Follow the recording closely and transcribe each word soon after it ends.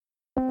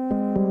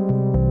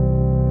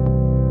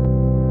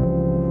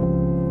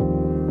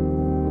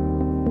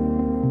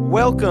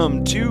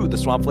Welcome to the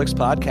Swampflix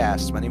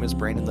podcast. My name is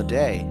Brandon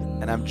Leday,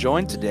 and I'm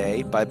joined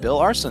today by Bill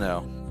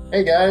Arsenault.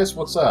 Hey guys,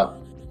 what's up?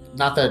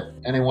 Not that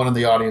anyone in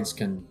the audience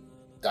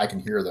I can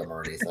hear them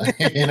or anything,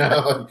 you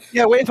know?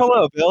 Yeah, wave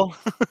hello, Bill.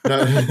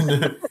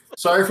 No,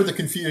 sorry for the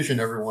confusion,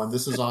 everyone.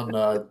 This is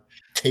on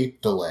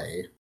tape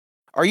delay.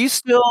 Are you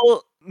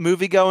still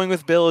movie going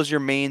with Bill as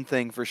your main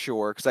thing for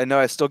sure? Because I know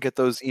I still get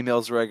those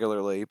emails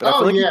regularly, but I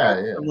feel like you've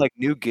had some like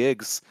new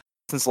gigs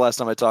since the last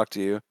time I talked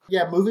to you.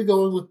 Yeah, movie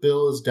going with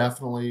Bill is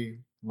definitely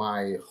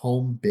my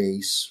home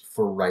base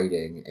for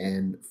writing,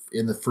 and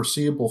in the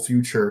foreseeable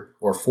future,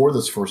 or for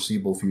this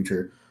foreseeable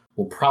future,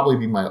 will probably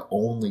be my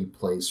only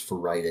place for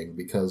writing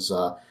because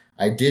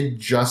I did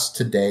just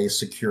today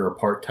secure a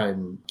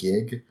part-time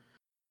gig,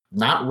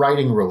 not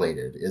writing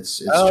related. It's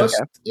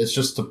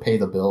just to pay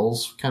the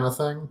bills kind of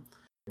thing.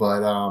 But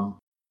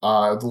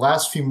the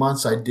last few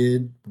months I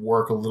did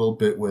work a little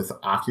bit with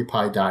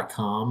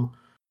Occupy.com,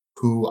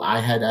 who I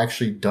had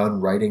actually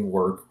done writing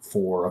work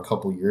for a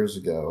couple years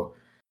ago.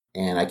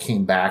 And I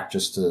came back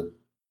just to,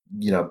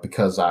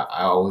 because I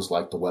always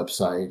liked the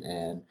website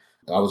and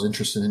I was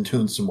interested in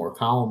doing some more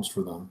columns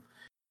for them.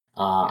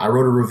 I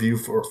wrote a review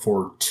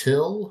for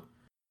Till,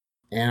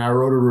 and I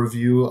wrote a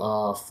review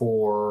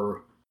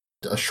for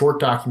a short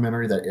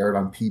documentary that aired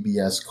on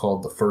PBS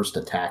called The First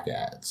Attack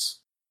Ads,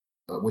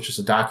 which is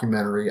a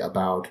documentary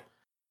about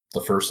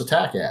the first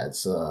attack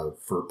ads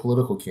for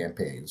political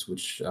campaigns,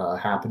 which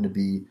happened to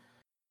be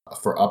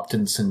for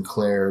Upton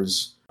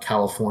Sinclair's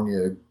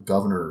California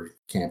governor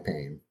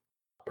campaign.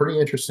 Pretty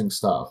interesting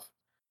stuff.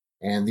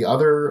 And the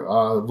other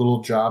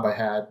little job I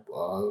had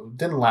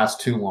didn't last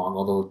too long,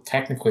 although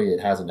technically it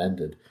hasn't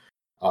ended,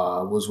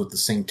 was with the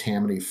St.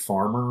 Tammany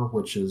Farmer,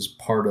 which is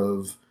part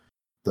of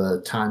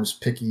the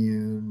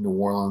Times-Picayune, New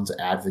Orleans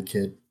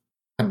Advocate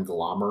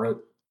conglomerate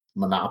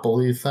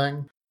monopoly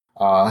thing.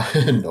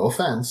 No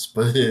offense,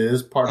 but it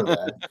is part of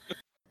that.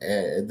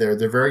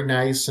 They're very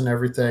nice and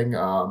everything.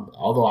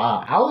 Although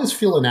I always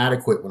feel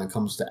inadequate when it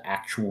comes to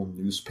actual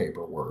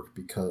newspaper work,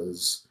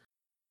 because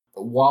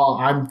while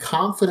I'm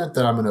confident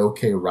that I'm an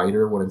okay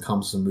writer when it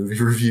comes to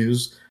movie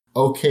reviews,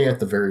 okay at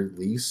the very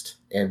least,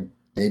 and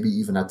maybe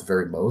even at the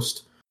very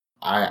most,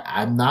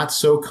 I'm not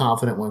so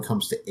confident when it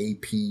comes to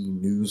AP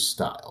news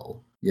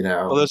style.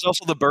 Well, there's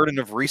also the burden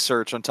of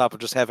research on top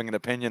of just having an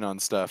opinion on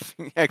stuff.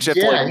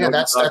 Actually,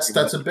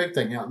 that's a big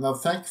thing. Now,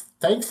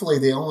 thankfully,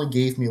 they only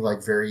gave me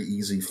like very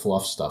easy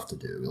fluff stuff to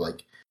do.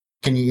 Like,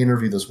 can you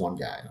interview this one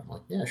guy? And I'm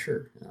like, yeah,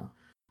 sure.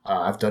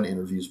 I've done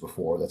interviews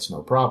before. That's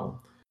no problem.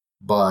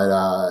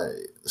 But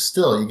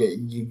still,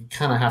 you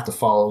kind of have to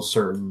follow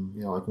certain,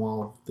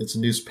 well, it's a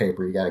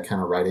newspaper. You got to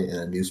kind of write it in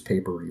a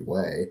newspapery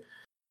way,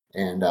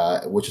 and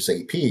which is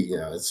AP.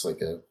 It's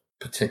like a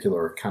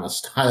particular kind of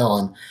style,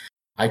 and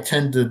I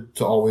tend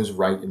to always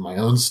write in my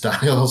own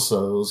style,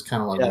 so it was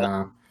kind of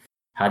like,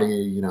 how do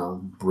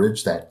you,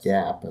 bridge that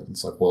gap? And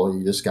it's like, well,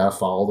 you just got to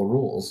follow the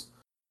rules.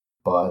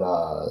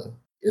 But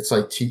it's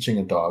like teaching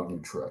a dog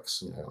new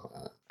tricks.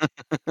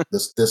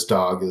 This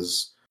dog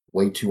is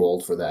way too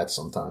old for that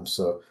sometimes.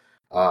 So,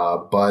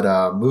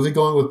 but movie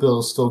going with Bill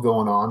is still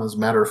going on. As a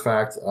matter of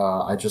fact,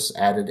 I just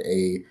added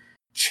a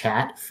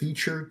chat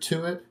feature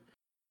to it,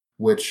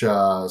 which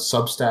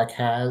Substack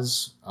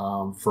has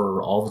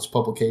for all of its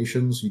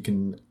publications. You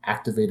can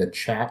activate a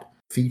chat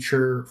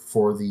feature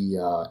for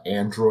the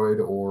Android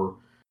or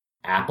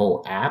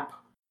Apple app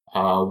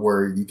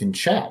where you can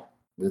chat.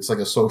 It's like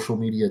a social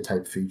media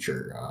type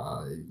feature.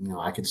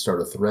 I can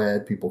start a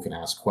thread. People can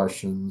ask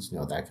questions,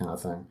 that kind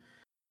of thing.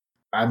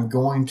 I'm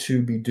going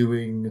to be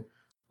doing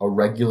a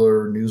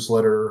regular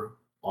newsletter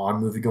on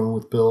Movie Going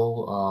with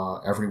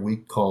Bill every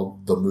week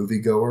called The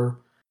Moviegoer.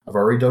 I've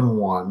already done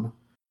one.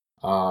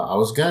 I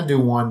was gonna do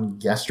one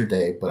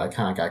yesterday, but I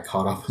kind of got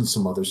caught up in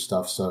some other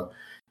stuff, so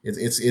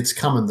it's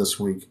coming this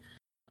week.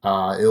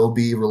 It'll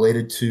be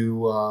related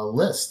to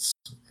lists,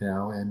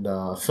 and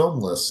film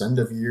lists, end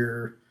of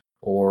year,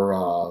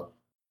 or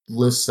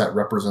lists that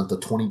represent the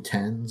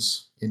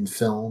 2010s in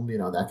film,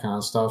 that kind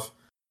of stuff.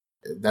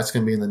 That's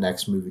gonna be in the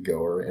next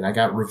Moviegoer, and I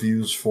got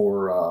reviews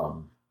for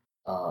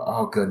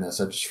oh goodness,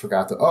 I just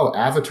forgot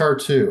Avatar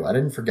 2. I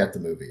didn't forget the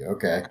movie.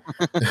 Okay.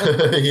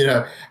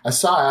 I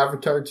saw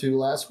Avatar 2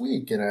 last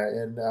week and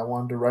I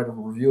wanted to write a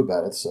review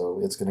about it,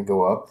 so it's going to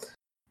go up.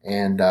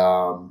 And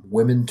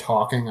Women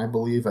Talking, I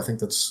believe. I think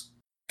that's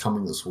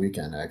coming this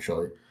weekend,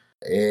 actually.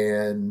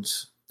 And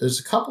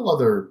there's a couple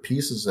other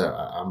pieces that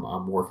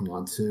I'm working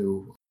on,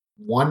 too.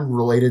 One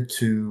related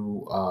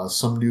to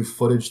some new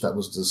footage that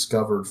was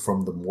discovered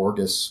from the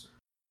Morgus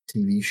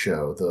TV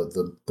show,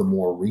 the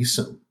more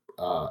recent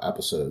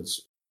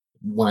episodes.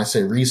 When I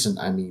say recent,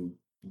 I mean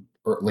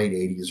late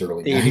 80s,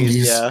 early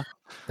 90s,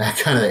 that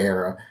kind of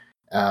era.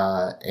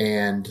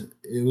 And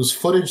it was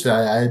footage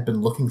that I had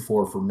been looking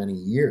for many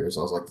years.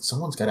 I was like,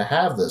 someone's got to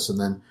have this. And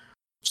then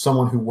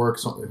someone who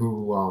works with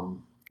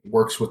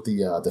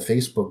the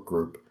Facebook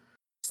group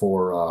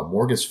for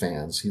Morgus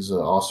fans, he's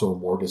also a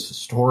Morgus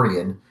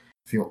historian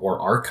or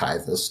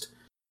archivist,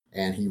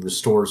 and he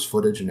restores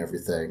footage and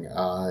everything.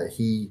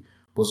 He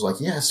was like,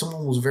 yeah,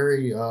 someone was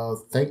very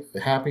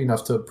happy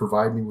enough to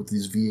provide me with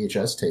these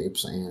VHS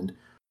tapes, and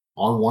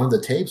on one of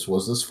the tapes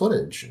was this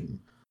footage, and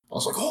I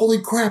was like,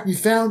 holy crap, you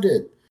found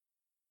it!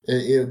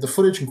 The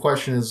footage in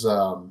question is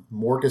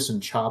Morgus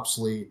and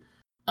Chopsley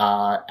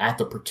at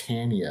the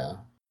Britannia,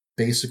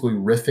 basically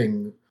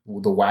riffing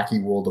the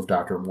Wacky World of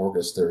Dr.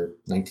 Morgus, their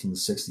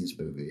 1960s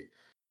movie.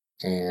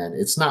 And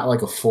it's not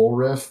like a full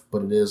riff,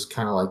 but it is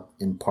kind of like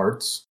in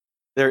parts.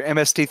 They're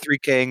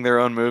MST3King their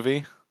own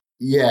movie?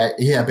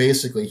 Yeah,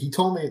 basically. He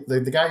told me,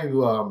 the guy who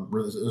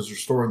was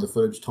restoring the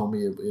footage told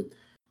me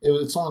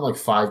it's only like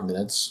 5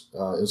 minutes.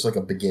 It was like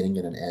a beginning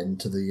and an end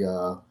to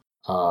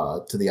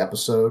the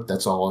episode.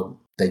 That's all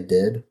they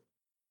did.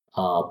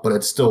 But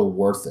it's still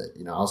worth it.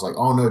 I was like,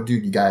 oh no,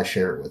 dude, you gotta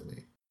share it with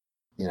me.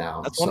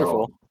 That's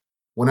wonderful.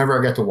 Whenever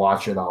I get to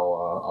watch it,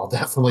 I'll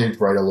definitely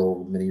write a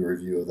little mini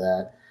review of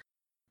that.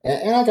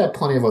 And I got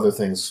plenty of other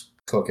things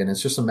cooking.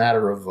 It's just a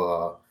matter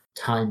of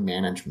time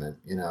management.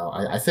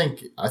 I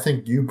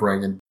think you,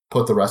 Brandon,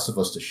 put the rest of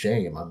us to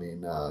shame. I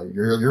mean,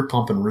 you're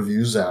pumping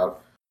reviews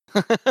out,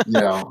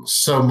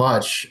 so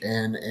much,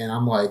 and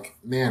I'm like,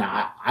 man,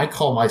 I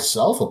call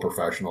myself a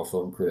professional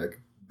film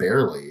critic,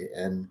 barely,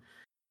 and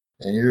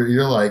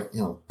you're like,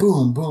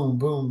 boom, boom,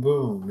 boom,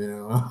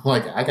 boom,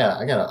 like I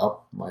gotta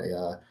up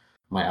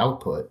my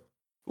output.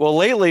 Well,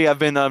 lately I've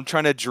been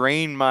trying to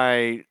drain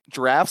my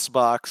drafts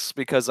box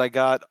because I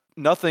got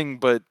nothing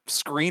but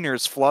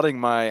screeners flooding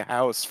my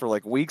house for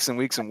like weeks and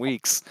weeks and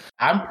weeks.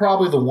 I'm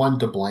probably the one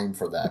to blame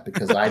for that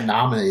because I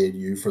nominated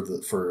you for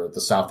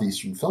the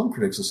Southeastern Film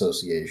Critics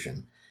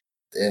Association,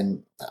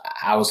 and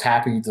I was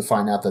happy to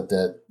find out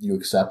that you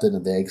accepted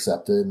and they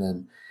accepted,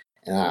 and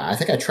I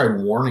think I tried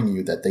warning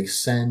you that they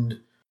send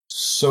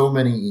so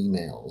many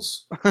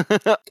emails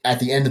at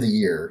the end of the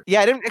year.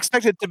 Yeah, I didn't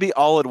expect it to be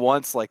all at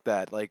once like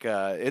that. Like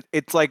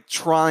it's like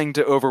trying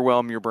to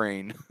overwhelm your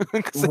brain.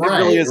 Because it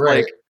really is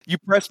like you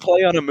press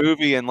play on a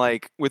movie and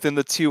like within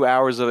the 2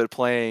 hours of it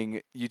playing,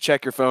 you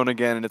check your phone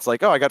again and it's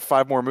like, oh, I got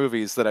 5 more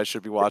movies that I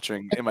should be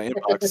watching in my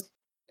inbox.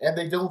 And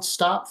they don't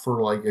stop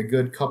for like a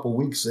good couple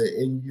weeks.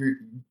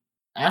 And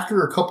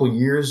after a couple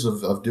years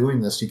of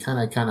doing this, you kind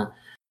of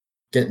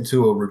get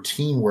into a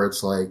routine where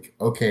it's like,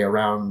 okay,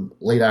 around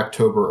late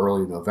October,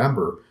 early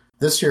November.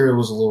 This year it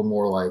was a little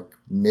more like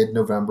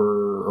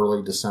mid-November,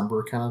 early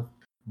December kind of.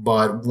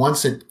 But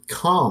once it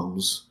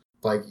comes,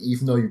 like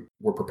even though you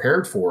were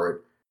prepared for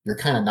it, you're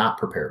kind of not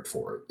prepared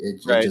for it.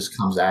 It just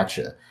comes at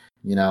you.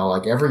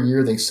 Like every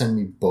year they send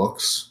me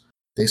books.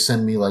 They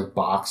send me like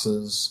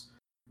boxes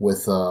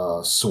with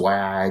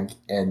swag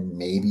and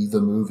maybe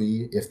the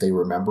movie if they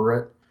remember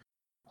it.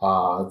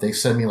 They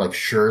send me like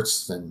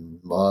shirts and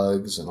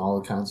mugs and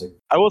all kinds of.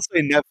 I will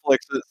say Netflix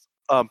is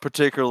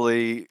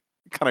particularly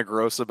kind of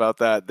gross about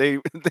that. They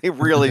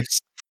really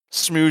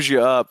smooze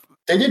you up.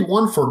 They did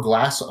one for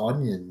Glass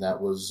Onion that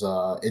was.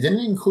 It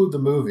didn't include the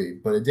movie,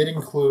 but it did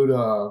include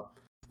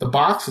the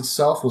box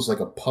itself was like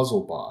a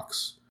puzzle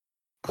box.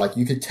 Like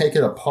you could take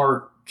it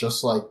apart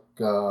just like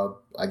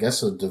I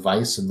guess a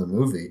device in the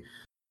movie,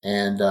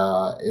 and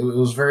it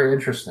was very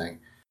interesting.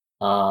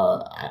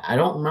 I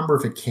don't remember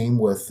if it came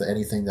with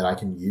anything that I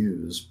can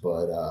use,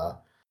 but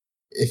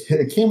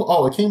it came.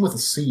 Oh, it came with a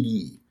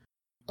CD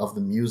of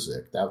the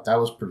music. That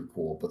was pretty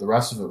cool. But the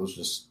rest of it was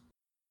just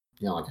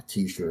like a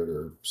T-shirt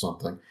or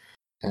something.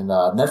 And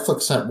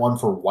Netflix sent one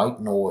for White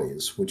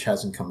Noise, which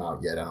hasn't come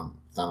out yet. I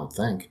don't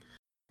think.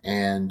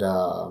 And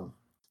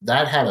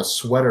that had a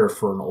sweater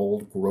for an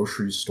old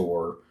grocery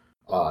store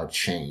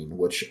chain,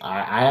 which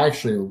I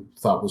actually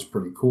thought was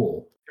pretty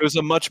cool. It was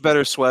a much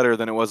better sweater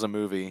than it was a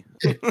movie.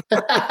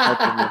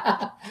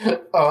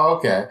 Oh,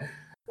 okay.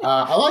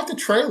 I like the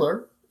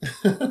trailer.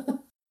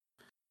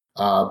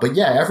 But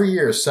yeah, every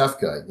year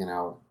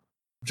SEFCA,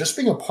 just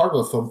being a part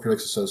of the Film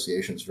Critics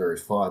Association is very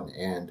fun.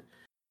 And,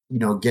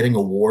 getting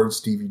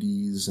awards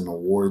DVDs and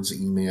awards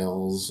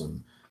emails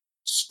and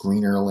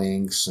screener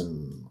links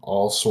and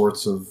all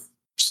sorts of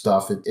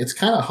stuff. It's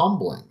kind of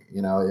humbling.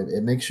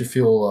 It makes you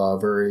feel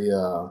very...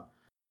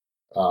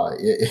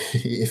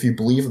 if you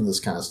believe in this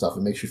kind of stuff,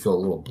 it makes you feel a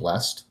little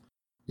blessed,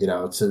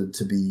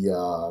 to be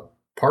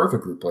part of a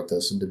group like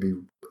this and to be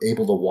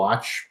able to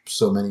watch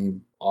so many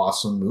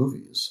awesome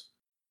movies.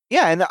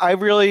 Yeah, and I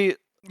really,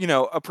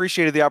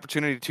 appreciated the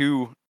opportunity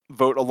to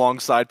vote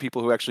alongside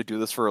people who actually do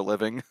this for a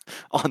living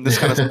on this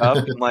kind of stuff.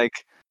 And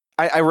like,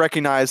 I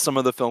recognize some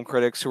of the film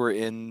critics who are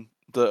in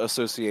the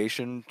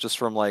association just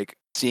from like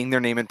seeing their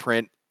name in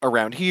print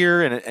around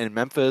here and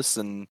Memphis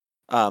and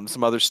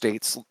some other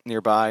states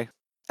nearby.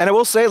 And I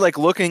will say, like,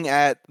 looking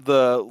at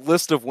the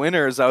list of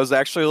winners, I was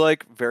actually,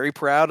 like, very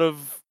proud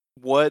of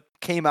what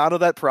came out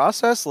of that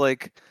process.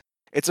 Like,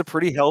 it's a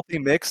pretty healthy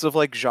mix of,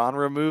 like,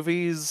 genre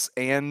movies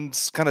and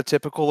kind of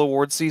typical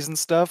award season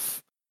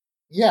stuff.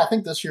 Yeah, I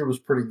think this year was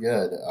pretty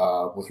good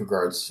with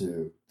regards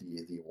to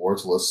the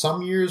awards list.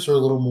 Some years are a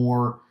little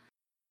more,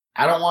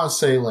 I don't want to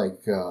say,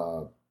 like,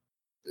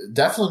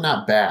 definitely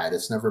not bad.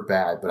 It's never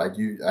bad. But I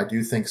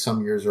do think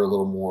some years are a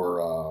little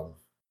more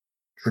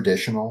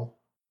traditional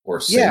or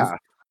safe. Yeah.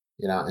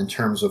 In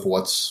terms of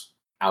what's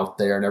out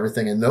there and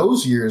everything. In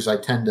those years, I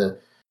tend to,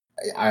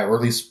 or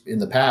at least in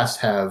the past,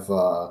 have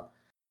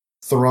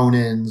thrown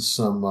in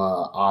some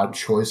odd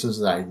choices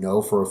that I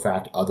know for a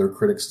fact other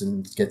critics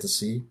didn't get to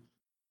see.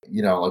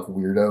 Like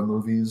weirdo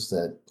movies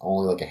that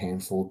only like a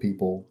handful of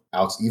people,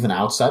 even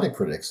outside of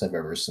critics, have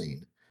ever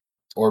seen.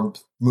 Or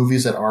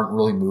movies that aren't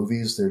really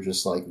movies. They're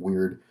just like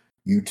weird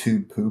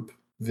YouTube poop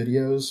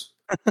videos.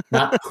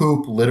 Not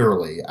poop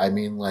literally. I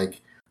mean,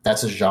 like,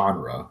 that's a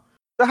genre.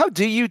 So how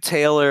do you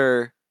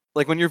tailor,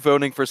 like, when you're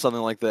voting for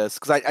something like this?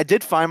 Because I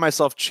did find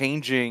myself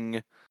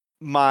changing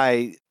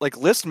my, like,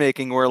 list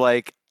making where,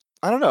 like,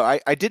 I don't know,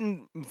 I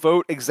didn't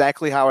vote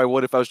exactly how I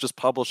would if I was just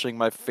publishing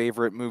my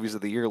favorite movies of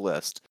the year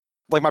list,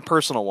 like my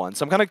personal one.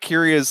 So I'm kind of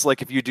curious,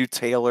 like, if you do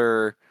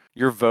tailor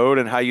your vote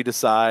and how you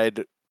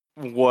decide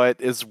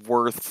what is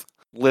worth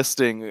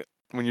listing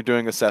when you're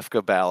doing a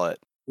SEFCA ballot.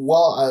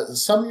 Well,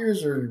 some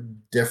years are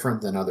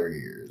different than other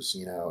years.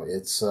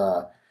 It's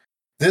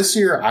this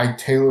year I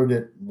tailored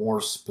it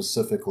more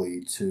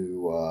specifically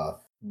to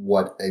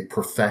what a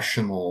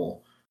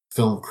professional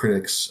film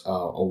critics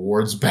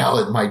awards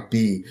ballot might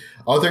be.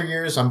 Other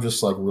years I'm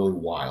just like really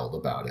wild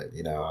about it.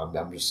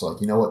 I'm just like,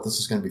 you know what, this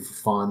is going to be for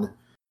fun,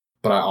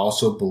 but I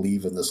also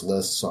believe in this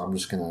list, so I'm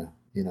just gonna,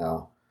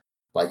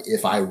 like,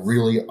 if I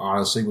really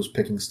honestly was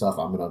picking stuff,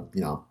 I'm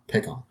gonna,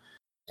 pick them.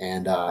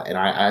 And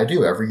I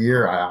do every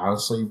year. I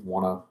honestly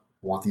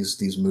want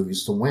these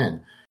movies to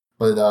win,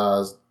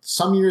 but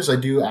some years I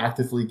do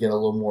actively get a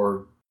little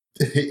more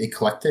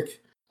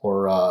eclectic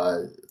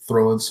or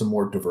throw in some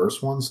more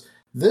diverse ones.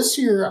 This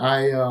year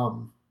I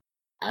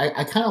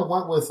kind of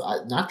went with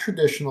not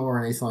traditional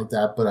or anything like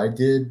that, but I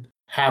did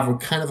have a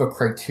kind of a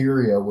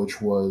criteria,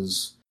 which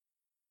was,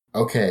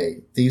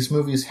 okay, these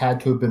movies had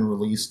to have been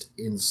released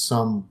in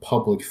some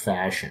public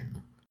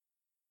fashion.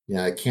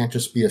 It can't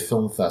just be a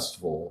film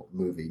festival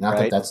movie. Not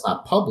that Right. that's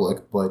not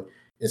public, but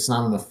it's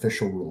not an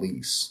official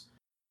release.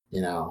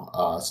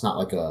 It's not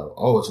like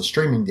it's a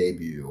streaming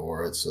debut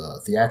or it's a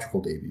theatrical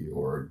debut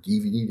or a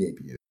DVD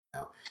debut.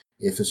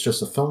 If it's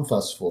just a film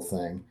festival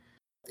thing,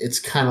 it's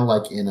kind of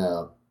like in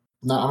I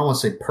don't want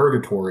to say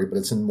purgatory, but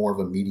it's in more of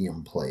a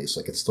medium place.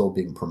 Like, it's still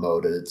being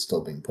promoted, it's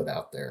still being put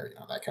out there,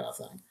 that kind of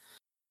thing.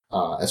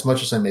 As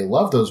much as I may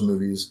love those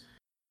movies,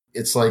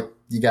 it's like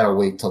you got to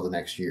wait till the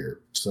next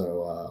year,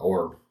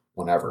 or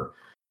whenever.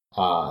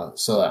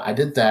 So I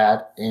did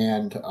that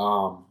and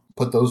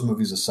put those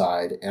movies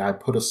aside, and I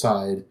put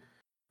aside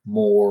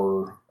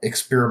more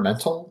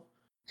experimental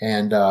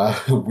and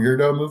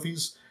weirdo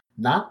movies.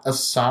 Not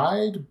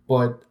aside,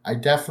 but I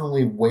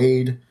definitely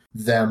weighed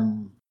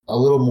them a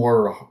little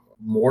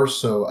more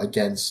so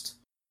against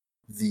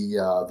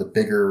the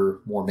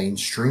bigger, more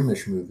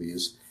mainstreamish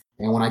movies.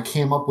 And when I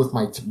came up with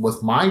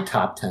my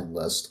top 10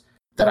 list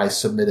that I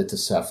submitted to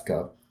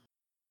SEFCA,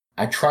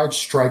 I tried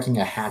striking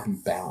a happy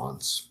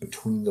balance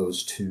between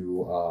those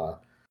two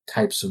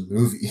types of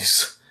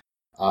movies.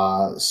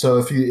 So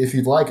if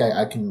you'd like,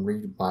 I can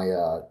read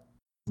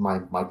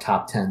my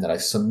top 10 that I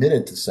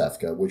submitted to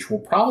SEFCA, which will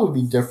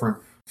probably be different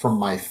from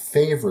my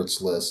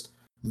favorites list,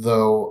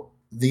 though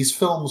these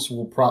films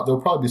there'll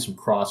probably be some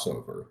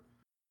crossover.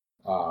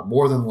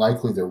 More than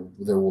likely, there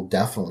will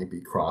definitely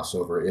be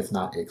crossover, if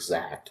not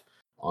exact,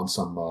 on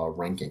some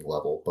ranking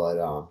level. But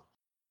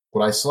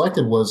what I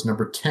selected was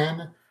number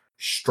 10,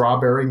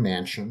 Strawberry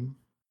Mansion.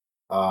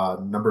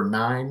 Number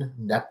 9,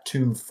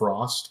 Neptune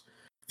Frost.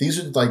 These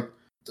are like,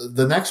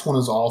 the next one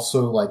is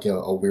also like a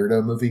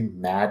weirdo movie,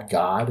 Mad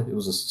God. It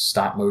was a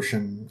stop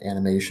motion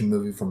animation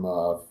movie from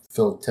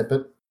Phil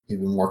Tippett. He'd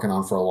been working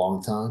on for a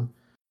long time.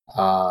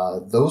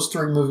 Those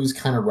three movies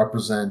kind of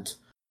represent,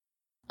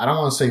 I don't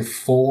want to say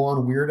full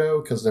on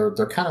weirdo, because they're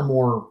kind of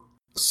more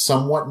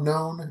somewhat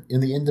known in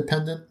the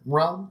independent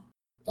realm,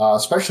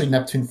 especially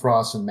Neptune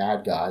Frost and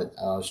Mad God.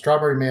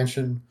 Strawberry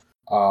Mansion,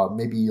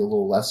 maybe a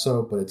little less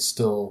so, but it's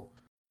still,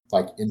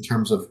 like, in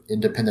terms of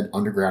independent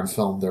underground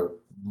film, they're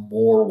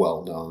more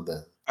well known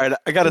than. All right,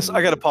 I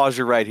gotta pause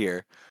you right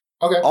here.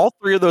 Okay. All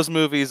three of those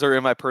movies are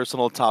in my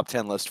personal top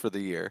 10 list for the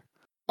year.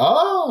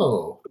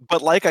 Oh,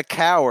 But like a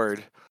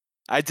coward,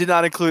 I did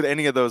not include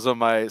any of those on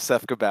my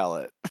SEFCA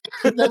ballot.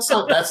 that's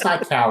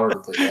not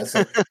cowardly.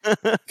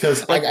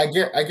 Because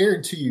I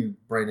guarantee you,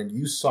 Brandon,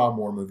 you saw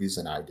more movies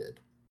than I did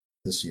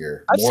this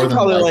year. I've more seen than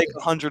probably likely. like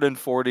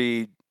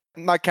 140.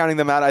 I'm not counting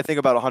them out. I think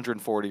about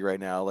 140 right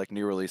now, like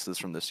new releases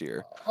from this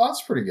year. Oh,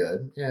 that's pretty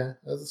good. Yeah,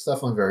 that's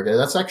definitely very good.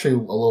 That's actually a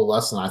little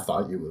less than I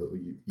thought you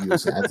would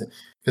say.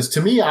 Because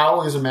to me, I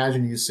always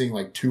imagine you seeing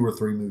like 2 or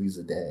 3 movies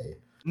a day.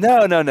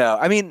 No.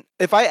 I mean,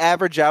 if I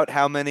average out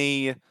how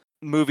many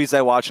movies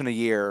I watch in a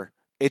year,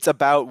 it's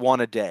about one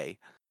a day.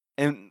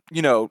 And,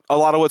 a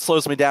lot of what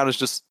slows me down is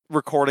just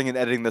recording and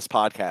editing this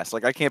podcast.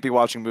 Like, I can't be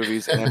watching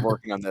movies and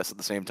working on this at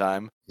the same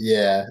time.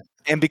 Yeah.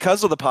 And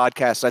because of the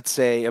podcast, let's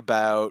say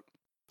about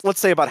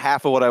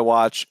half of what I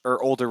watch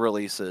are older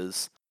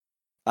releases.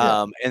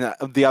 Yeah.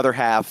 And the other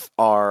half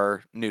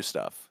are new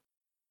stuff.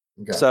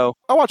 Okay. So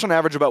I watch on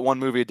average about one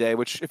movie a day,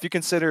 which, if you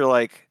consider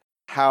like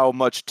how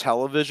much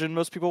television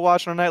most people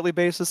watch on a nightly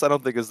basis, I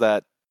don't think is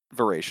that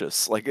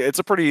voracious. Like, it's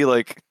a pretty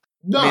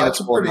No, it's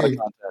a manageable amount of pretty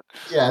content.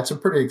 yeah, it's a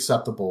pretty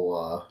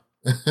acceptable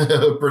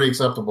pretty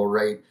acceptable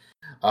rate.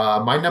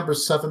 My number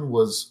 7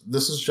 was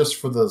this is just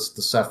for the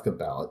SEFCA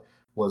ballot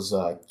was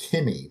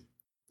Kimmy,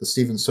 the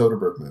Steven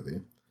Soderbergh movie.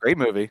 Great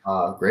movie.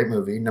 Great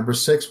movie. Number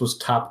 6 was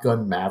Top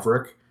Gun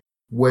Maverick,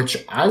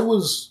 which I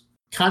was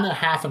kind of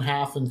half and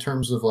half in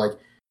terms of like,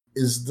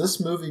 is this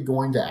movie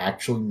going to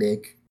actually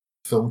make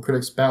film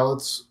critics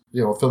ballots,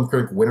 film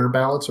critic winner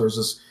ballots, or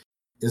is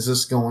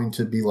this going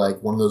to be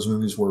like one of those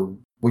movies where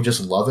we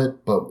just love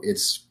it, but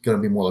it's going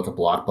to be more like a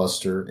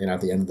blockbuster, and at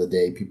the end of the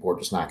day, people are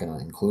just not going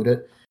to include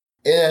it.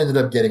 It ended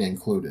up getting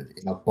included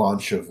in a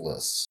bunch of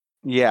lists.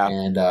 Yeah.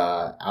 And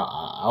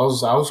I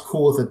was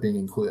cool with it being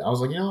included. I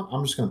was like,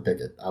 I'm just going to pick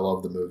it. I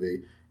love the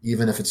movie,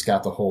 even if it's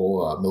got the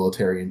whole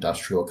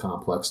military-industrial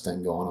complex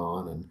thing going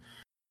on, and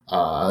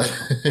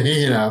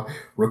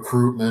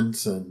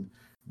recruitment and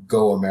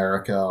Go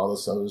America, all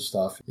this other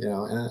stuff. And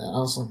I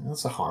was like,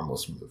 that's a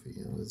harmless movie.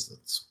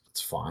 It's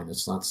fine.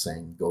 It's not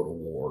saying go to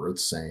war.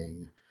 It's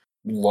saying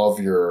love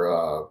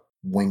your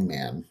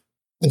wingman,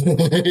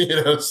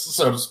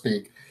 so to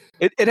speak.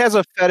 It has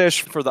a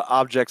fetish for the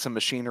objects and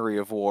machinery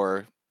of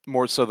war,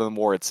 more so than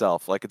war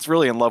itself. Like, it's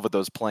really in love with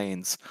those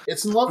planes.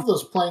 It's in love with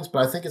those planes,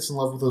 but I think it's in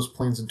love with those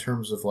planes in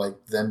terms of like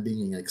them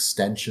being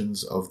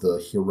extensions of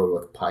the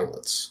heroic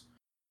pilots,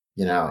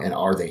 and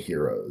are they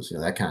heroes,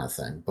 that kind of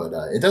thing. But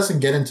it doesn't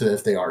get into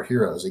if they are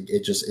heroes.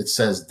 It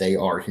says they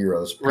are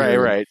heroes. Period.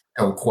 Right.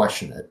 Don't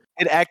question it.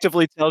 It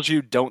actively tells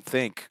you don't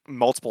think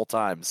multiple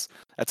times.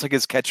 That's like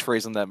his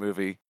catchphrase in that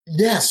movie.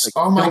 Yes. Like,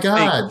 oh my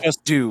God. Think,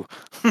 just do.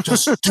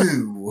 Just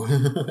do.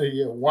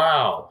 Yeah.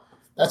 Wow.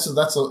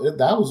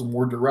 That was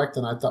more direct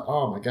than I thought.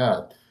 Oh my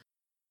God.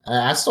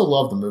 I still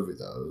love the movie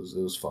though.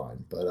 It was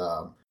fine. But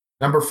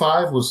number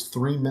 5 was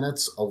 3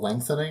 Minutes a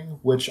Lengthening,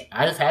 which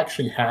I've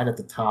actually had at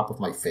the top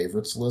of my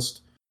favorites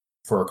list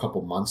for a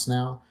couple months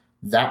now.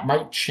 That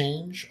might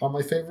change on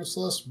my favorites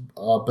list,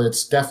 but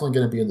it's definitely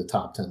going to be in the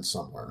top 10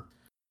 somewhere.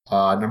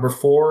 Number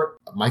 4,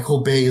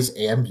 Michael Bay's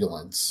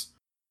Ambulance.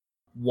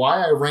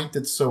 Why I ranked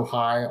it so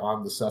high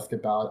on the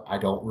SEFCA ballot, I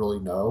don't really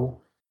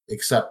know,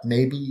 except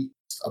maybe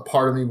a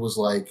part of me was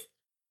like,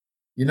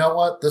 you know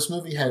what? This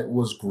movie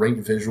was great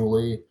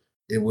visually.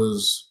 It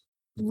was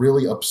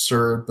really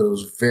absurd, but it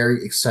was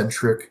very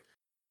eccentric,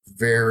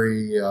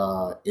 very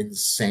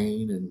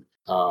insane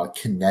and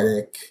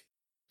kinetic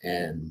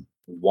and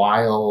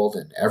wild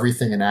and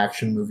everything an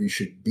action movie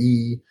should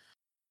be.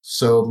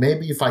 So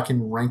maybe if I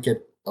can rank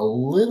it a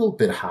little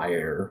bit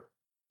higher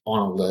on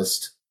a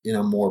list in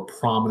a more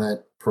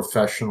prominent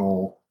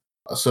professional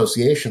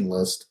association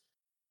list,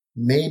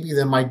 maybe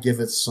they might give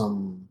it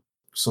some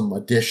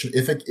addition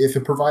if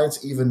it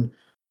provides even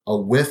a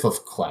whiff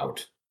of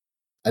clout,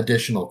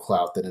 additional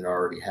clout that it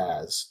already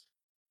has.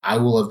 I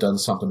will have done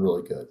something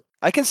really good.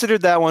 I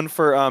considered that one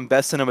for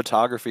best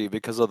cinematography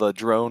because of the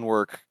drone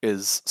work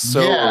is so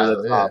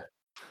over the top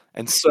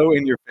and so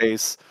in your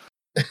face.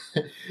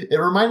 It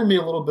reminded me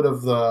a little bit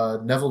of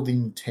the Neville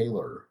Dean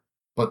Taylor,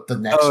 but the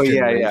next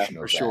generation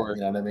of that. Sure.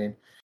 You know what I mean?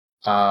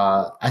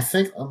 I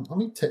think let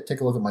me take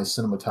a look at my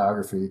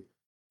cinematography.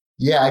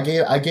 Yeah,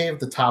 I gave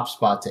the top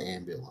spot to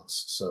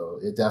Ambulance, so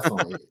it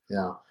definitely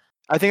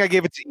I think I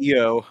gave it to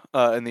EO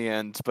in the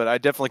end, but I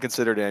definitely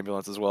considered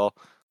Ambulance as well.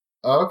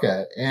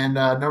 Okay, and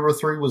number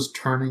 3 was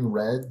Turning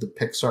Red, the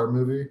Pixar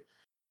movie.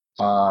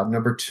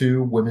 Number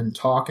 2, Women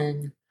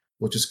Talking,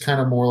 which is kind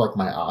of more like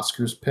my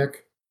Oscars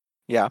pick.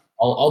 Yeah.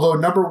 Although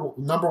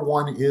number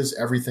 1 is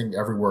Everything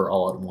Everywhere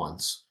All at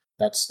Once.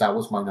 That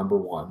was my number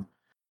 1.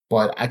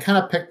 But I kind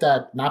of picked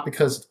that not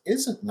because it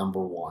isn't number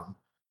 1,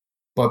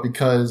 but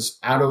because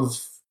out of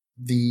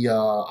the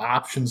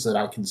options that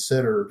I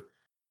considered,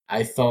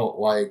 I felt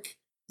like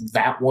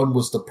that one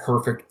was the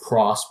perfect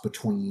cross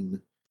between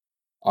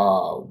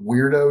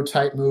weirdo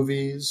type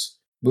movies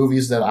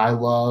that I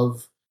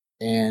love,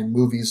 and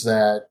movies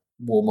that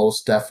will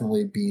most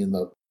definitely be in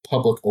the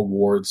public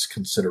awards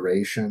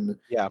consideration.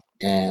 Yeah.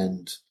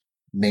 And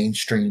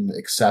mainstream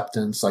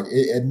acceptance. Like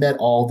it met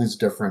all these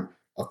different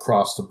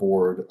across the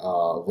board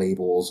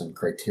labels and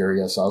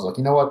criteria. So I was like,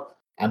 you know what?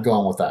 I'm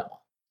going with that one.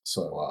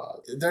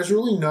 So there's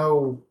really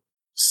no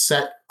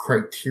set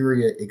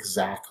criteria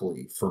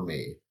exactly for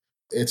me.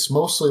 It's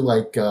mostly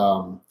like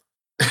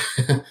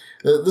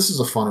this is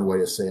a funny way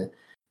to say it.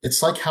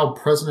 It's like how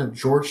President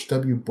George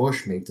W.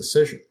 Bush made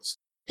decisions.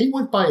 He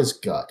went by his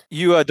gut.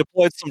 You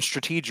deployed some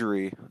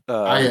strategery.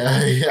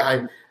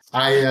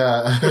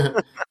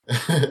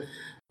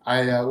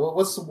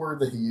 What's the word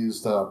that he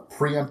used?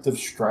 Preemptive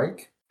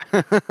strike.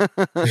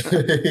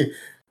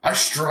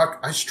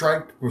 I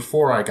strike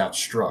before I got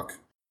struck.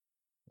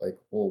 Like,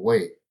 well,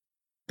 wait.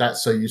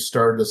 So you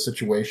started a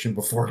situation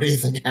before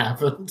anything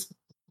happened?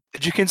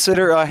 Did you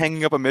consider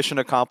hanging up a mission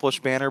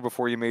accomplished banner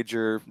before you made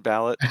your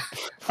ballot?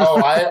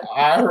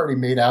 I already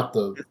made out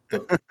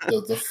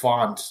the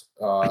font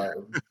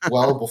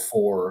well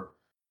before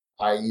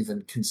I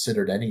even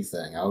considered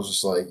anything. I was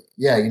just like,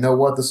 yeah, you know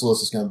what? This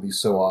list is going to be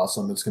so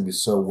awesome. It's going to be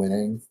so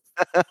winning.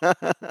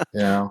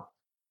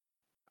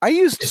 I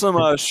used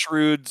some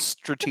shrewd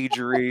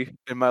strategery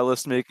in my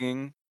list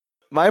making.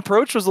 my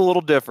approach was a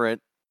little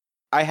different.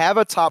 I have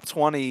a top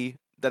 20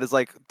 that is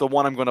like the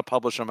one I'm going to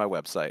publish on my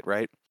website,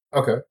 right?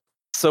 Okay.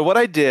 So what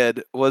I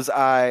did was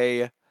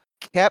I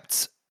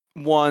kept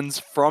ones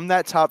from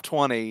that top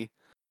 20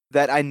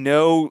 that I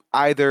know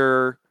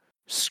either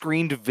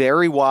screened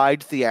very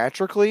wide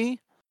theatrically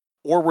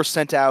or were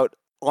sent out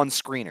on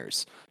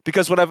screeners.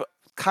 Because what I've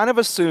kind of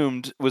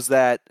assumed was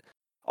that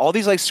all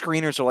these like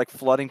screeners are like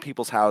flooding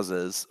people's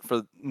houses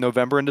for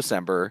November and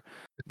December.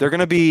 They're going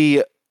to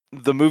be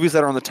the movies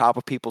that are on the top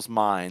of people's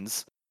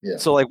minds. Yeah.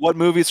 So like what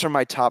movies from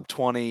my top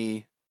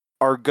 20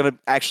 are going to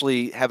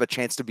actually have a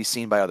chance to be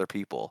seen by other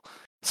people?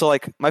 So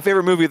like my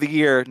favorite movie of the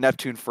year,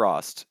 Neptune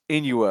Frost,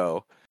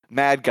 Inuo,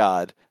 Mad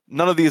God.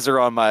 None of these are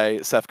on my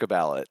SEFCA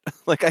ballot.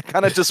 Like I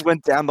kind of just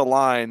went down the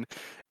line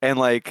and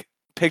like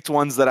picked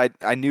ones that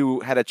I knew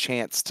had a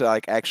chance to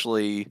like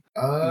actually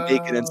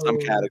make it in some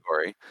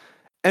category.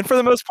 And for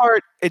the most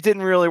part, it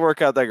didn't really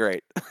work out that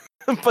great.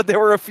 But there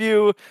were a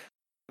few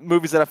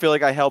movies that I feel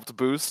like I helped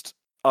boost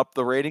up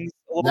the ratings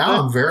a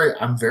little bit.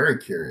 I'm very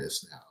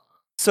curious now.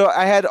 So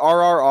I had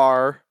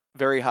RRR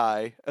very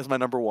high as my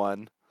number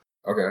one.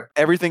 Okay.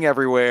 Everything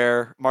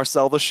Everywhere,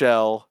 Marcel the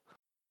Shell,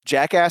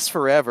 Jackass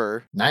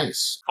Forever.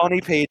 Nice. Funny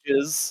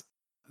Pages.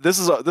 This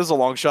is a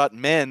long shot.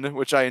 Men,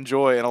 which I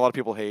enjoy and a lot of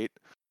people hate.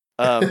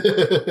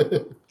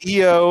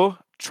 EO,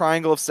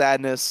 Triangle of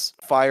Sadness,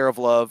 Fire of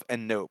Love,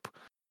 and Nope.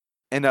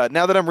 And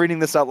now that I'm reading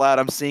this out loud,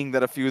 I'm seeing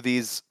that a few of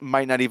these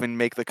might not even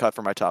make the cut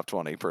for my top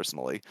 20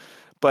 personally.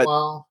 But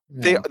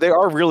they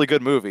are really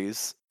good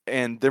movies,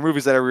 and they're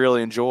movies that I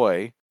really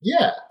enjoy.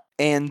 Yeah.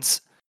 And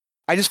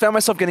I just found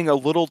myself getting a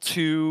little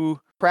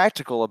too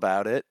practical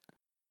about it,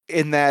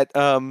 in that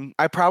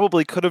I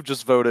probably could have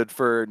just voted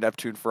for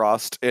Neptune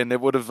Frost, and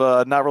it would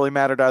have not really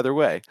mattered either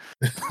way.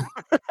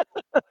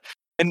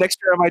 And next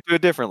year I might do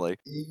it differently.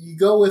 You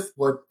go with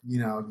what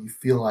you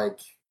feel like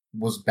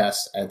was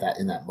best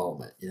in that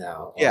moment.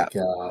 Like,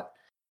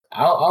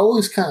 I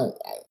always kind of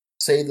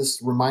say this,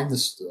 remind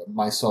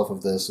myself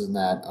of this, in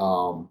that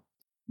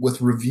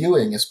with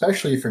reviewing,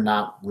 especially if you're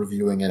not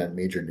reviewing in a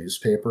major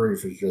newspaper,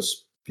 if you're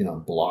just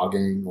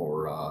blogging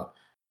or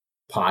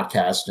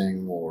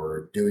podcasting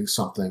or doing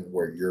something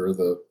where you're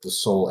the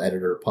sole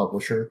editor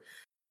publisher,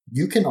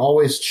 you can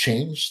always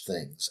change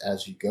things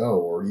as you go,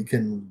 or you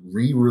can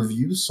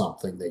re-review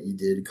something that you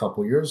did a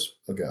couple years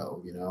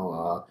ago.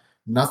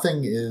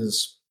 Nothing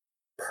is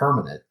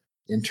permanent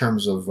in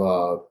terms of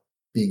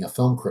being a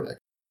film critic.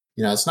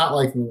 It's not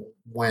like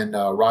when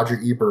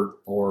Roger Ebert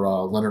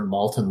or Leonard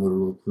Maltin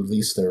would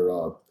release their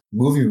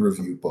movie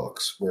review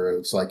books, where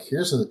it's like,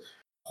 here's a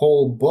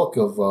whole book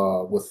of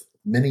with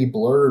many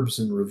blurbs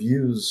and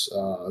reviews.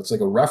 It's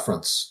like a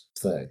reference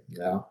thing,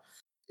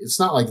 It's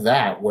not like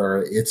that,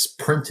 where it's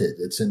printed,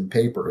 it's in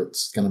paper,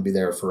 it's going to be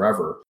there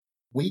forever.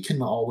 We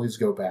can always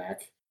go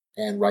back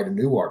and write a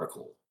new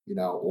article,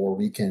 or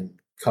we can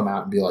come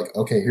out and be like,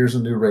 okay, here's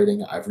a new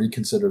rating. I've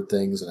reconsidered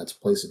things and its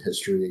place in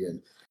history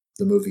and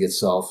the movie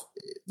itself.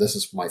 This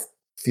is my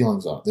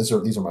feelings on it. These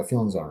are my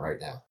feelings on it right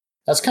now.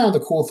 That's kind of the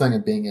cool thing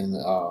of being in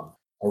a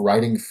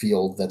writing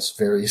field that's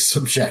very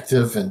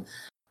subjective and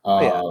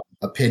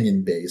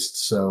opinion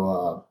based.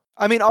 So,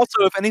 I mean,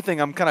 also, if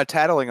anything, I'm kind of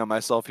tattling on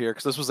myself here,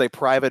 because this was a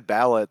private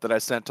ballot that I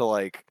sent to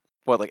like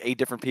 8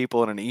 different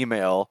people in an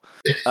email.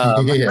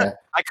 Yeah.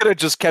 I could have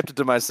just kept it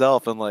to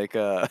myself and like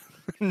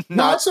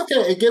no, it's okay.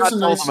 It gives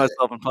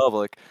myself in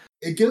public.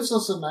 It gives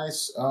us a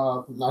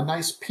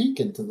nice peek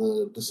into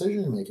the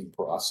decision making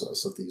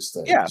process of these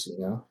things.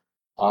 Yeah.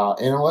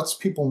 And it lets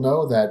people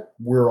know that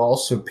we're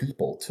also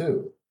people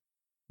too.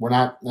 We're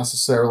not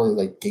necessarily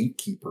like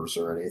gatekeepers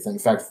or anything. In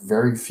fact,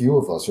 very few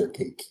of us are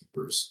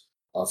gatekeepers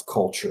of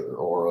culture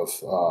or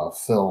of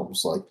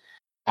films. Like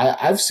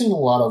I've seen a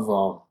lot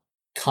of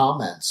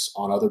comments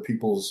on other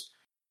people's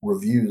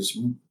reviews.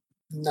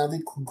 Now,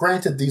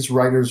 granted, these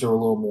writers are a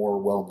little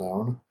more well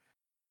known,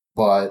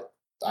 but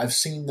I've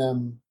seen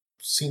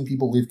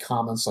people leave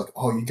comments like,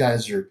 "Oh, you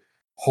guys are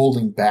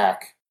holding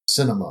back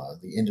cinema,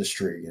 the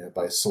industry,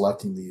 by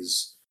selecting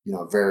these,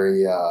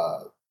 very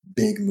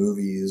big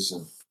movies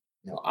and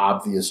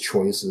obvious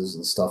choices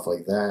and stuff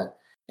like that."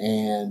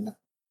 And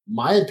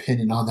my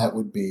opinion on that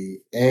would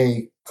be,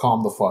 A,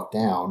 calm the fuck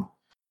down,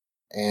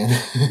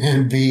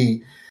 and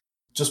B,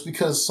 just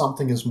because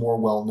something is more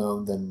well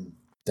known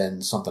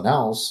than something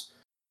else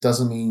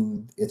doesn't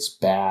mean it's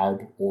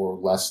bad or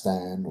less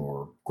than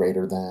or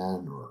greater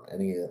than or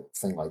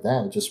anything like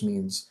that. It just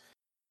means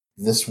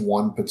this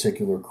one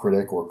particular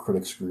critic or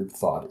critics group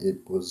thought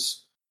it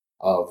was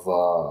of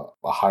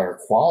a higher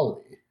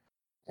quality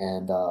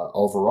and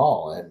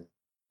overall. And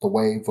the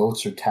way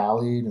votes are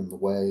tallied and the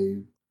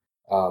way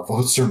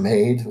votes are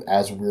made,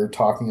 as we're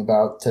talking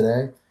about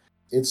today,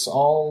 it's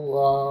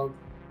all,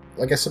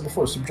 like I said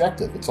before,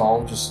 subjective. It's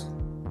all just,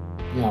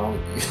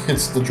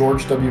 it's the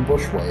George W.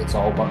 Bush way. It's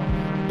all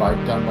done by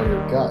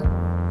your gut.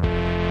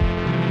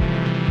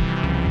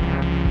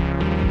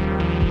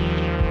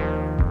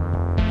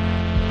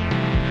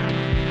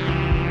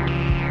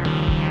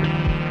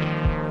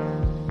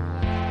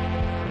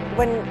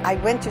 When I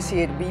went to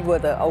see it, we were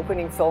the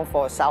opening film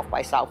for South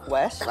by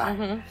Southwest. Right?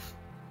 Mm-hmm.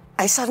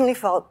 I suddenly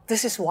felt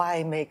this is why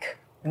I make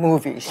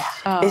movies.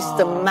 Oh. It's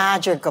the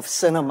magic of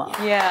cinema.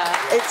 Yeah.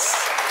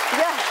 It's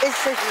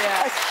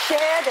a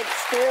shared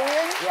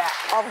experience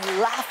of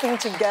laughing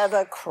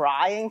together,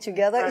 crying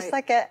together. Right. It's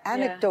like an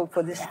anecdote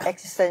for this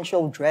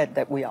existential dread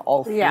that we are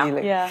all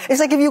feeling. Yeah.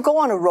 It's like if you go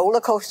on a roller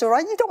coaster,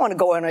 right? You don't want to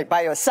go on it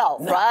by yourself,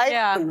 right?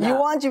 Yeah. You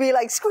want to be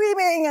like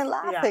screaming and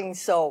laughing. Yeah.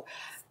 So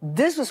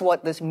this is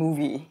what this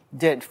movie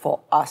did for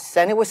us.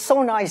 And it was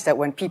so nice that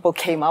when people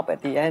came up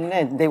at the end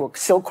and they were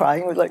still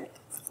crying, it was like,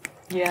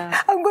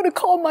 I'm going to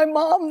call my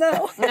mom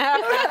now.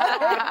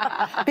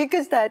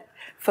 Because that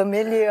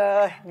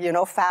familiar,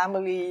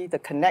 family, the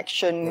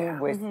connection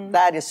with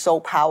that is so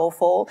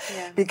powerful.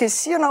 Yeah.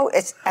 Because,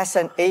 it's as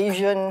an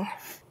Asian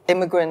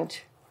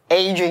immigrant,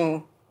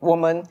 aging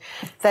woman,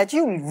 that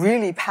you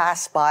really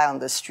pass by on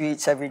the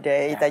streets every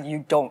day that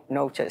you don't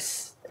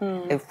notice.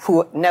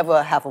 Who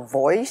never have a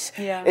voice,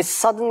 is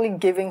suddenly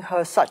giving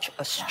her such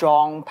a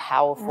strong,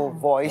 powerful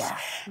voice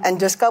and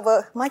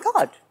discover, my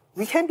God,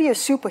 we can be a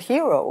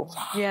superhero.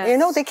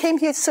 Yes. They came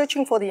here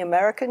searching for the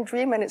American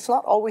dream, and it's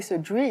not always a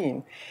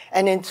dream.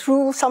 And then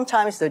through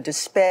sometimes the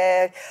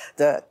despair,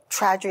 the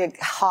tragic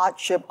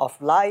hardship of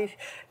life,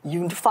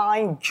 you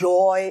find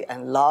joy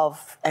and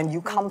love, and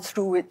you come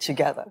through it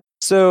together.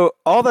 So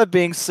all that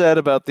being said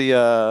about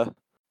the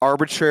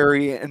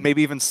arbitrary and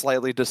maybe even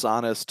slightly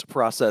dishonest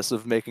process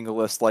of making a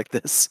list like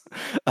this,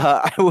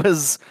 I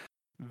was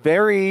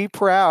very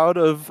proud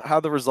of how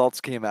the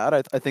results came out.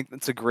 I think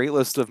it's a great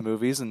list of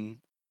movies, and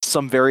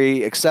some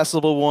very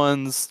accessible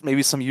ones,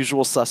 maybe some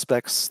usual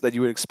suspects that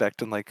you would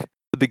expect in like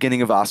the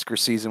beginning of Oscar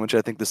season, which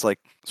I think this like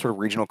sort of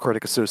regional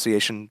critic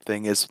association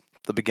thing is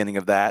the beginning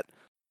of that.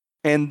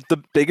 And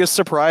the biggest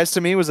surprise to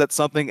me was that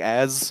something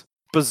as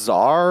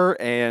bizarre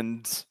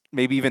and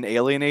maybe even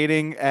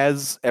alienating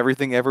as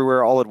Everything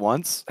Everywhere All at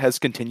Once has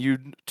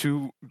continued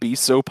to be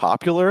so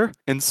popular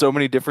in so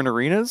many different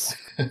arenas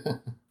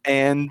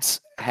and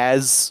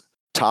has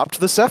topped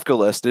the SEFCA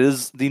list. It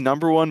is the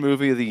 #1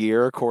 movie of the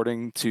year,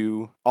 according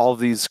to all of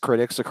these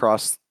critics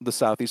across the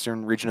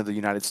southeastern region of the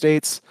United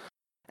States.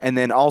 And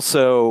then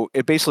also,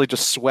 it basically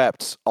just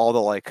swept all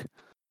the like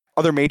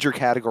other major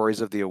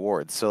categories of the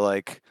awards. So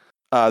like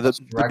the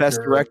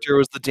best director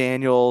was the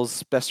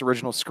Daniels, best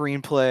original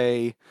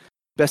screenplay,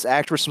 best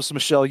actress was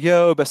Michelle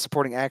Yeoh, best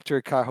supporting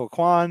actor Ka Ho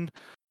Kwan,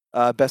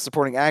 best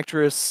supporting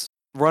actress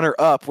runner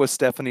up was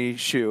Stephanie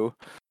Hsu.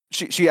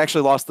 She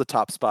actually lost the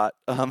top spot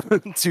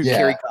to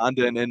Carrie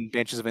Condon and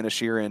Banshees of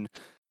Inisherin,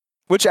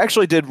 which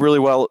actually did really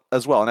well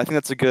as well. And I think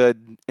that's a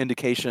good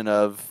indication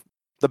of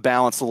the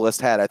balance the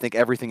list had. I think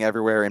Everything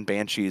Everywhere and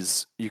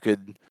Banshees you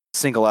could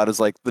single out as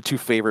like the 2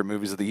 favorite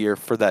movies of the year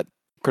for that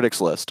critics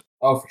list.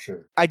 Oh, for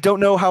sure. I don't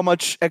know how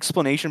much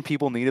explanation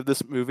people need of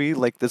this movie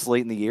like this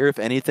late in the year. If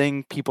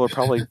anything, people are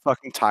probably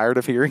fucking tired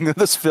of hearing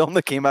this film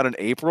that came out in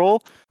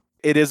April.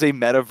 It is a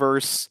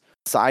metaverse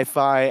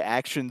sci-fi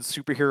action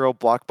superhero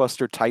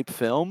blockbuster type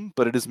film,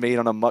 but it is made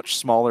on a much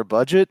smaller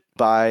budget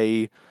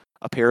by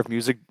a pair of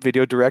music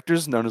video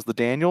directors known as the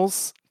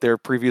Daniels. Their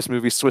previous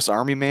movie, Swiss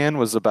Army Man,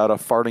 was about a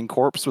farting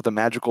corpse with a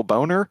magical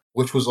boner.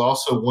 Which was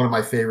also one of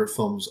my favorite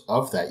films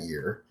of that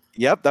year.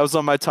 Yep, that was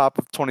on my top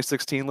of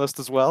 2016 list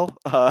as well.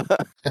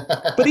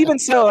 But even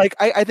so, like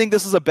I think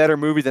this is a better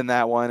movie than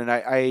that one, and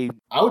I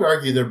would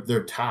argue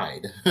they're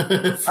tied.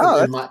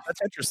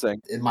 That's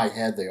interesting. In my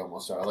head, they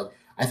almost are. Like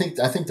I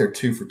think they're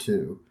 2 for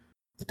 2.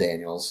 The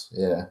Daniels,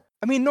 yeah.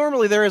 I mean,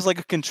 normally there is like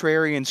a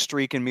contrarian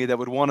streak in me that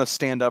would want to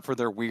stand up for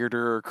their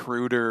weirder,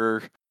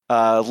 cruder,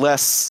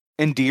 less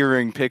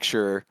endearing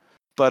picture.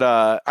 But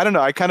I don't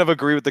know. I kind of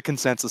agree with the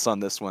consensus on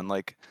this one.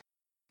 Like,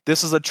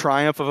 this is a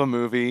triumph of a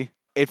movie.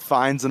 It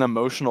finds an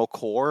emotional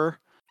core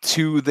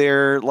to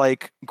their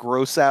like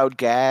gross out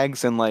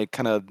gags and like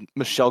kind of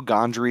Michel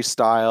Gondry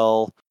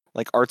style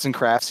like arts and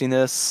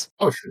craftiness.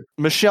 Oh, sure.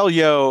 Michelle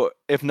Yeoh,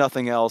 if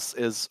nothing else,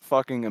 is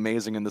fucking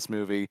amazing in this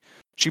movie.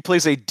 She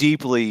plays a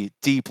deeply,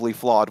 deeply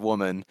flawed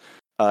woman,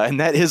 and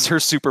that is her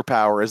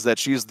superpower, is that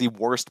she is the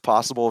worst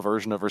possible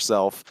version of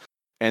herself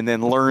and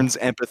then learns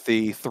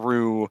empathy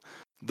through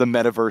the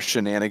metaverse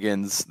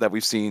shenanigans that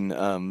we've seen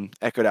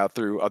echoed out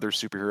through other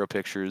superhero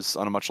pictures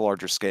on a much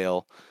larger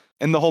scale.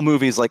 And the whole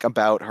movie is like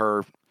about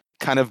her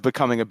kind of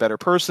becoming a better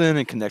person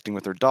and connecting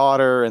with her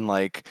daughter and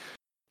like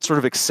sort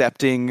of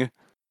accepting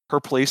her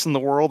place in the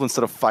world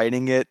instead of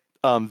fighting it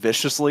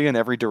viciously in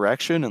every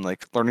direction, and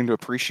like learning to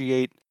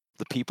appreciate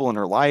the people in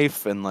her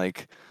life. And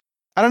like,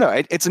 I don't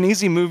know, it's an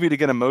easy movie to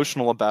get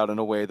emotional about in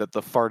a way that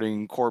the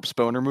farting corpse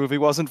boner movie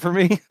wasn't for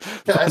me.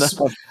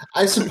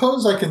 I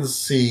suppose I can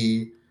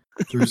see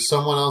through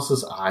someone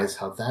else's eyes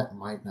how that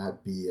might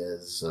not be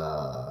as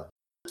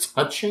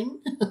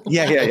touching.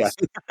 Yeah.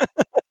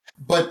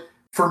 But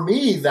for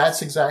me,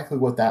 that's exactly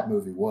what that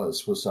movie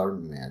was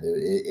Army Man.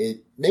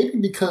 It maybe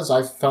because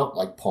I felt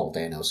like Paul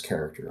Dano's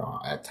character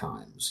at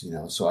times,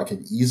 so I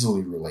could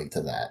easily relate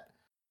to that.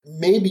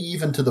 Maybe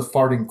even to the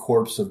farting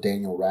corpse of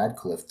Daniel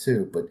Radcliffe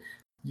too, but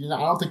I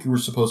don't think you were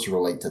supposed to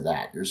relate to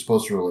that. You're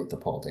supposed to relate to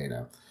Paul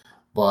Dano.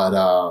 But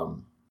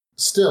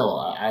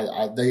still,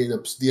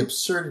 the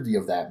absurdity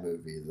of that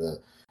movie,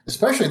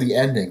 especially the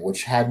ending,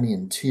 which had me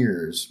in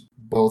tears,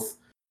 both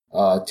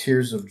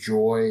tears of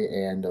joy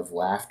and of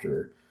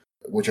laughter,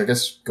 which I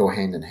guess go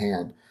hand in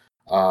hand.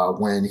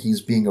 When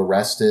he's being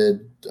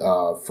arrested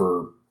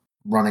for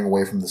running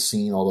away from the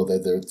scene, although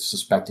they're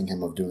suspecting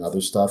him of doing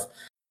other stuff,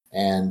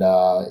 and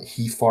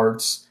he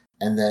farts,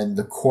 and then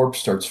the corpse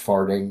starts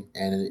farting,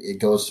 and it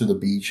goes through the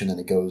beach, and then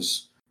it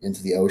goes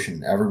into the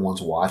ocean.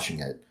 Everyone's watching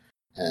it,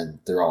 and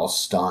they're all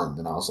stunned.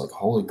 And I was like,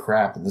 holy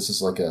crap. And this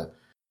is like a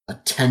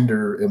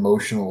tender,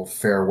 emotional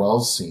farewell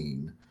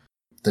scene.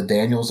 The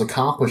Daniels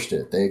accomplished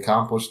it. They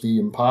accomplished the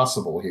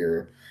impossible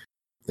here.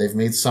 They've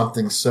made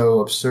something so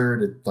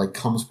absurd, it like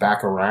comes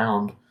back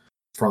around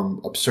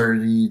from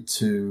absurdity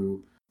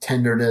to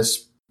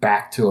tenderness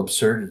back to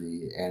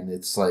absurdity. And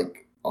it's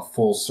like a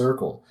full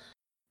circle.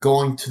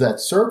 Going to that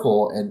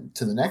circle and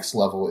to the next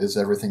level is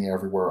Everything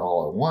Everywhere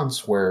All at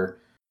Once, where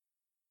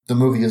the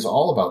movie is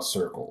all about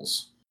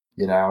circles,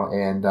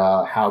 and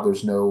how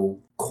there's no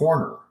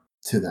corner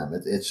to them.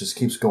 It just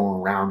keeps going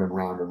round and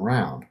round and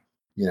round.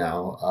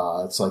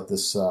 It's like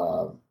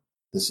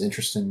this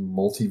interesting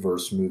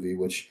multiverse movie,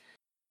 which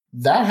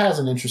that has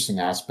an interesting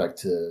aspect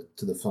to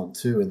the film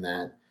too, in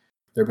that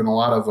there have been a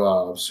lot of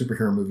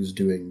superhero movies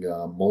doing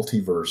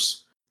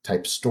multiverse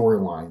type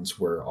storylines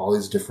where all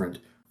these different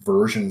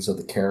versions of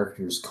the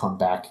characters come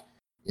back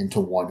into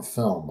one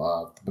film.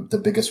 The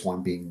biggest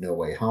one being No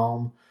Way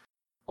Home,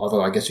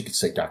 although I guess you could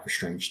say Doctor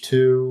Strange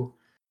 2,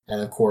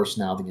 and of course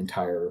now the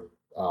entire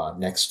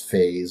next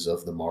phase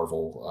of the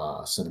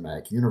Marvel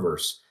Cinematic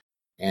Universe,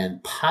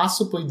 and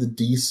possibly the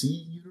DC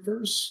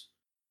Universe,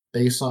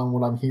 based on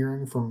what I'm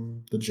hearing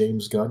from the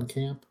James Gunn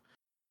camp.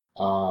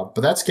 But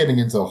that's getting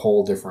into a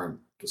whole different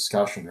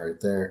discussion right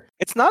there.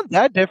 It's not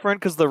that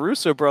different because the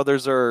Russo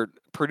brothers are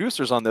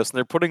producers on this, and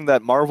they're putting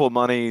that Marvel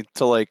money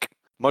to like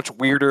much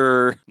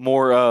weirder,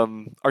 more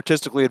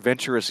artistically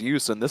adventurous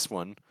use in this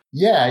one.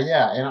 Yeah,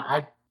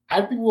 and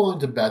I'd be willing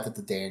to bet that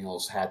the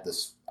Daniels had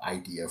this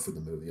idea for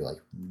the movie like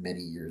many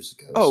years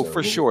ago. Oh, so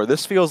for sure.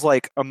 This feels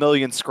like a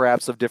million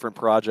scraps of different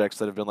projects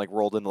that have been like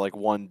rolled into like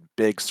one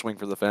big swing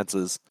for the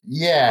fences.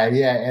 Yeah,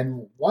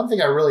 and one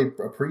thing I really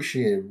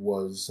appreciated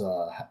was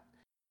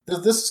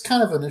this is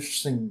kind of an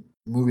interesting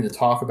movie to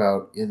talk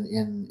about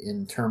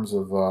in terms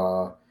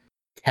of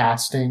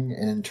casting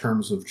and in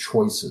terms of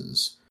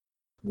choices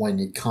when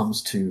it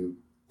comes to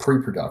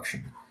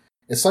pre-production.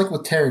 It's like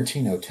with Quentin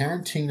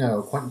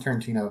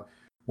Tarantino,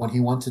 when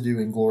he went to do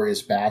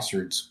Inglourious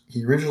Bastards,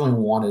 he originally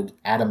wanted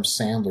Adam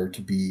Sandler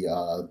to be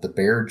the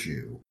Bear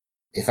Jew.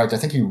 In fact, I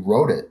think he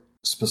wrote it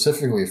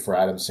specifically for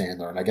Adam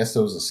Sandler, and I guess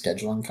there was a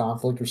scheduling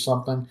conflict or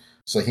something,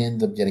 so he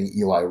ended up getting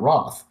Eli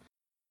Roth.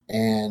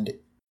 And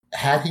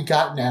had he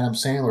gotten Adam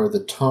Sandler,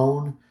 the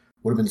tone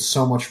would have been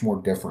so much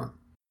more different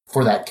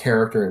for that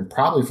character, and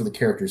probably for the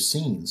character's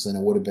scenes, than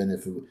it would have been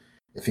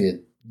if he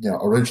had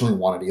originally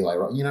wanted Eli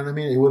Roth. You know what I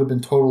mean? It would have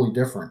been totally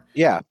different.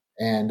 Yeah.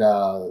 And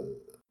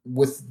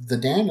with the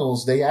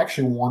Daniels, they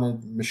actually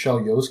wanted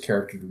Michelle Yeoh's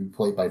character to be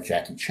played by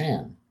Jackie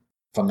Chan,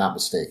 if I'm not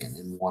mistaken,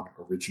 in one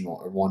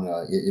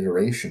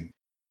iteration.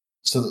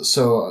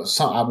 So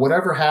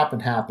whatever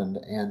happened,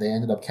 and they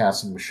ended up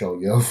casting Michelle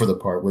Yeoh for the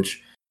part,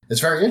 which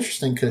is very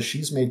interesting because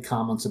she's made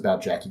comments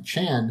about Jackie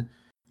Chan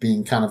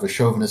being kind of a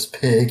chauvinist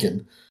pig,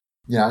 and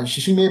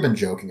she may have been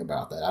joking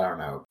about that. I don't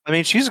know. I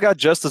mean, she's got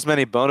just as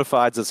many bona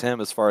fides as him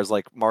as far as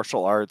like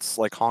martial arts,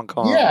 like Hong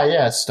Kong.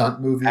 Yeah,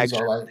 stunt movies,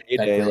 all that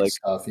great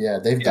stuff. Yeah,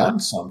 they've done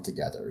some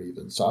together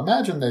even. So I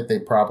imagine that they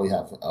probably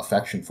have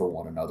affection for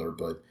one another.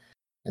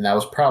 And that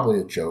was probably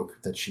a joke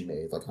that she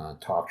made, like on a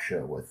talk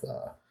show with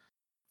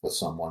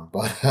someone.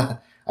 But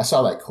I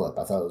saw that clip.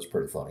 I thought it was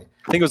pretty funny.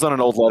 I think it was on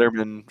an old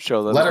Letterman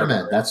show.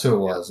 Letterman, that's who it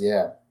was.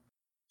 Yeah.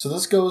 So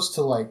this goes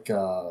to like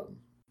a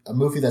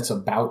movie that's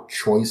about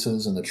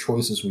choices and the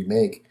choices we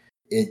make.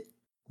 It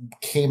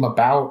came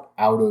about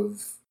out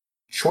of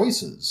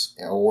choices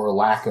or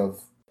lack of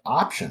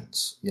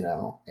options,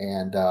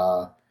 and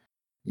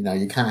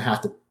you kind of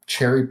have to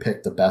cherry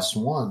pick the best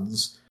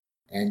ones,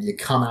 and you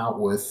come out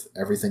with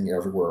Everything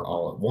Everywhere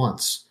All at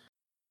Once.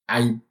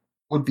 I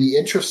would be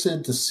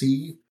interested to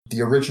see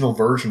the original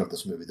version of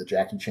this movie, the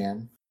Jackie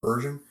Chan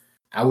version.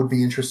 I would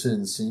be interested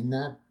in seeing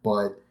that,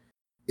 but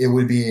it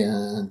would be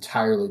an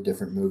entirely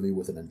different movie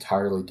with an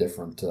entirely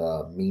different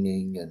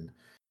meaning and,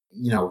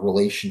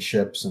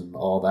 relationships and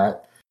all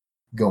that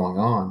going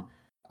on.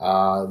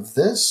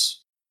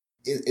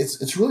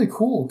 It's really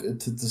cool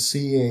to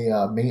see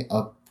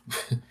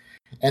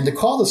and to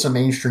call this a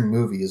mainstream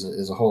movie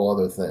is a whole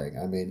other thing.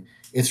 I mean,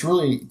 it's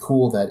really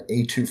cool that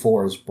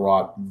A24 has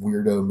brought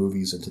weirdo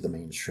movies into the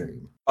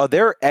mainstream. Oh,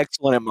 they're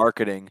excellent at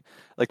marketing.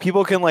 Like,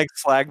 people can like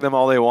slag them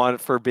all they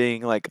want for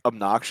being like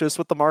obnoxious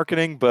with the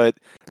marketing, but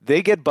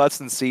they get butts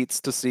and seats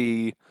to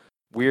see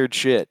weird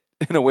shit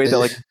in a way that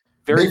like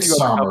very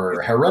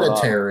Midsommar,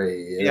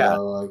 Hereditary,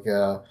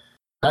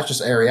 not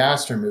just Ari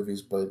Aster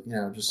movies, but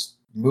just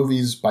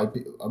movies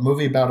a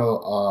movie about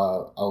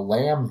a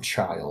lamb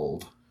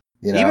child.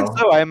 Even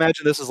so, I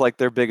imagine this is like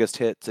their biggest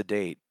hit to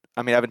date.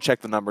 I mean, I haven't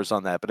checked the numbers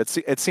on that, but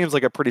it seems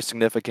like a pretty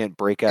significant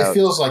breakout. It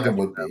feels like it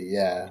would be,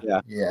 yeah.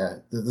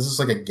 This is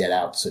like a Get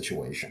Out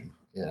situation,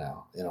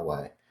 in a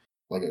way,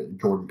 like a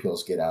Jordan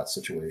Peele's Get Out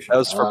situation. That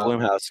was for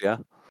Blumhouse, yeah.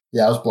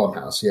 Yeah, it was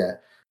Blumhouse, yeah.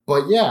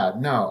 But yeah,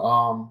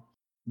 no,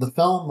 the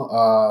film,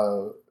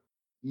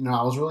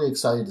 I was really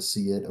excited to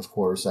see it. Of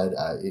course,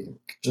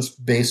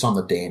 just based on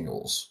the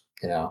Daniels,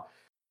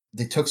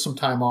 they took some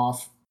time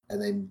off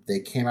and they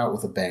came out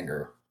with a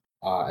banger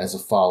as a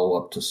follow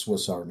up to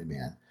Swiss Army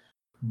Man.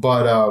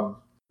 But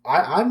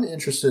I'm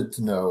interested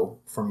to know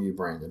from you,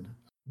 Brandon,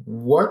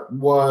 what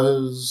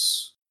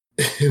was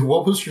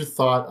your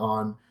thoughts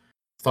on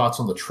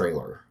the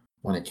trailer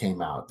when it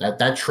came out?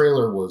 That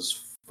trailer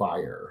was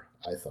fire,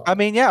 I thought. I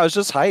mean, yeah, I was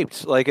just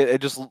hyped. Like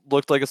it just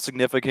looked like a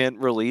significant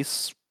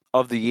release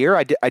of the year.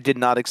 I did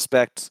not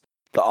expect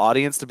the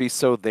audience to be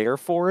so there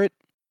for it.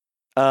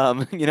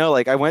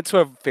 Like I went to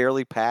a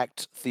fairly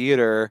packed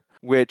theater,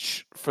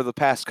 which for the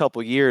past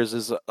couple years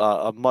is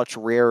a much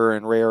rarer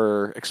and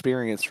rarer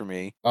experience for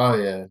me. Oh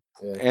yeah.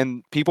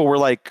 And people were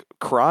like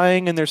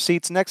crying in their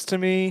seats next to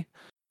me.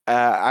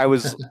 I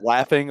was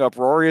laughing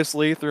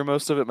uproariously through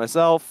most of it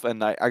myself,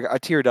 and I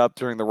teared up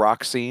during the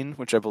rock scene,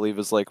 which I believe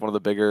is like one of the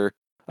bigger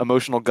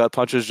emotional gut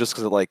punches, just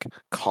because it like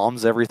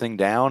calms everything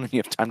down and you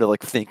have time to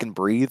like think and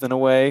breathe in a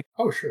way.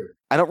 Oh sure.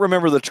 I don't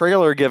remember the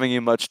trailer giving you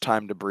much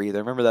time to breathe. I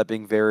remember that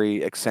being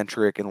very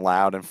eccentric and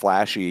loud and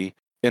flashy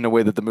in a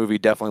way that the movie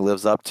definitely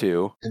lives up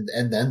to.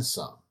 And then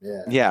some.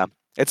 Yeah. Yeah.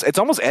 It's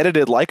almost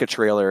edited like a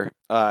trailer,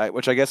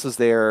 which I guess is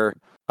their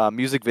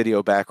music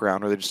video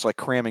background, where they're just like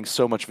cramming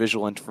so much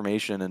visual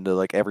information into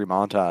like every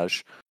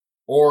montage.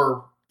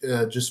 Or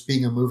just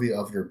being a movie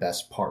of your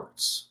best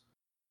parts.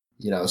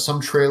 Some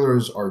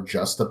trailers are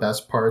just the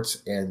best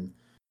parts, and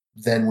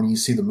then when you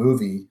see the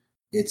movie,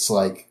 it's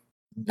like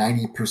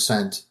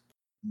 90%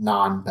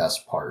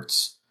 non-best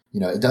parts.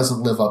 It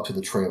doesn't live up to the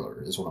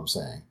trailer, is what I'm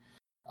saying.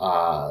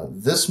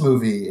 This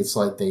movie, it's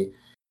like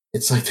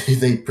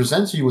they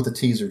present you with a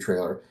teaser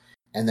trailer,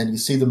 and then you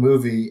see the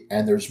movie,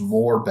 and there's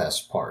more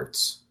best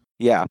parts.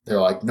 Yeah.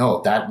 They're like,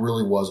 no, that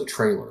really was a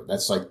trailer.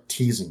 That's like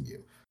teasing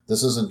you.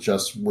 This isn't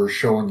just we're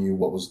showing you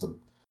what was the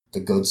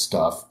good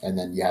stuff, and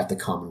then you have to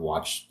come and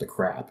watch the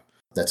crap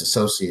that's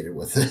associated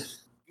with it.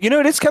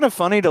 It is kind of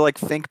funny to like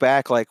think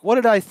back, like, what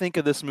did I think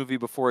of this movie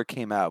before it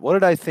came out? What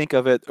did I think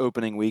of it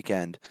opening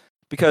weekend?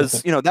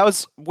 Because, that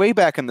was way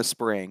back in the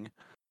spring.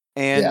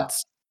 And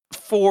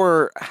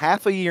for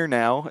half a year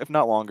now, if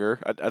not longer,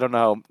 I don't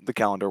know how the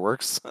calendar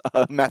works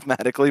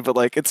mathematically, but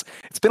like it's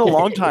been a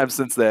long time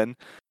since then.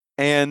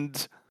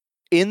 And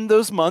in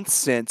those months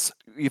since,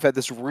 you've had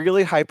this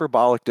really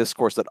hyperbolic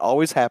discourse that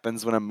always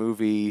happens when a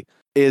movie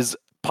is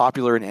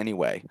popular in any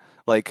way.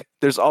 Like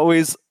there's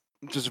always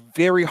just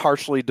very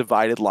harshly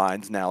divided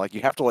lines now. Like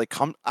you have to like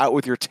come out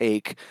with your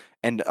take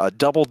and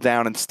double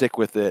down and stick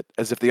with it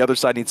as if the other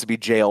side needs to be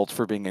jailed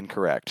for being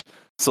incorrect.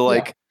 So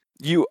like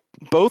you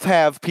both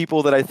have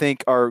people that I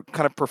think are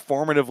kind of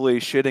performatively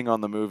shitting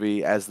on the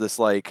movie as this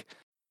like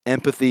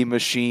empathy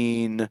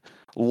machine,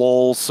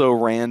 lol, so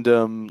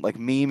random, like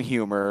meme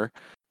humor.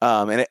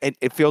 And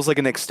it feels like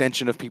an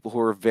extension of people who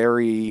are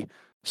very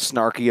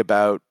snarky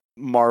about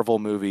Marvel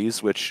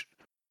movies, which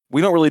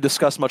we don't really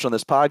discuss much on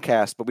this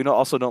podcast, but we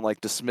also don't like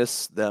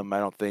dismiss them, I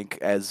don't think,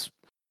 as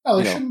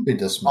they shouldn't be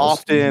dismissed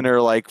often or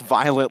like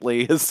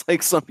violently as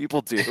like some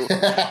people do.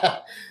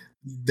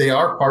 They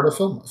are part of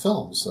films,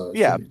 so it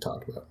should be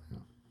talked about. Yeah.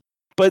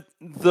 But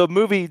the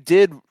movie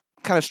did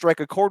kind of strike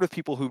a chord with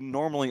people who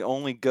normally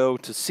only go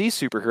to see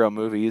superhero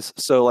movies,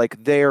 so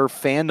like their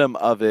fandom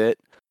of it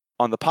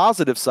on the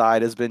positive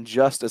side has been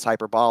just as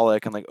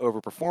hyperbolic and like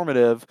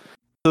overperformative,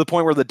 to the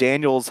point where the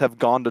Daniels have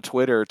gone to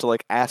Twitter to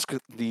like ask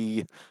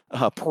the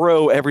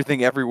pro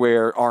Everything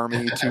Everywhere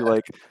army to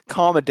like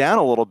calm it down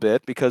a little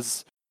bit,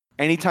 because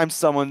anytime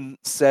someone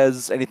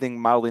says anything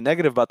mildly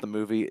negative about the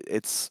movie,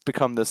 it's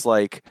become this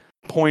like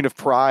point of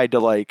pride to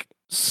like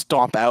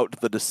stomp out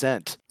the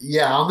dissent.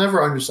 Yeah, I'll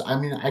never understand. I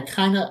mean, I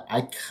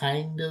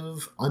kind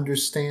of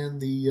understand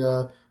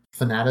the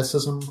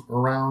fanaticism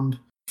around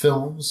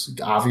films.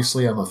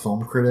 Obviously, I'm a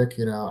film critic.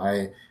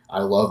 I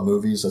love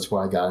movies. That's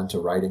why I got into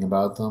writing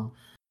about them.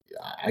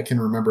 I can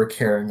remember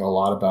caring a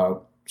lot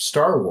about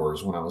Star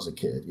Wars when I was a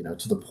kid,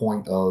 to the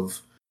point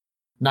of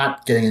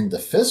not getting into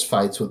fist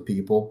fights with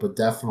people, but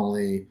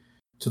definitely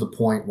to the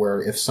point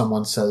where if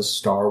someone says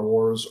Star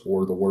Wars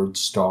or the word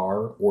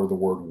star or the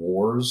word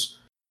wars,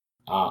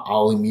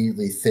 I'll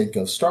immediately think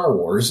of Star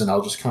Wars, and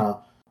I'll just kind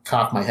of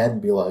cock my head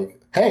and be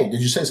like, hey,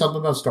 did you say something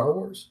about Star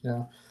Wars?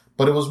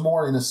 But it was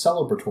more in a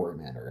celebratory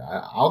manner.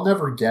 I'll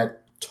never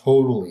get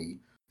totally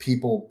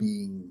people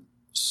being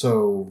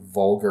so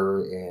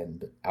vulgar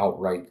and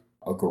outright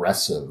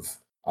aggressive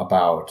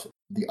about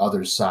the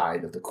other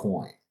side of the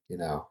coin,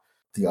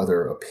 the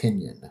other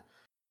opinion.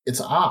 It's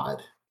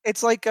odd.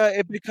 It's like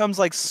it becomes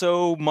like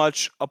so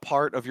much a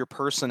part of your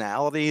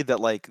personality that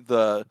like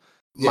the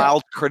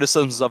mild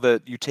criticisms of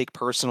it you take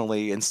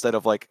personally instead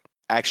of like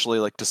actually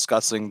like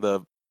discussing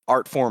the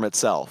art form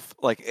itself.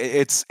 Like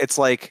it's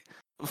like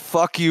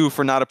fuck you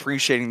for not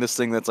appreciating this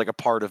thing that's like a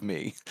part of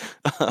me,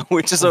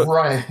 which is a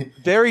right.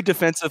 very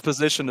defensive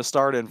position to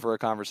start in for a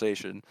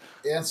conversation.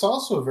 It's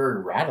also a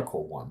very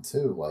radical one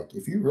too. Like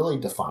if you really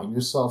define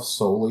yourself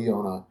solely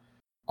on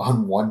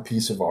one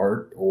piece of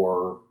art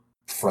or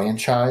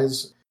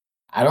franchise,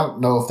 I don't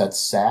know if that's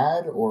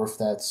sad or if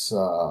that's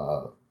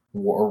or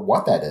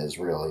what that is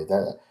really.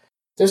 That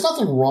there's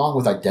nothing wrong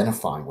with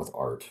identifying with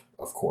art,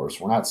 of course.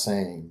 We're not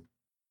saying,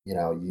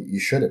 you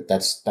shouldn't.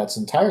 That's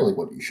entirely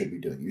what you should be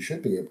doing. You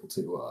should be able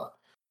to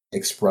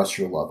express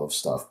your love of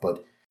stuff,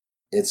 but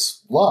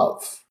it's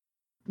love,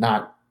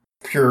 not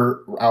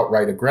pure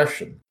outright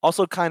aggression.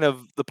 Also, kind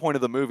of the point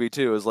of the movie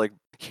too is like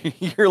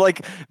you're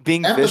like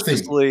being Empathy.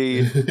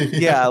 viciously,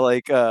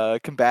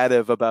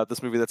 combative about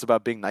this movie that's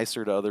about being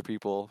nicer to other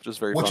people. Just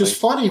very Which funny. is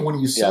funny when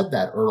you said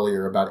that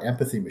earlier about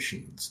empathy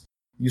machines.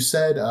 You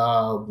said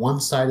one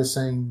side is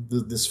saying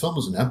this film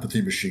is an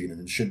empathy machine and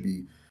it should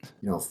be,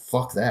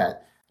 fuck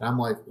that. And I'm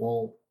like,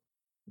 well,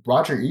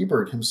 Roger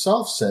Ebert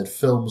himself said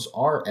films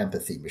are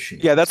empathy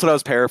machines. Yeah, that's what I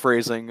was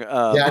paraphrasing.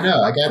 Yeah, I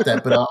know, I got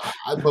that. But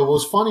what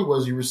was funny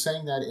was you were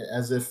saying that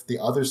as if the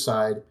other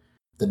side,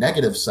 the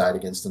negative side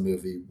against the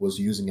movie, was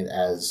using it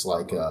as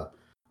like a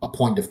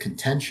point of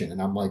contention. And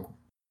I'm like,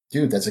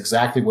 dude, that's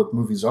exactly what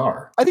movies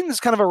are. I think there's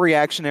kind of a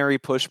reactionary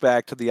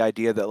pushback to the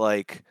idea that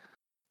like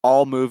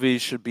all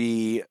movies should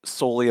be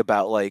solely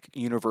about like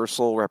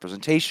universal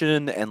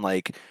representation and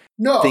like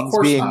things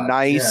being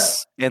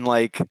nice and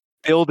like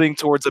building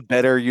towards a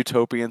better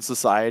utopian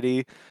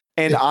society.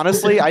 And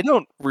honestly, I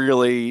don't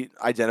really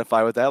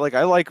identify with that. Like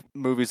I like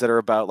movies that are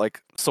about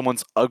like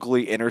someone's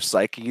ugly inner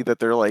psyche that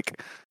they're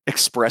like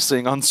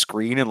expressing on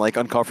screen in like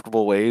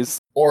uncomfortable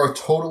ways. Or a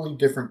totally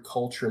different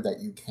culture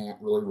that you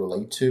can't really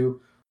relate to.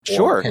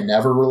 Sure. Can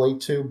never relate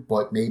to,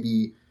 but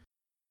maybe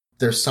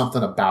there's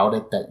something about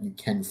it that you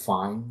can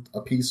find a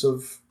piece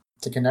of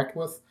to connect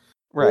with.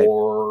 Right.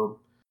 Or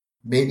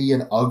maybe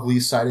an ugly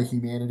side of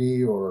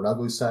humanity or an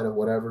ugly side of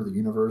whatever, the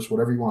universe,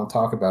 whatever you want to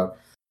talk about.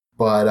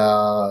 But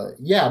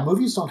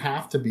movies don't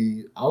have to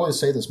be, I always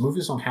say this,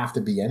 movies don't have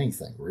to be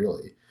anything,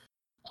 really.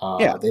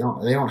 They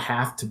don't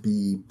have to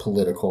be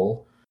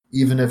political,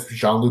 even if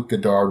Jean-Luc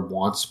Godard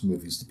wants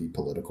movies to be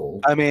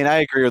political. I mean, I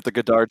agree with the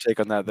Godard take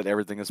on that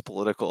everything is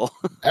political.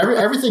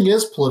 Everything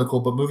is political,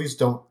 but movies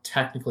don't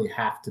technically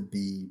have to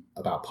be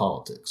about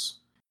politics.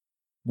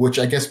 Which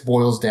I guess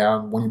boils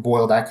down, when you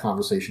boil that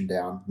conversation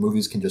down,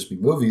 movies can just be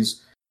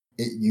movies.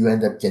 You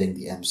end up getting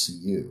the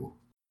MCU.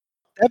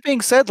 That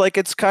being said, like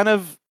it's kind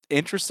of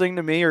interesting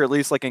to me, or at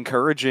least like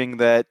encouraging,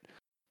 that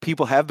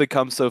people have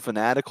become so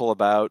fanatical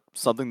about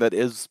something that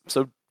is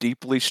so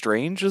deeply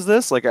strange as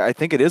this. Like I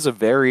think it is a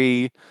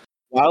very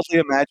wildly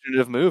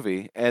imaginative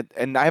movie,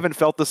 and I haven't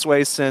felt this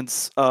way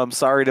since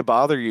Sorry to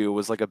Bother You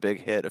was like a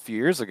big hit a few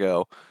years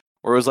ago,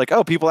 where it was like,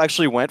 oh, people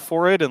actually went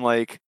for it and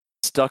like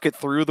stuck it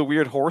through the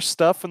weird horse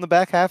stuff in the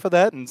back half of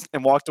that and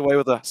walked away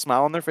with a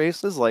smile on their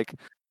faces. Like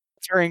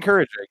it's very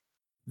encouraging.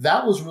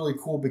 That was really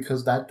cool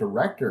because that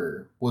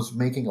director was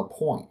making a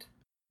point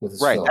with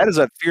his film. That is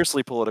a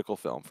fiercely political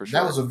film for sure.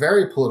 That was a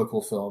very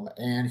political film,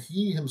 and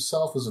he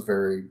himself is a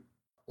very,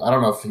 I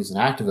don't know if he's an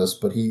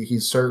activist, but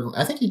he's certainly,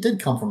 I think he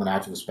did come from an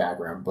activist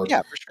background, but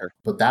yeah, for sure.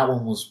 But that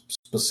one was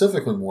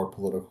specifically more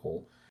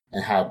political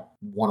and had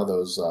one of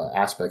those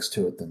aspects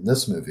to it than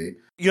this movie.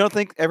 You don't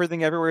think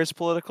Everything Everywhere is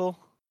political?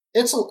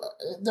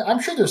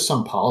 I'm sure there's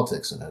some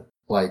politics in it,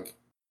 like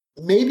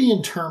maybe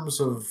in terms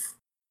of,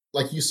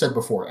 like you said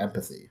before,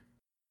 empathy.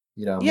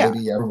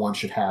 Maybe everyone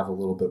should have a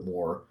little bit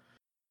more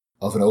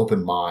of an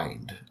open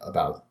mind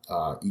about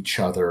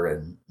each other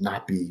and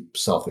not be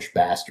selfish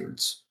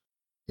bastards.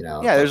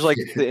 There's like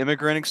the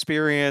immigrant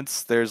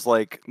experience. There's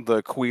like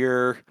the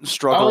queer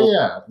struggle. Oh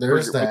yeah,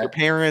 there's with your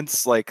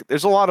parents. Like,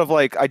 there's a lot of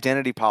like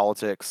identity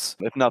politics,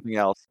 if nothing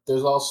else.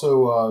 There's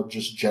also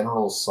just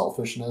general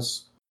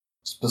selfishness,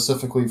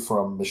 specifically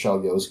from Michelle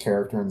Yeoh's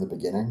character in the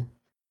beginning.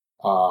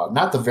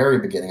 Not the very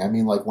beginning. I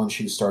mean, like when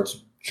she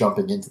starts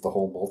jumping into the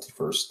whole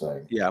multiverse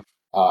thing. Yeah.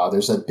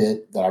 There's a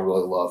bit that I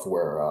really love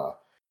where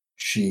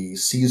she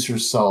sees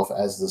herself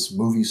as this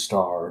movie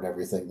star and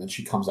everything. Then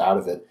she comes out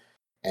of it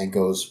and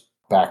goes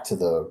back to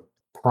the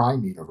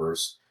Prime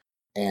universe,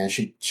 and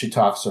she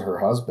talks to her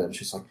husband.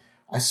 She's like,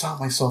 I saw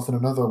myself in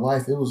another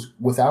life. It was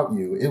without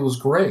you. It was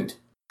great.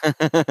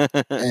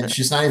 And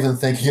she's not even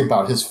thinking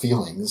about his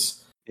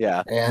feelings.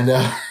 Yeah. And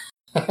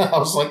I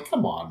was like,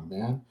 come on,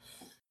 man.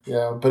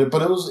 Yeah, but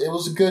it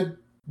was a good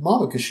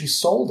moment because she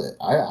sold it.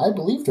 I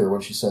believed her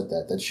when she said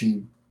that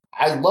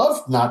I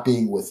loved not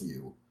being with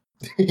you.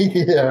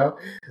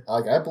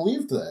 Like I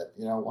believed that.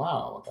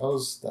 Wow,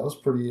 that was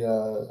pretty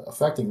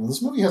affecting.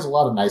 This movie has a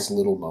lot of nice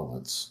little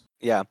moments.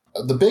 Yeah,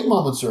 the big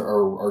moments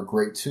are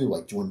great too.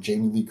 Like when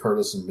Jamie Lee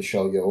Curtis and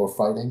Michelle Yeoh are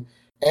fighting.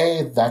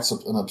 That's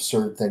an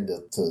absurd thing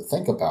to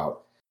think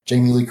about.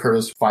 Jamie Lee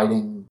Curtis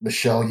fighting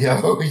Michelle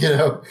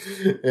Yeoh.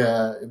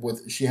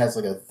 She has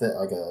like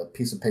a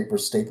piece of paper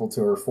stapled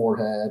to her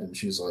forehead, and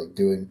she's like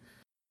doing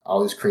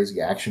all these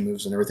crazy action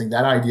moves and everything.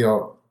 That idea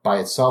by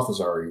itself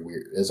is already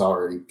weird, is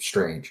already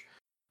strange.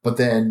 But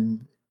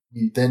then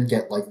you then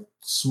get like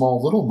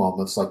small little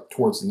moments, like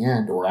towards the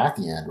end, or at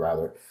the end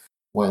rather,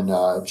 when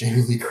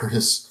Jamie Lee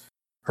Curtis,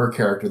 her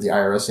character, the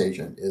IRS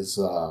agent, is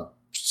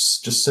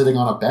just sitting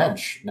on a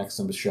bench next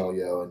to Michelle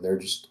Yeoh, and they're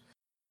just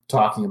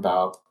talking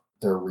about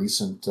their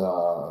recent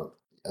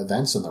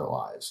events in their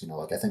lives.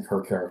 Like I think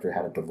her character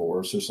had a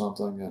divorce or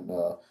something, and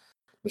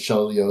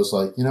Michelle Yeoh's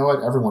like, you know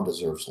what, everyone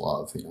deserves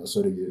love,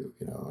 so do you,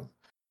 and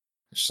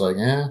it's like,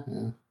 yeah.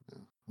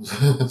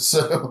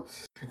 So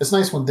it's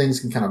nice when things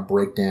can kind of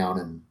break down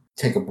and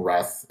take a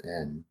breath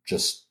and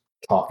just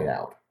talk it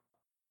out.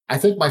 I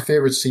think my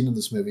favorite scene in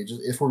this movie,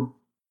 just if we're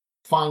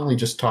finally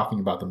just talking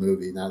about the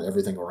movie, not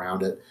everything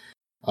around it,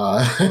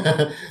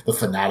 the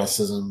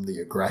fanaticism, the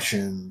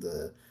aggression,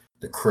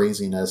 the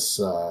craziness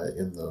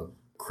in the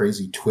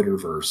crazy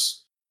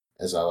Twitterverse,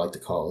 as I like to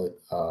call it.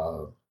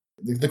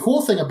 The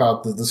cool thing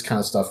about this kind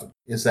of stuff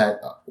is that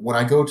when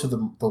I go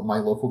to my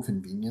local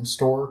convenience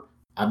store,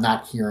 I'm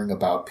not hearing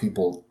about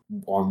people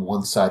on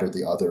one side or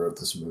the other of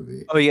this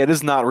movie. Oh yeah, it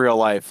is not real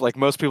life. Like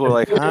most people are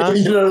like, huh?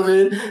 You know what I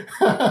mean?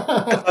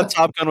 I thought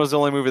Top Gun was the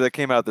only movie that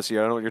came out this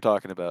year. I don't know what you're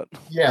talking about.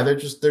 Yeah, they're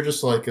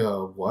just like,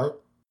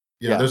 what?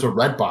 Yeah, there's a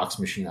red box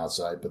machine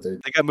outside, but they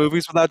got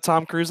movies without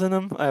Tom Cruise in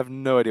them. I have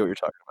no idea what you're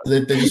talking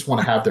about. They just want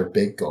to have their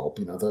big gulp.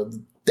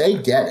 They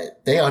get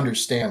it. They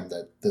understand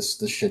that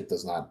this shit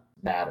does not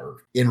matter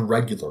in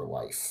regular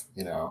life.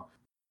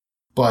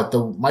 But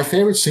my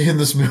favorite scene in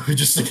this movie,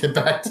 just to get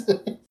back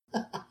to it,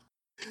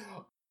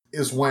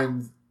 is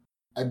when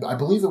I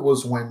believe it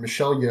was when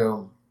Michelle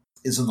Yeoh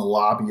is in the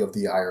lobby of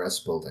the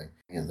IRS building,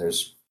 and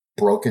there's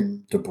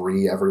broken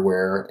debris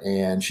everywhere,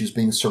 and she's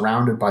being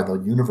surrounded by the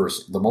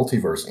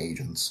multiverse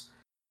agents,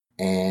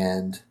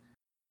 and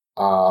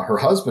her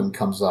husband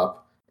comes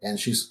up, and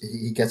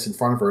he gets in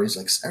front of her. He's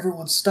like,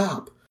 "Everyone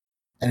stop!"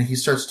 And he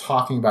starts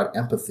talking about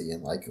empathy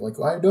and like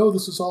I know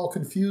this is all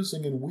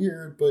confusing and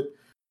weird, but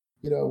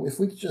if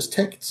we could just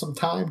take some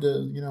time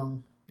to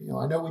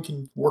I know we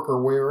can work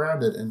our way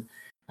around it. And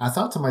I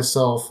thought to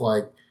myself,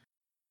 like,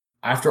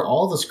 after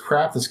all this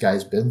crap this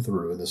guy's been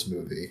through in this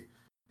movie,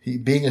 he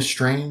being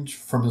estranged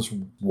from his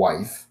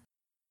wife,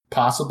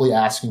 possibly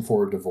asking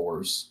for a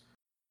divorce,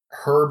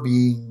 her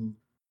being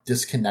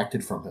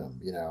disconnected from him,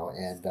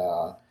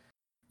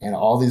 and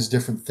all these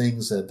different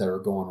things that are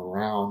going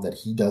around that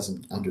he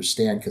doesn't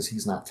understand because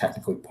he's not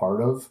technically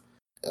part of.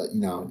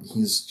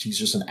 She's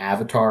just an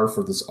avatar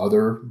for this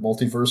other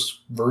multiverse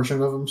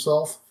version of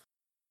himself,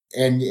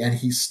 and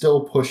he's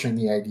still pushing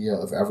the idea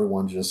of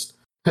everyone just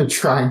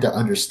trying to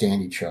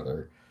understand each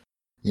other,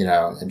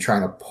 and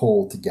trying to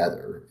pull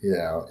together,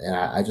 and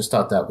I just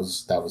thought that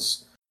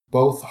was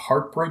both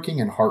heartbreaking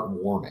and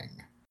heartwarming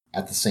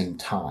at the same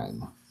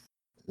time.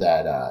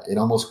 That it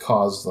almost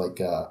caused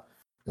it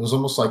was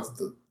almost like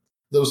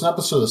there was an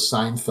episode of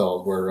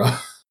Seinfeld where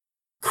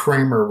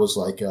Kramer was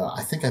like,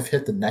 I think I've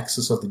hit the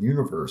nexus of the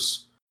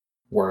universe,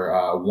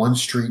 where one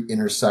street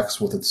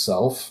intersects with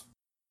itself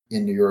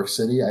in New York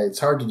City. It's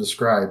hard to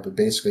describe, but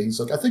basically he's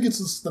like, I think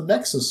it's the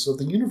nexus of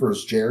the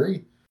universe,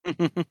 Jerry.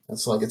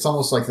 It's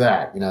almost like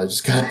that,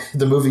 just kind of,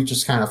 the movie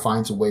just kind of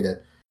finds a way to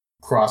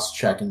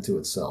cross-check into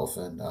itself,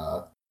 and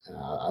I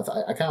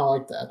kind of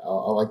like that. I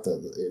like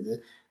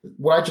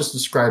what I just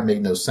described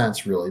made no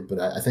sense really, but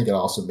I think it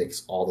also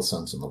makes all the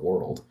sense in the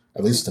world.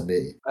 At least to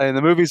me. And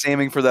the movie's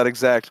aiming for that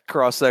exact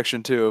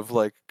cross-section, too, of,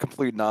 like,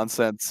 complete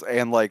nonsense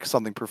and, like,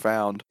 something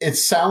profound. It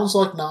sounds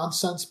like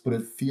nonsense, but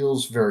it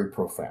feels very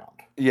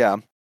profound. Yeah.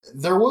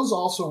 There was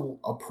also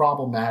a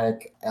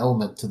problematic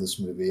element to this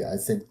movie I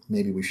think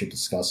maybe we should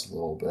discuss a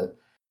little bit,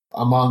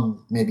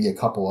 among maybe a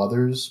couple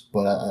others,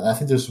 but I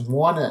think there's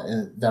one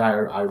that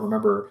I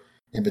remember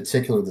in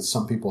particular that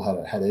some people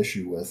had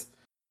issue with.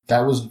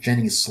 That was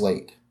Jenny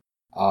Slate.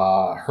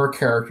 Her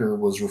character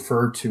was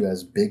referred to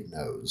as Big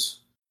Nose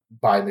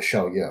by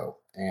Michelle Yeoh,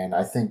 and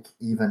I think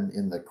even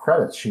in the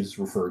credits she's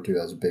referred to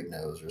as Big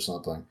Nose or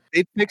something.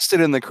 They fixed it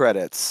in the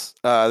credits.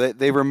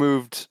 They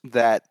removed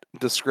that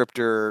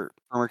descriptor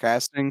from her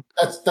casting.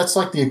 That's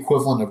like the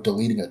equivalent of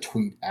deleting a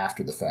tweet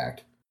after the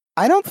fact.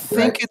 I don't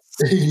think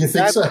it's you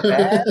think so?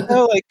 bad,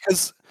 though,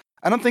 because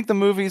I don't think the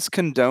movie's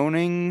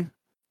condoning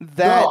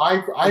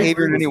that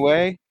behavior in any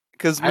way.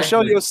 Because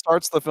Michelle Yeoh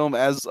starts the film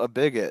as a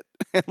bigot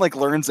and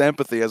learns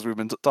empathy, as we've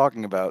been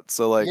talking about.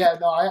 So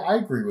I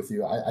agree with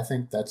you. I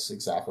think that's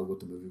exactly what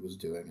the movie was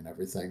doing and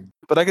everything.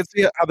 But I could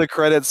see how the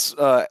credits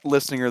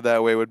listing her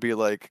that way would be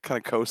kind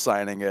of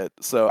co-signing it.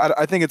 So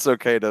I think it's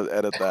okay to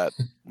edit that.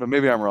 But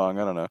maybe I'm wrong.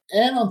 I don't know.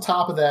 And on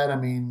top of that, I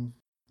mean,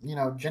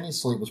 Jenny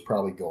Slate was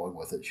probably going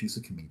with it. She's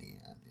a comedian.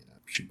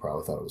 She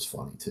probably thought it was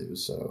funny too.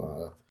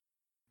 So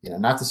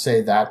not to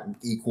say that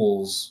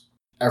equals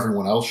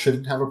everyone else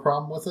shouldn't have a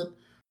problem with it,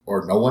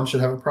 or no one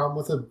should have a problem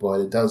with it, but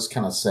it does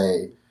kind of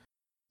say,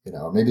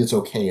 maybe it's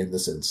okay in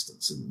this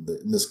instance,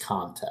 in this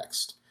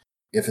context.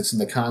 If it's in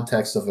the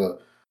context of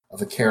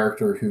a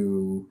character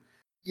who,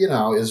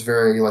 is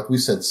very, like we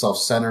said,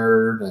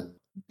 self-centered and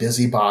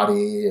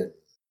busybody and,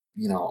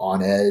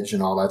 on edge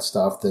and all that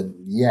stuff, then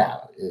yeah,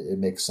 it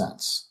makes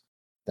sense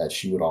that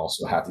she would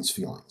also have these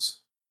feelings.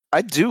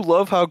 I do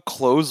love how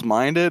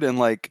close-minded and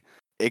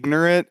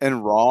ignorant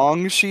and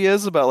wrong she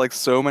is about like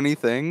so many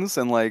things,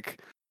 and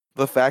like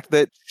the fact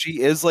that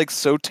she is like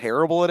so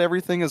terrible at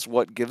everything is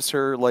what gives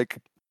her like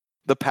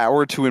the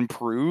power to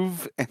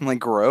improve and like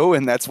grow,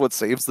 and that's what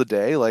saves the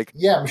day. Like,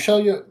 yeah,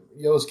 Michelle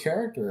Yeoh's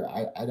character,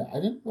 I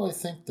didn't really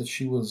think that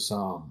she was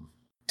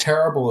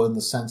terrible in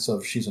the sense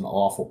of she's an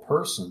awful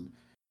person.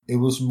 It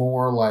was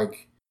more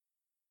like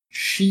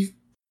she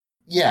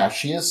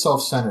is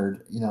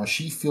self-centered. You know,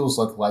 she feels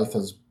like life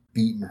has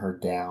beaten her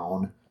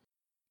down,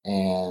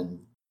 and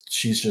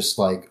she's just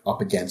like up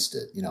against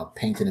it, you know,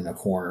 painted in a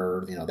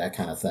corner, you know, that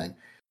kind of thing.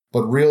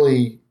 But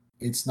really,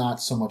 it's not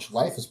so much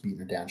life has beaten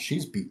her down,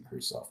 she's beaten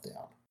herself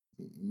down.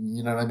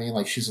 You know what I mean?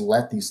 Like, she's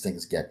let these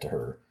things get to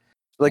her.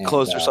 like,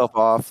 closed herself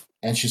off.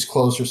 And she's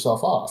closed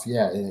herself off,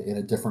 in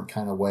a different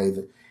kind of way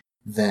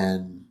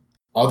than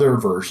other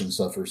versions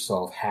of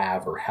herself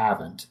have or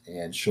haven't,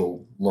 and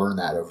she'll learn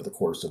that over the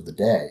course of the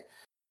day.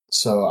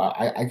 So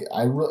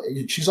I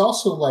really, she's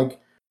also like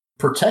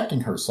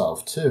protecting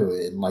herself too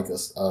in like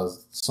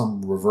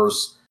some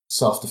reverse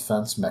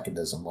self-defense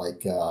mechanism.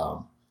 Like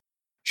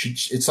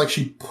it's like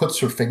she puts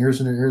her fingers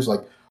in her ears,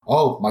 like,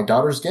 oh, my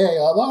daughter's gay,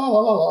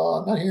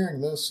 I'm not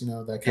hearing this, you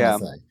know, that kind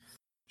of thing.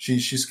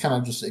 She's kind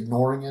of just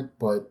ignoring it,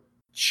 but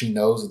she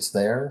knows it's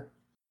there.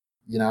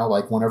 You know,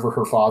 like whenever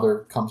her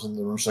father comes into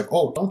the room, she's like,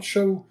 oh, don't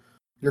show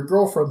your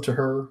girlfriend to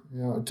her,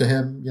 you know, to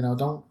him, you know,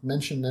 don't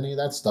mention any of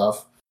that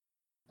stuff.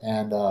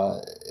 And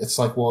it's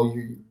like, well,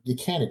 you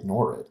can't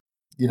ignore it.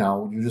 You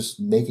know, you're just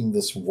making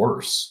this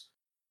worse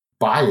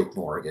by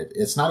ignoring it.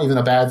 It's not even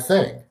a bad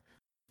thing.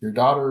 Your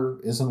daughter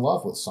is in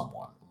love with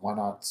someone. Why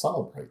not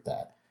celebrate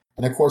that?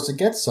 And of course, it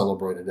gets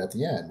celebrated at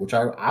the end, which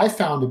I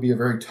found to be a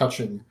very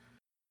touching.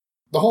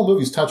 The whole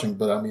movie's touching,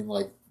 but I mean,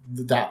 like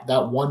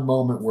that one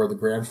moment where the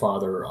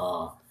grandfather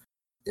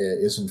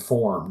is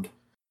informed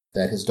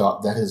that his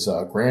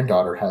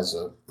granddaughter has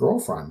a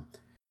girlfriend,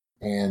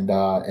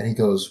 and he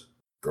goes,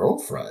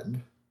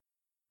 girlfriend,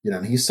 you know,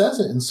 and he says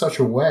it in such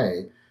a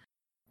way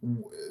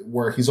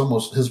where his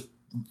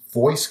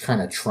voice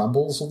kind of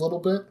trembles a little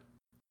bit,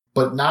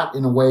 but not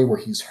in a way where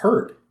he's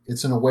hurt.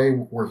 It's in a way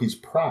where he's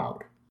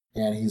proud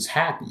and he's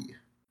happy,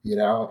 you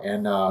know,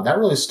 and that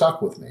really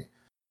stuck with me.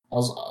 I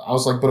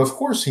was like, but of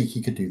course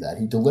he could do that.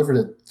 He delivered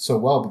it so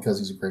well because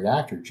he's a great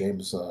actor,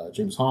 James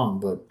Hong.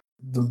 But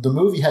the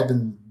movie had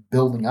been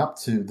building up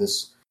to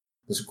this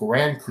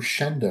grand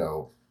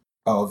crescendo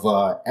of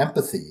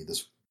empathy,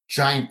 this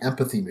giant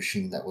empathy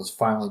machine that was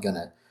finally going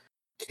to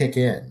kick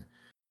in.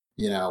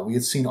 You know, we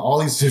had seen all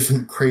these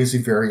different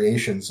crazy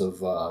variations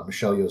of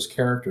Michelle Yeoh's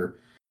character,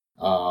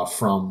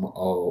 from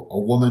a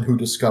woman who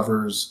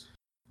discovers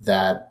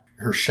that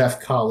her chef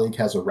colleague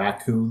has a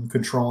raccoon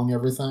controlling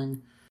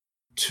everything,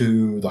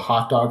 to the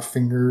hot dog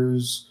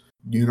fingers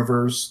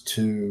universe,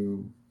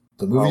 to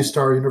the movie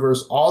star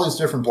universe, all these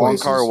different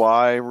places. Wong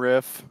Kar-wai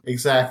riff.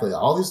 Exactly,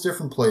 all these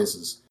different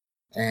places.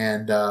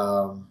 And,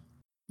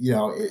 you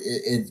know,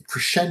 it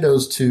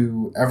crescendos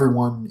to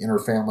everyone in her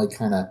family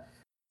kind of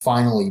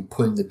finally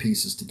putting the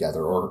pieces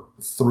together, or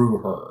through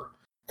her,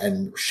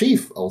 and she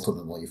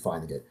ultimately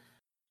finding it.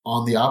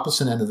 On the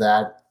opposite end of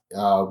that,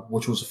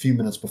 which was a few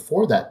minutes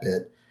before that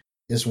bit,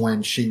 is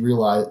when she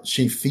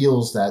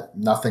feels that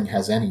nothing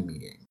has any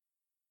meaning,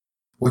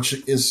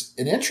 which is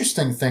an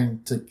interesting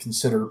thing to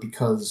consider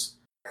because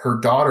her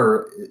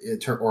daughter,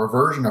 or a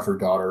version of her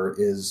daughter,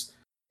 is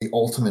the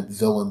ultimate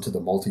villain to the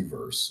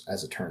multiverse,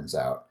 as it turns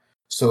out.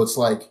 So it's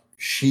like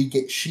she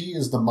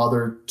is the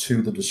mother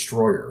to the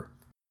Destroyer.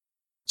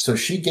 So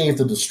she gave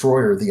the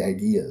Destroyer the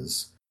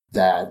ideas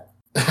that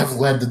have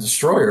led the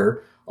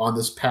Destroyer on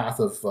this path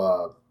of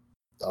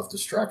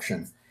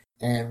destruction.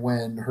 And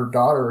when her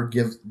daughter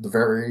the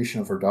variation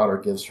of her daughter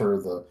gives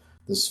her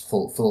this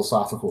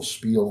philosophical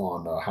spiel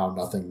on how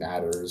nothing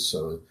matters,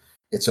 so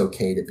it's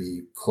okay to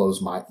be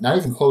closed-minded, not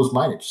even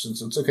closed-minded,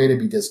 it's okay to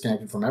be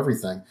disconnected from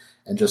everything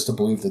and just to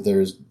believe that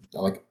there's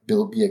like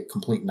be a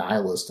complete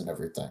nihilist and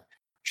everything.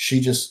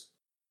 She just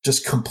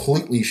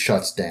completely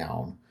shuts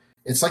down.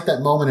 It's like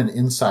that moment in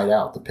Inside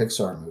Out, the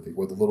Pixar movie,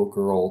 where the little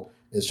girl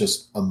is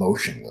just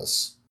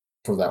emotionless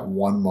for that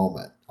one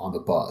moment on the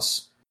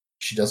bus.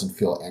 She doesn't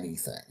feel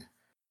anything,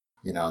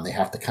 you know, and they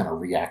have to kind of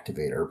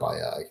reactivate her by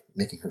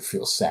making her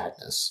feel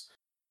sadness.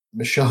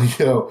 Michelle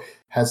Yeoh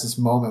has this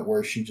moment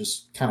where she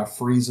just kind of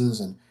freezes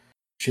and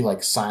she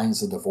like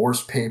signs the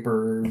divorce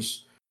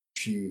papers.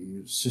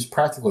 She's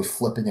practically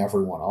flipping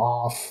everyone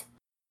off.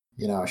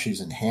 You know,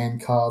 she's in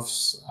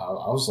handcuffs. I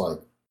was like,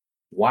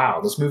 wow,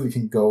 this movie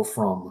can go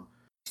from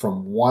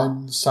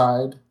one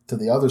side to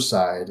the other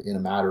side in a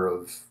matter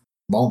of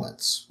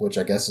moments, which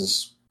I guess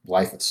is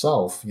life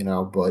itself, you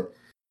know, but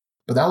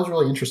that was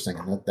really interesting.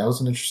 And that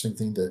was an interesting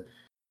thing to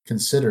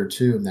consider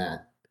too, in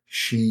that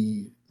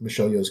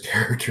Michelle Yeoh's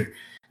character,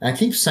 and I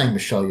keep saying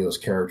Michelle Yeoh's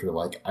character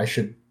like I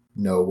should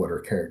know what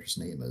her character's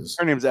name is.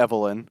 Her name's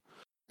Evelyn.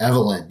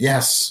 Evelyn,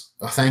 yes.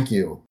 Oh, thank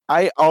you.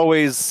 I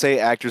always say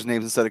actors'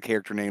 names instead of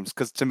character names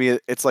because to me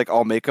it's like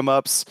all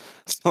make-em-ups.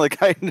 So like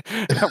I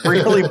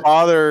really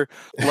bother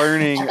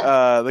learning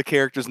the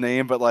character's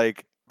name, but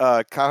like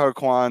Kaho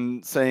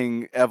Kwan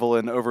saying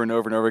Evelyn over and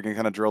over and over again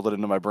kind of drilled it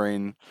into my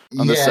brain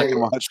on the second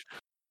watch.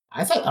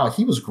 I thought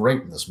he was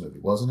great in this movie,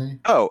 wasn't he?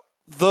 Oh,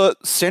 the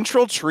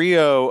central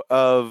trio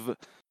of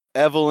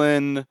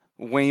Evelyn,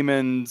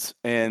 Waymond,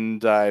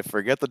 and I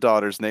forget the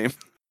daughter's name.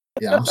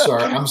 Yeah, I'm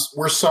sorry.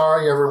 We're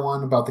sorry,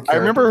 everyone, about the character I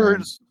remember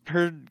names.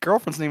 her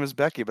girlfriend's name is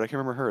Becky, but I can't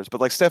remember hers.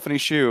 But like Stephanie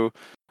Hsu,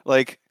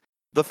 like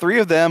the three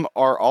of them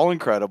are all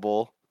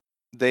incredible.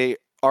 They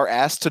are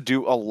asked to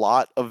do a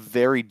lot of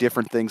very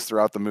different things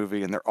throughout the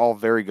movie, and they're all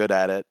very good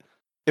at it.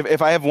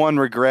 If I have one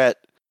regret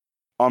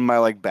on my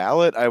like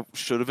ballot, I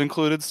should have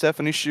included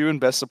Stephanie Hsu in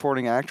Best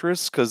Supporting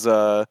Actress, because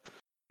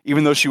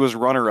even though she was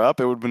runner-up,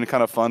 it would have been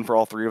kind of fun for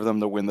all three of them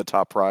to win the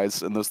top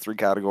prize in those three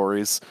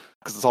categories,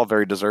 because it's all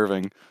very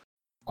deserving.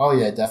 Oh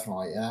yeah,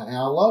 definitely. And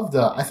I loved.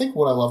 I think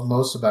what I love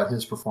most about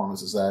his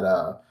performance is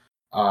that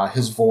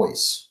his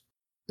voice.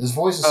 His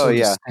voice is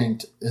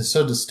distinct. Is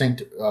so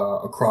distinct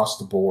across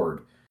the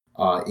board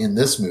in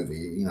this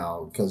movie. You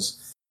know,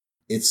 because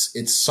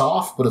it's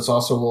soft, but it's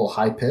also a little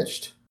high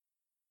pitched.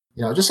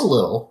 You know, just a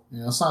little.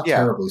 You know, it's not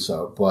terribly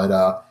so, but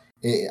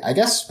I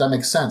guess that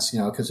makes sense. You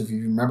know, because if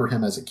you remember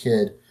him as a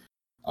kid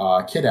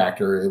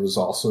actor, it was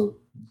also.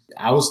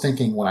 I was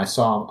thinking when I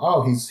saw him,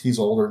 oh, he's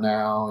older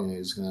now, and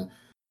he's gonna.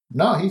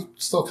 No, he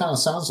still kind of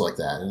sounds like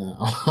that, and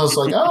I was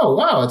like, "Oh,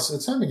 wow,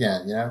 it's him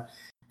again," you know.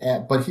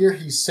 But here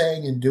he's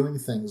saying and doing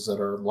things that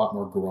are a lot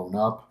more grown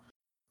up.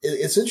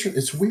 It's interesting.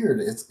 It's weird.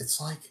 It's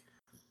like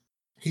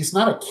he's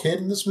not a kid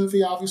in this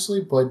movie,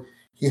 obviously, but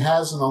he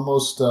has an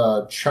almost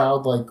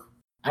childlike.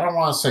 I don't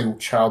want to say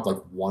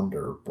childlike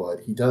wonder,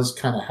 but he does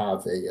kind of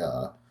have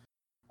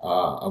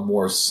a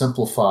more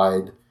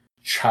simplified,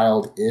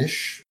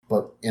 childish,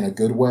 but in a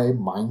good way,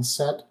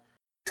 mindset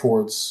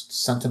towards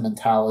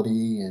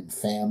sentimentality and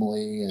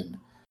family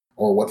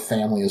or what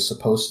family is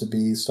supposed to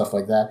be, stuff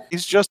like that.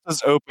 He's just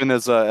as open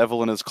as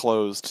Evelyn is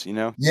closed, you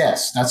know.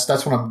 Yes,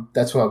 that's what I'm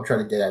trying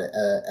to get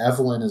at.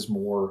 Evelyn is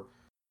more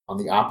on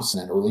the opposite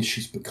end, or at least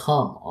she's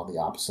become on the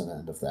opposite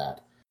end of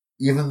that.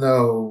 Even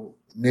though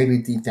maybe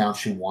deep down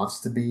she wants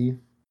to be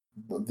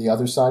the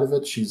other side of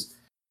it,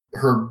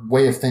 her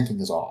way of thinking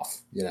is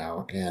off, you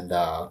know. And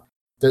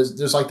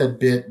There's like that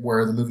bit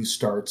where the movie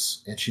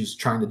starts and she's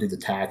trying to do the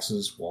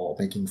taxes while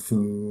making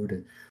food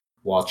and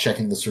while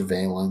checking the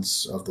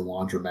surveillance of the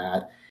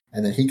laundromat.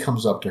 And then he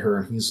comes up to her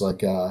and he's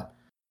like, no,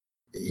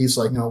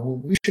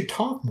 well, we should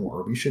talk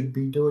more. We should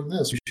be doing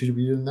this. We should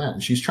be doing that.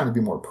 And she's trying to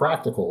be more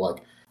practical.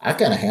 Like, I've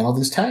got to handle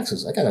these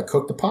taxes. I got to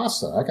cook the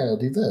pasta. I got to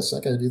do this.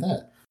 I got to do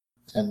that.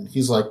 And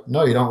he's like,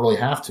 no, you don't really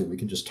have to. We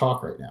can just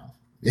talk right now.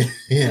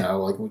 You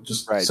know, like we'll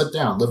just sit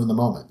down, live in the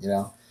moment, you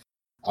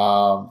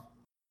know?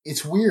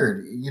 It's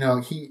weird, you know.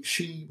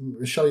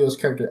 Michelle Yeoh's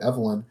character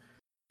Evelyn,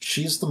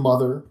 she's the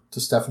mother to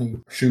Stephanie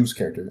Hsu's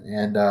character,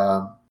 and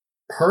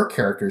her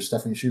character,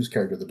 Stephanie Hsu's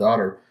character, the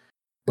daughter,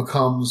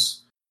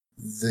 becomes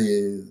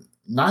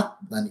not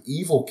an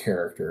evil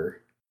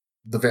character,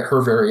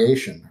 her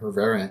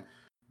variant,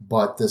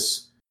 but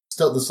this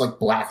like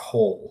black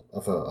hole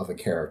of a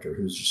character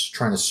who's just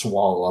trying to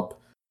swallow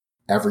up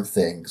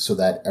everything so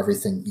that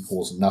everything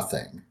equals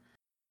nothing,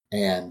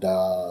 and.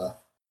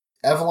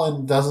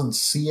 Evelyn doesn't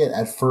see it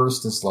at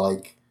first as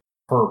like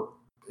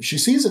she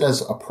sees it as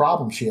a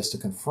problem she has to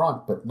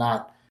confront, but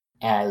not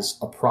as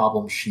a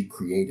problem she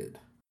created,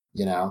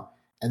 you know?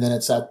 And then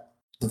it's at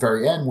the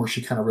very end where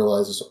she kind of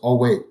realizes, oh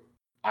wait,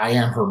 I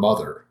am her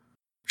mother.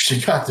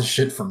 She got the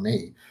shit from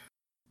me.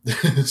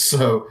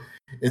 So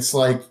it's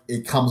like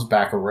it comes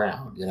back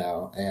around, you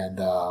know, and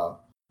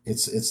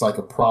it's like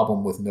a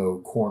problem with no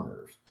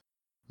corners.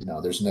 You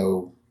know, there's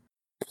no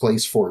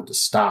place for it to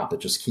stop. It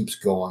just keeps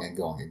going and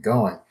going and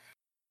going.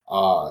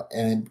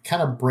 And it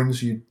kind of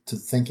brings you to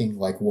thinking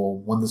like,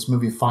 well, when this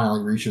movie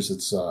finally reaches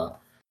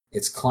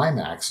its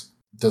climax,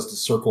 does the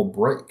circle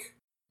break?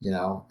 You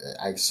know,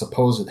 I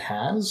suppose it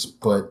has,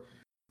 but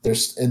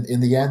there's in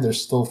the end, they're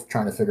still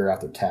trying to figure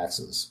out their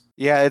taxes.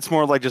 Yeah, it's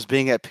more like just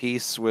being at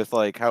peace with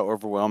like how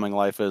overwhelming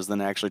life is than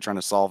actually trying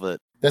to solve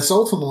it. That's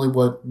ultimately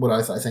what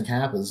I think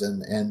happens,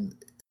 and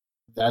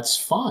that's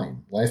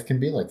fine. Life can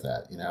be like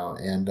that, you know,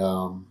 and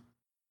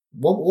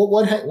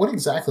What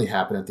exactly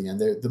happened at the end?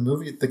 The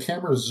movie, the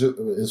camera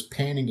is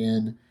panning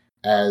in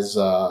as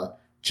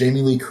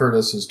Jamie Lee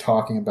Curtis is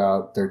talking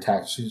about their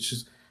tax.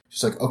 She's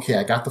like, okay,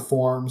 I got the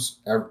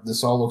forms.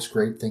 This all looks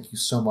great. Thank you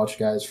so much,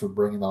 guys, for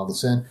bringing all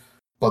this in.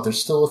 But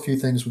there's still a few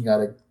things we got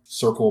to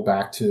circle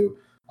back to.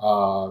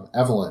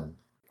 Evelyn,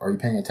 are you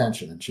paying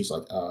attention? And she's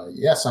like,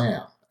 yes, I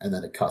am. And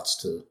then it cuts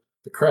to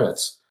the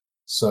credits.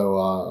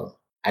 So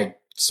I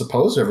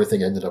suppose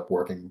everything ended up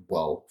working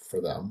well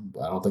for them.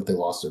 I don't think they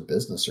lost their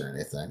business or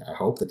anything. I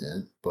hope they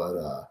didn't. But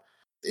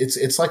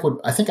it's like what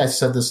I think I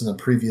said this in the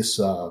previous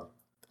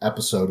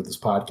episode of this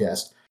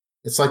podcast.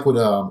 It's like what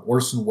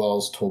Orson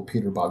Welles told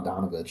Peter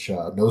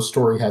Bogdanovich. No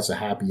story has a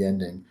happy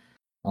ending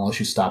unless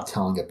you stop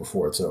telling it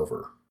before it's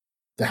over.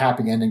 The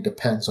happy ending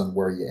depends on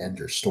where you end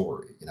your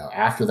story. You know,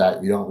 after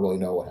that, you don't really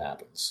know what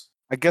happens.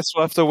 I guess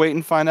we'll have to wait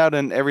and find out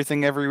in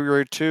Everything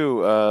Everywhere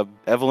too.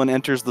 Evelyn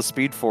Enters the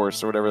Speed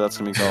Force or whatever that's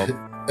going to be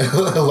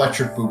called.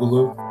 Electric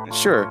Boogaloo.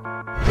 Sure.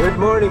 Good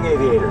morning,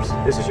 aviators.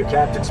 This is your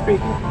captain speaking.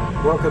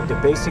 Welcome to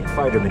Basic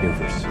Fighter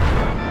Maneuvers.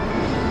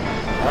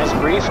 As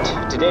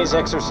briefed, today's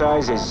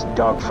exercise is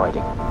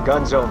dogfighting.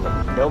 Guns only,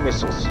 no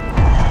missiles.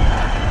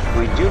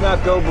 We do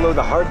not go below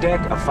the hard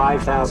deck of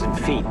 5,000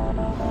 feet.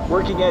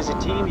 Working as a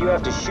team, you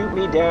have to shoot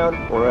me down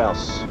or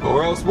else.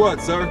 Or else what,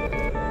 sir?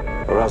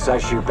 Or else I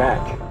shoot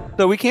back.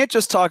 So we can't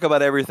just talk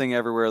about Everything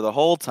Everywhere the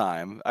whole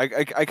time. I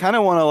kind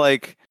of want to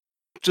like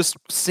just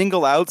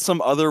single out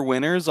some other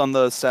winners on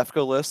the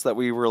SEFCA list that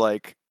we were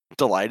like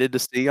delighted to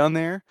see on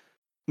there.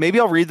 Maybe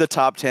I'll read the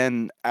top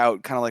 10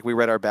 out, kind of like we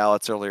read our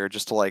ballots earlier,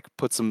 just to like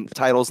put some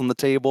titles on the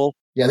table.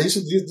 Yeah, this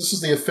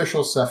is the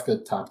official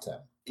SEFCA top 10.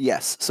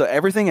 Yes. So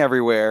Everything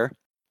Everywhere,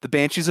 The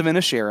Banshees of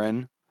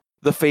Inisherin,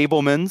 The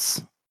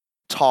Fablemans,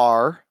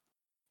 Tar,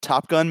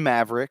 Top Gun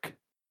Maverick,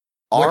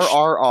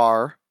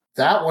 RRR.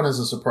 That one is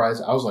a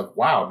surprise. I was like,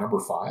 wow, number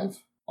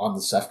 5 on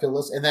the SEFCA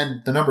list. And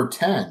then the number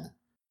 10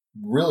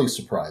 really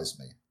surprised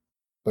me.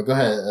 But go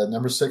ahead.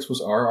 Number 6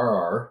 was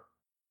RRR.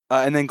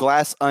 And then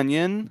Glass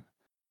Onion,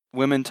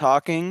 Women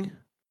Talking,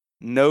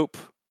 Nope,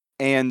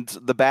 and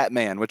The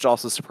Batman, which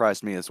also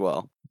surprised me as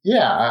well.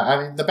 Yeah,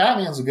 I mean, The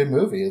Batman's a good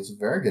movie. It's a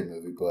very good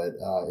movie, but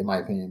in my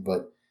opinion.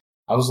 But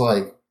I was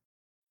like,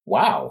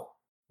 wow.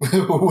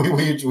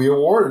 we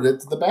awarded it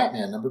to The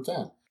Batman, number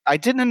 10. I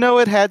didn't know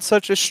it had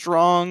such a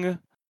strong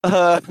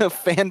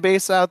fan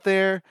base out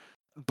there,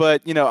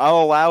 but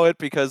I'll allow it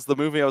because the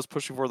movie I was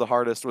pushing for the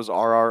hardest was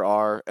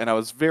RRR, and I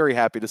was very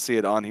happy to see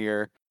it on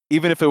here,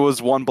 even if it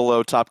was one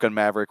below Top Gun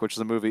Maverick, which is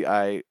a movie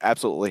I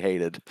absolutely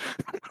hated.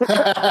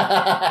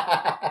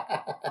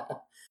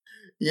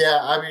 Yeah,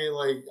 I mean,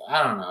 like,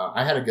 I don't know.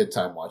 I had a good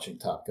time watching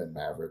Top Gun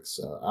Maverick,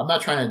 so I'm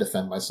not trying to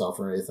defend myself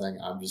or anything.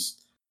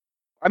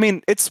 I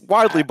mean, it's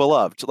widely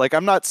beloved. Like,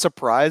 I'm not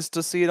surprised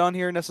to see it on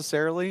here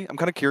necessarily. I'm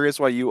kind of curious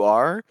why you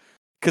are,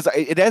 because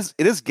it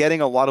is getting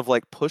a lot of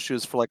like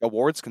pushes for like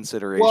awards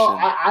consideration. Well,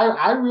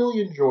 I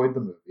really enjoyed the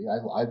movie.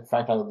 In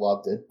fact, I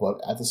loved it. But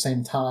at the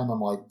same time,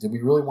 I'm like, did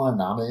we really want to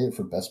nominate it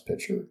for Best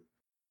Picture?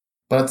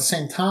 But at the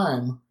same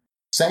time,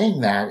 saying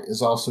that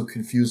is also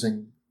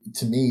confusing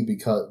to me,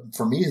 because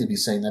for me to be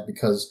saying that,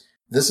 because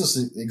this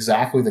is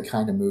exactly the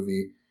kind of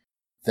movie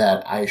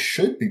that I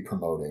should be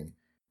promoting,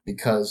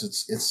 because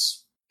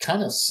it's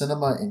kind of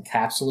cinema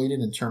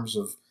encapsulated in terms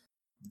of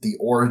the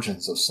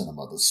origins of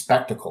cinema, the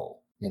spectacle.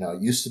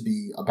 It used to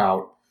be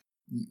about,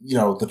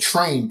 the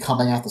train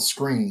coming at the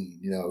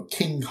screen,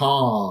 King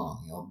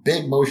Kong,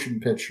 big motion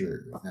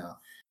picture,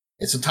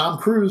 it's a Tom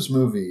Cruise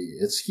movie.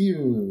 It's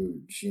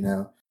huge,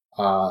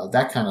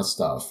 that kind of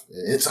stuff.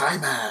 It's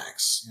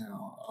IMAX,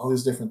 all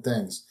these different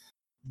things.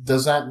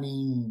 Does that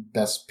mean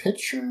Best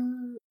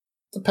Picture?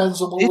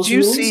 Depends on what was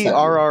released. Did you see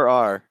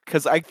RRR?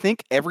 Because I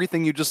think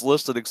everything you just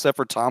listed, except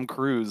for Tom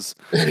Cruise,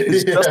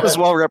 is just as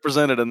well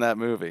represented in that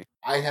movie.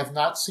 I have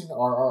not seen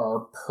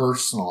RRR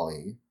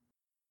personally.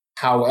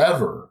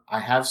 However, I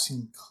have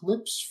seen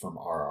clips from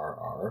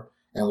RRR,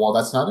 and while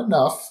that's not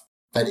enough,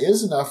 that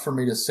is enough for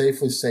me to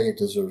safely say it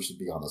deserves to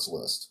be on this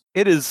list.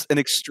 It is an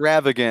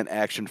extravagant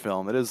action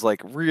film. It is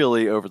like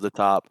really over the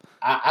top.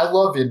 I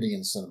love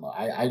Indian cinema.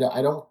 I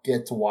don't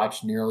get to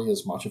watch nearly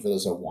as much of it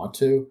as I want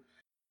to,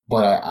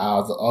 but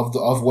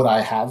of what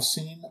I have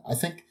seen, I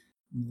think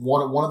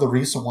one of the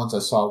recent ones I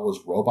saw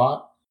was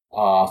Robot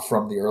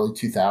from the early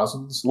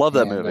 2000s. Love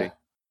that movie.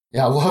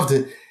 Yeah, I loved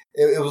it.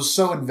 It was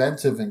so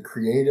inventive and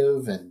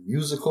creative and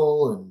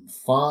musical and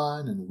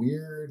fun and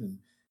weird and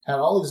had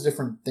all these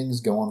different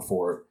things going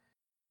for it.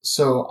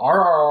 So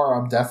RRR,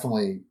 I'm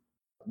definitely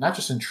not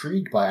just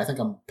intrigued by. I think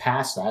I'm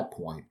past that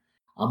point.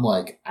 I'm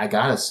like, I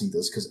gotta see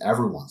this because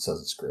everyone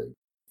says it's great.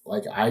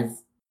 Like, I've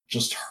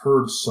just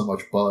heard so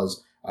much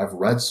buzz. I've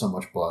read so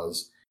much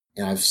buzz,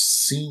 and I've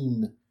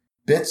seen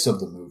bits of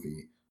the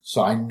movie,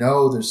 so I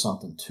know there's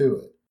something to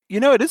it.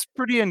 It is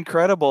pretty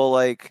incredible,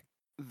 like,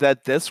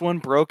 that this one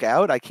broke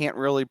out. I can't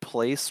really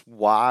place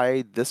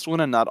why this one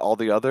and not all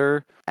the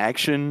other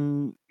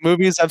action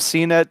movies I've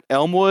seen at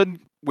Elmwood,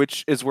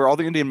 which is where all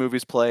the Indian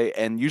movies play,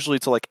 and usually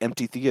to like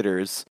empty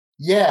theaters.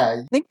 Yeah.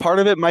 I think part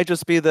of it might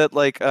just be that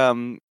like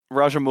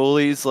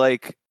Rajamouli's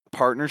like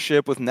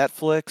partnership with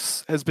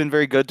Netflix has been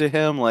very good to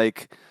him.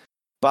 Like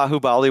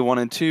Bahubali 1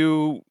 and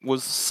 2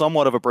 was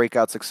somewhat of a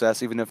breakout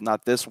success, even if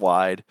not this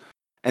wide.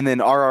 And then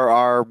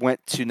RRR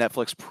went to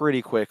Netflix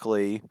pretty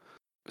quickly.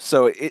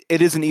 So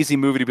it is an easy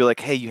movie to be like,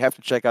 hey, you have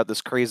to check out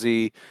this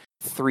crazy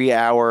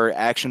 3-hour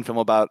action film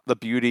about the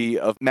beauty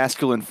of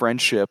masculine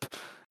friendship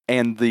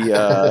and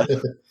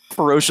the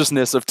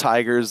ferociousness of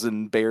tigers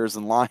and bears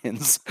and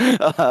lions.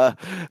 But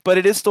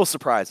it is still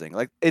surprising.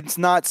 Like, it's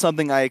not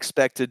something I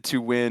expected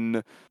to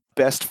win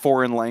Best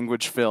Foreign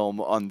Language Film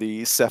on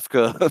the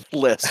SEFCA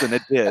list, and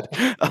it did.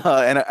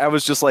 And I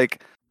was just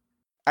like,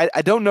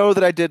 I don't know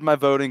that I did my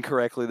voting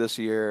correctly this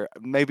year.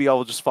 Maybe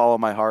I'll just follow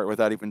my heart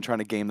without even trying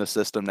to game the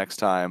system next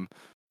time.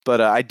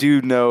 But I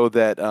do know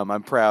that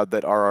I'm proud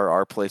that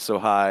RRR plays so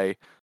high,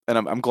 and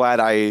I'm glad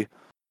I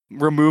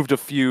removed a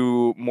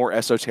few more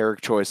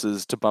esoteric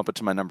choices to bump it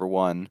to my number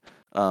one,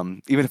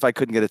 even if I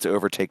couldn't get it to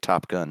overtake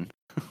Top Gun.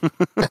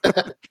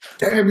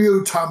 Damn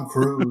you, Tom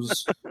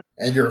Cruise,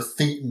 and your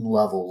Thetan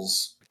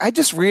levels. I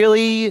just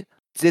really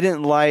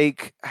didn't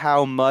like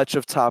how much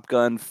of Top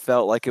Gun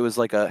felt like it was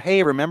like a,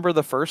 hey, remember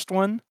the first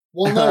one?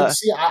 Well, no,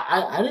 see,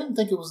 I didn't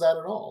think it was that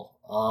at all.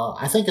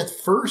 I think at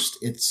first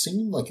it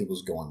seemed like it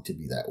was going to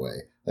be that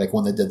way. Like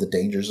when they did the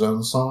Danger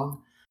Zone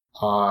song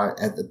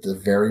at the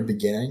very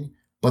beginning.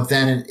 But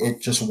then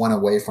it just went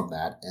away from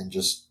that and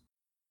just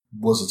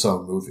was its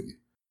own movie.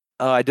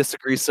 Oh, I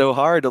disagree so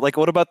hard. Like,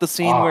 what about the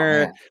scene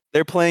where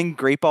they're playing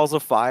Great Balls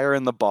of Fire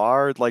in the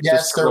bar? Like,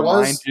 yes, just to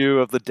remind you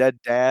of the dead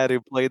dad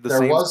who played the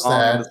same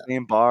song in the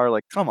same bar.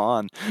 Like, come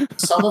on.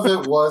 Some of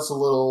it was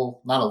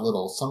not a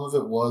little. Some of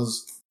it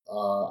was,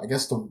 I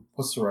guess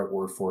what's the right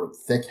word for it?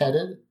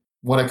 Thick-headed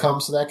when it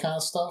comes to that kind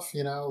of stuff.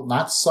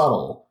 Not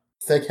subtle,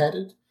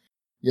 thick-headed.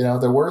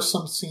 There were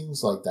some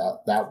scenes like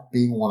that. That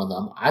being one of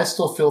them. I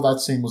still feel that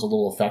scene was a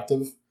little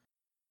effective.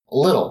 A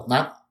little,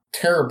 not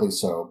terribly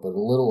so, but a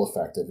little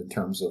effective in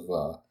terms of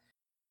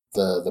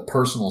the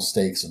personal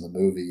stakes in the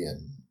movie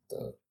and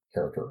the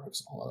character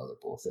arcs and all that other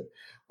bullshit.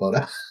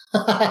 But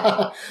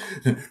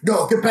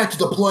no, get back to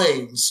the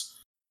planes.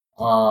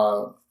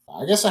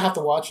 I guess I have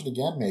to watch it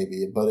again,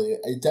 maybe, but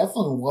it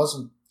definitely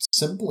wasn't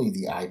simply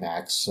the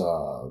IMAX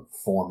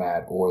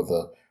format or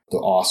the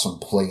awesome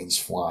planes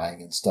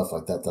flying and stuff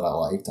like that I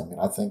liked. I mean,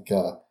 I think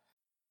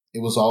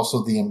it was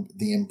also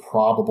the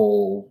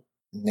improbable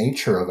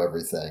nature of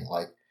everything,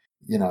 like.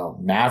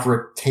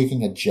 Maverick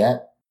taking a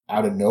jet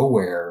out of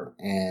nowhere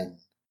and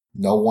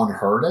no one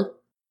heard it,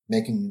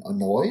 making a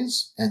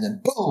noise, and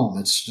then boom,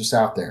 it's just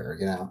out there,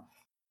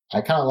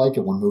 I kind of like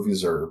it when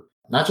movies are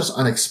not just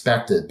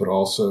unexpected, but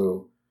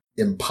also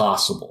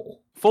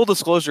impossible. Full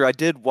disclosure, I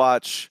did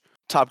watch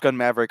Top Gun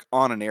Maverick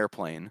on an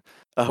airplane,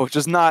 which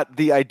is not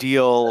the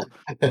ideal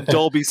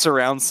Dolby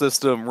surround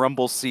system,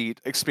 rumble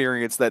seat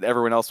experience that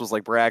everyone else was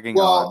like bragging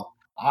on.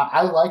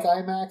 I like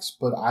IMAX,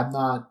 but I'm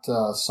not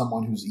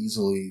someone who's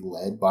easily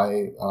led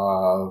by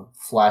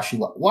flashy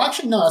lights. Well,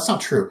 actually, no, that's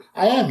not true.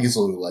 I am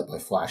easily led by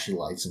flashy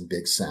lights and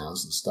big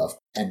sounds and stuff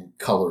and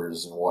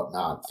colors and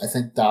whatnot. I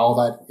think that all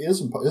that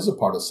is a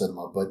part of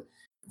cinema, but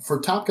for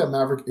Top Gun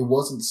Maverick, it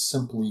wasn't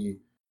simply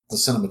the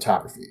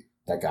cinematography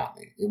that got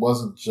me. It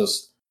wasn't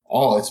just,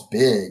 oh, it's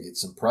big,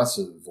 it's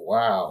impressive,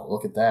 wow,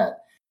 look at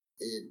that.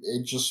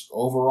 It just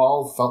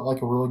overall felt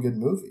like a really good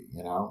movie,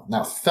 Now,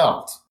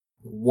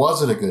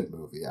 was it a good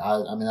movie?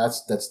 I mean,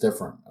 that's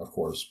different, of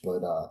course,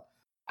 but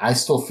I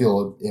still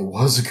feel it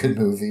was a good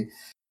movie.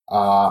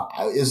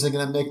 Is it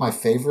going to make my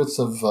favorites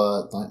of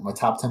my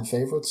top 10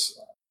 favorites?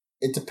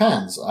 It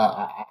depends.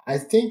 I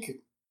think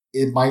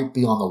it might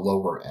be on the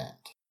lower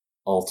end,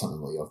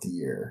 ultimately, of the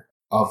year,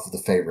 of the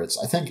favorites.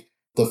 I think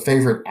the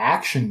favorite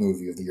action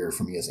movie of the year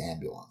for me is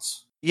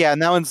Ambulance. Yeah,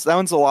 and that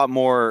one's a lot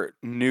more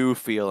new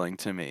feeling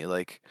to me,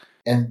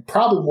 and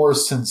probably more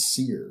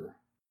sincere.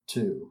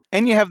 Too.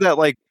 And you have that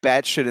like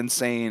batshit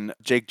insane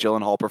Jake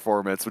Gyllenhaal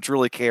performance, which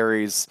really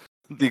carries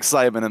the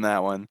excitement in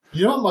that one.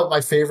 You know what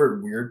my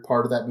favorite weird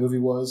part of that movie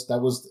was?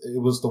 It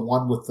was the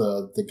one with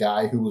the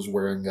guy who was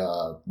wearing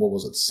what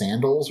was it,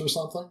 sandals or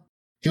something?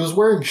 He was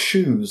wearing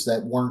shoes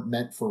that weren't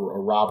meant for a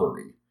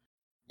robbery,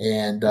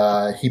 and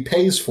he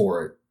pays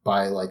for it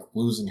by like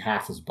losing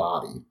half his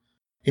body.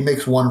 He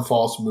makes one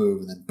false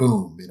move, and then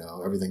boom,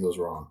 everything goes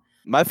wrong.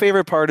 My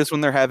favorite part is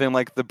when they're having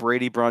like the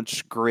Brady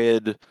Brunch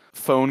grid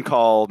phone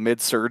call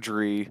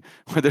mid-surgery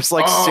where there's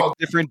like 6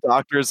 different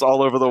doctors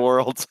all over the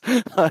world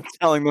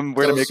telling them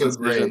where to make decisions.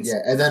 Great. Yeah,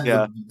 and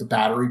then the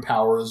battery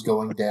power is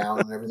going down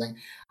and everything.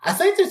 I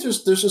think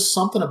there's just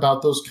something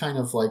about those kind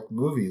of like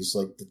movies,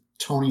 like the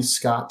Tony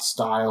Scott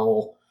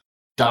style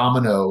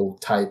domino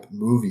type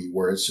movie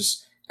where it's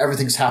just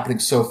everything's happening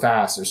so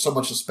fast. There's so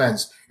much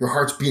suspense. Your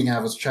heart's beating out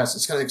of his chest.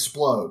 It's going to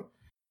explode.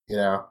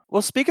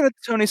 Well, speaking of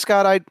Tony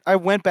Scott, I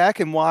went back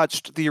and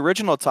watched the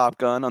original Top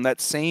Gun on that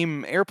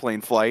same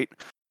airplane flight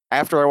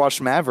after I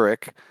watched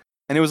Maverick,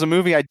 and it was a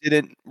movie I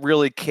didn't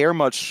really care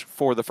much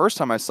for the first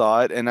time I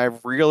saw it, and I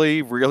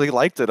really, really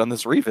liked it on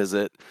this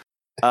revisit.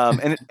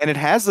 And it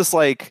has this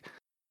like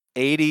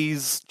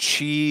 80s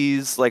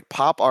cheese, like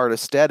pop art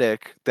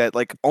aesthetic that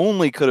like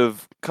only could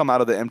have come out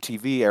of the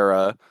MTV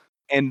era,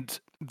 and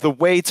the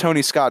way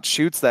Tony Scott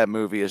shoots that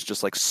movie is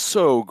just like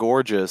so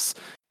gorgeous,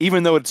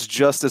 even though it's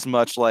just as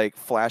much like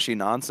flashy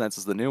nonsense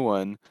as the new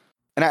one.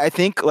 And I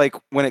think like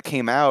when it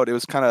came out, it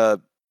was kind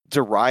of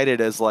derided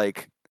as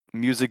like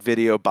music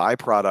video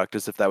byproduct,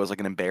 as if that was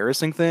like an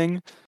embarrassing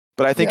thing.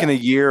 But I think in a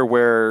year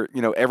where,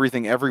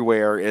 Everything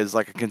Everywhere is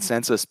like a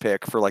consensus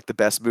pick for like the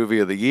best movie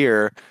of the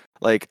year,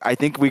 like I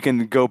think we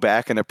can go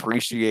back and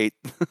appreciate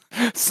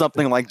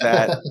something like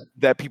that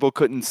that people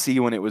couldn't see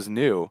when it was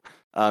new.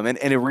 And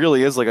it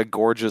really is like a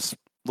gorgeous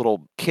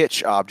little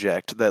kitsch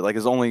object that like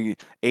is only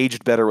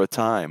aged better with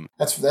time.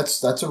 That's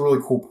a really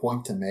cool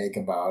point to make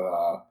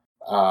about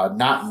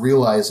not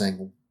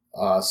realizing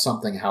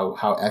something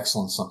how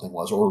excellent something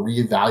was, or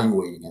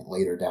reevaluating it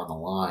later down the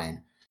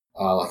line.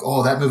 Like,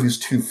 oh, that movie's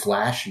too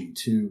flashy,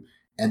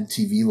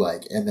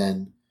 MTV-like. And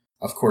then,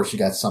 of course, you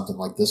got something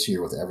like this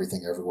year with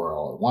Everything Everywhere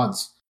All at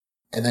Once.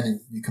 And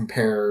then you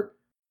compare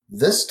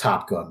this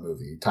Top Gun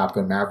movie, Top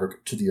Gun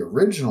Maverick, to the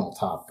original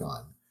Top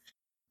Gun.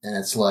 And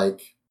it's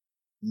like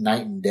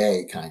night and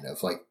day, kind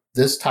of. Like,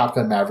 this Top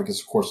Gun Maverick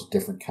is, of course, a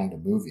different kind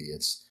of movie.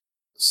 It's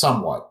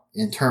somewhat,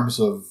 in terms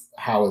of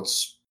how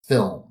it's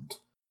filmed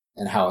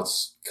and how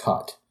it's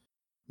cut.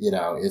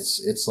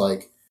 It's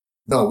like,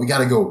 no, we got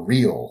to go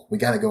real. We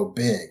got to go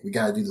big. We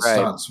got to do the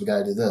stunts. We got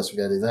to do this. We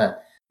got to do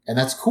that. And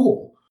that's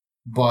cool.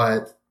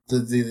 But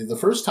the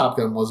first Top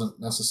Gun wasn't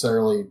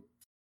necessarily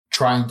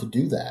trying to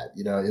do that.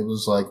 It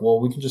was like, well,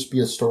 we can just be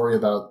a story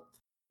about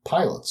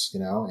pilots,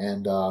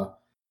 and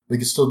we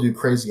can still do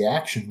crazy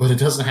action, but it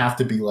doesn't have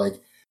to be like,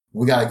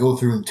 we got to go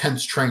through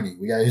intense training.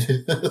 We got to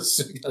do this.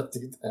 We got to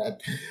do that.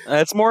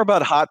 It's more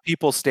about hot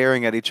people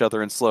staring at each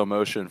other in slow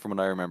motion, from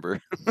what I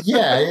remember.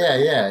 Yeah.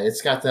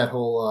 It's got that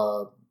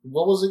whole.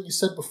 What was it you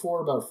said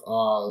before about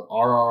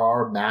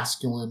RRR,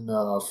 masculine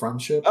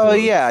friendship? Oh,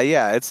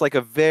 yeah. It's like a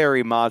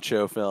very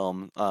macho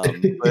film. But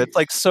it's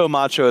like so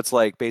macho, it's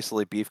like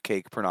basically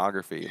beefcake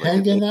pornography. Like,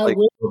 hanging out like,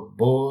 with the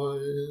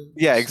boys.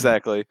 Yeah,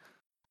 exactly.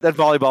 That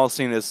volleyball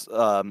scene is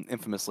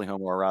infamously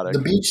homoerotic. The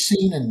beach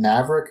scene in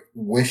Maverick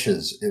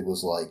wishes it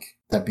was like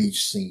the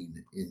beach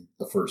scene in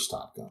the first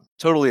Top Gun.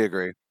 Totally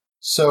agree.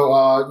 So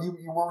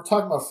you were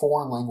talking about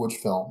foreign language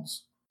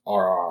films,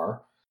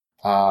 RR.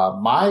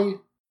 My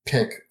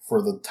pick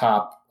for the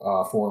top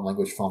foreign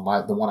language film,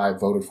 the one I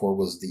voted for,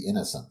 was The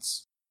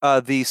Innocents.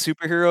 The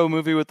superhero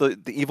movie with the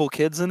evil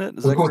kids in it?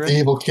 Is that correct? With the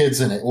evil kids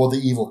in it. Well, the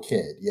evil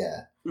kid,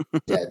 yeah.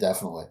 Yeah,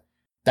 definitely.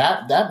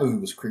 That movie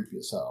was creepy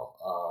as hell.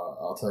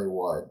 I'll tell you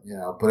what,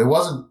 but it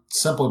wasn't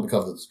simply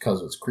because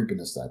of its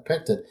creepiness that I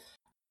picked it.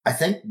 I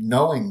think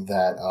knowing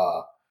that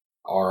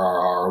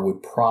RRR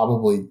would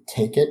probably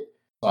take it,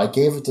 I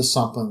gave it to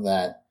something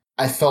that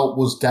I felt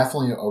was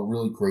definitely a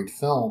really great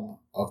film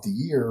of the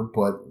year,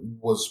 but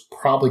was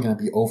probably going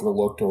to be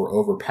overlooked or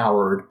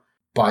overpowered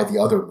by the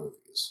other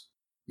movies.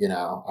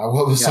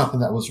 What was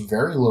something that was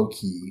very low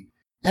key.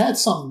 It had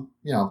some,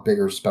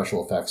 bigger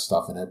special effects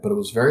stuff in it, but it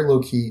was very low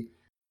key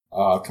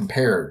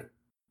compared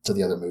to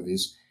the other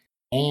movies,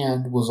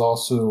 and was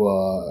also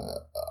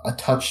a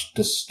touch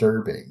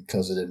disturbing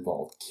because it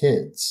involved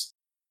kids,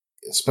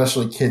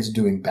 especially kids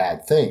doing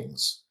bad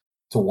things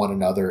to one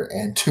another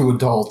and to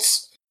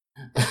adults.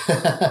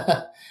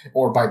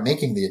 Or by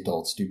making the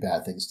adults do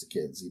bad things to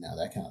kids,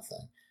 that kind of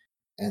thing.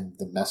 And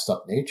the messed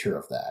up nature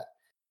of that.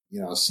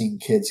 Seeing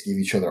kids give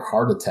each other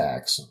heart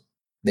attacks,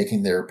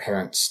 making their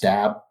parents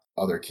stab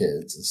other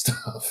kids and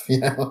stuff,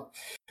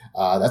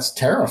 that's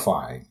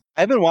terrifying.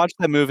 I haven't watched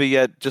that movie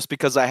yet just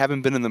because I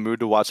haven't been in the mood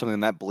to watch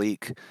something that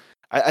bleak.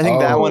 I think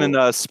that one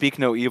and Speak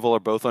No Evil are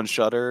both on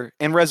Shudder,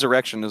 and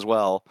Resurrection as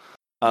well.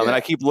 And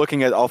I keep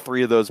looking at all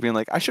three of those being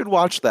like, I should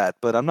watch that,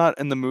 but I'm not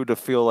in the mood to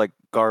feel like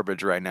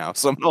garbage right now,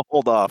 so I'm going to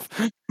hold off.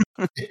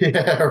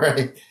 Yeah,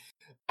 right.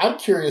 I'm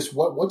curious,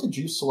 what did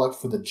you select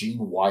for the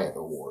Gene Wyatt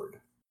Award?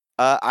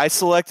 I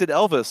selected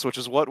Elvis, which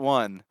is what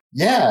won.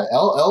 Yeah,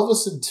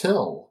 Elvis and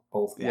Till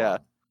both won. Yeah.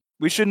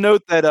 We should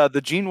note that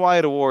the Gene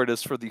Wyatt Award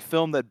is for the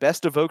film that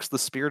best evokes the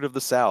spirit of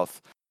the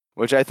South,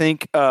 which I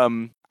think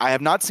I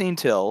have not seen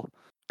Till.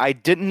 I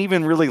didn't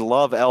even really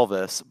love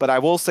Elvis, but I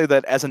will say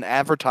that as an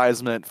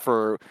advertisement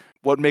for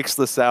what makes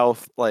the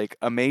South like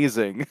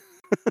amazing,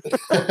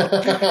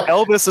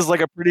 Elvis is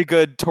like a pretty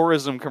good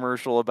tourism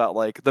commercial about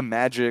like the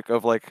magic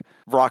of like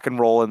rock and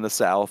roll in the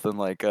South and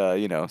like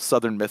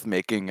Southern myth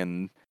making,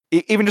 and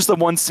even just the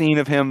one scene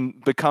of him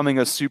becoming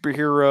a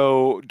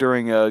superhero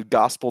during a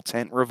gospel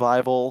tent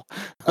revival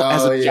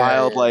as a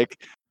child,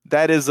 like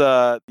that is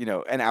an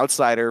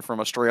outsider from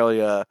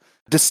Australia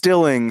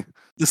distilling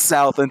the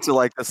South into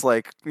like this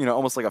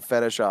almost like a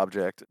fetish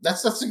object.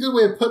 That's a good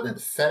way of putting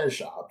it.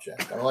 Fetish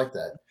object. I like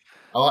that.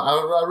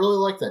 I really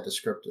like that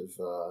descriptive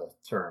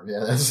term.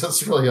 Yeah,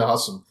 that's really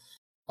awesome.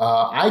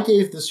 I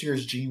gave this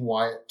year's Gene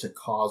Wyatt to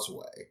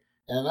Causeway,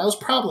 and that was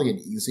probably an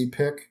easy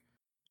pick.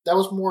 That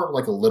was more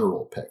like a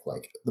literal pick.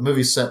 Like, the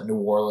movie's set in New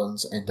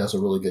Orleans and does a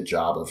really good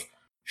job of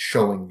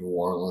showing New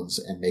Orleans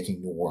and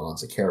making New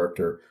Orleans a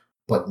character,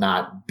 but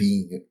not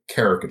being a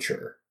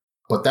caricature.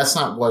 But that's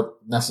not what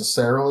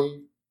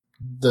necessarily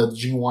the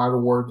Gene Wyatt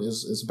Award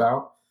is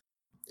about.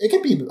 It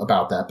can be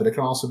about that, but it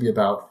can also be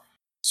about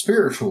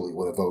spiritually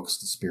what evokes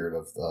the spirit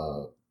of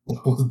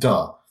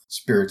the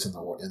spirits in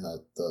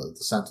the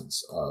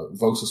sentence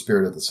evokes the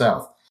spirit of the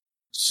South.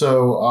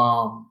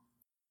 So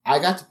I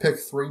got to pick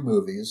three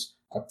movies.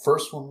 The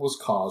first one was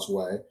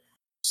Causeway.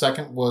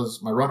 Second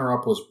was, my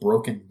runner-up was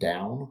Broken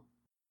Down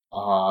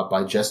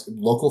by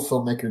local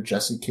filmmaker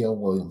Jesse Cale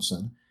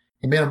Williamson.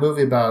 He made a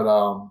movie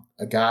about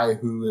a guy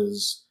who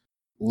is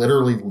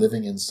literally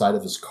living inside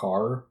of his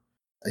car.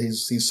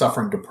 He's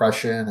suffering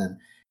depression and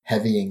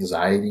heavy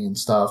anxiety and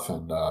stuff,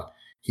 and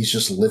he's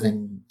just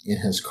living in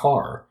his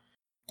car.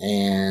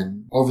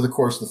 And over the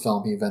course of the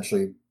film, he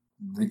eventually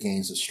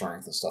regains his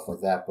strength and stuff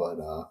like that, but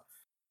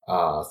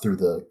through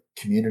the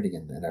community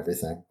and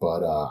everything.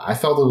 But I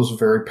felt it was a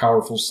very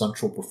powerful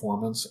central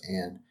performance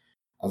and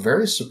a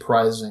very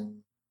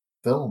surprising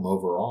film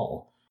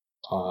overall.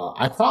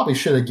 I probably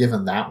should have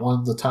given that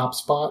one the top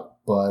spot,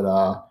 but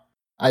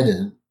I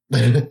didn't.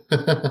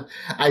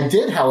 I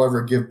did,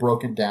 however, give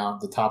Broken Down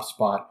the top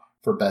spot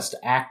for Best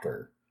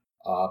Actor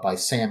by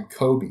Sam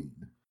Cobain.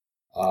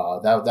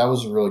 That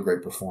was a really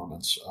great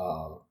performance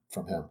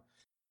from him.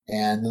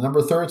 And the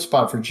number 3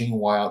 spot for Gene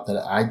Wilder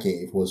that I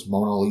gave was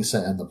Mona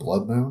Lisa and the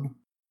Blood Moon.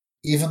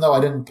 Even though I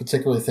didn't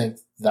particularly think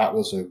that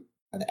was an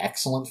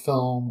excellent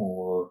film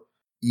or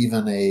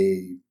even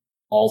a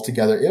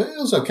altogether, it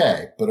was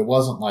okay, but it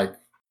wasn't like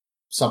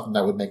something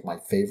that would make my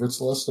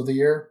favorites list of the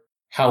year.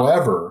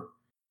 However,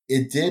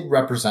 it did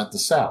represent the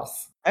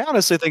South. I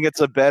honestly think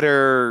it's a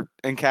better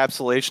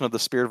encapsulation of the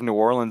spirit of New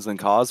Orleans than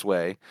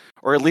Causeway,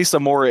 or at least a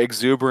more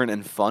exuberant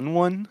and fun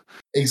one.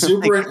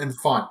 Exuberant and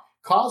fun.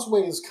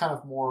 Causeway is kind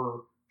of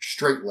more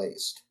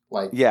straight-laced.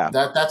 Like,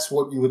 that's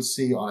what you would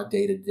see on a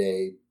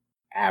day-to-day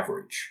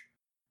average.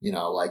 You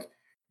know, like,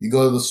 you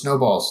go to the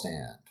snowball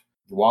stand,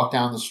 you walk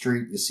down the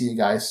street, you see a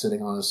guy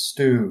sitting on a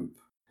stoop.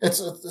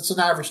 It's an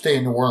average day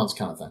in New Orleans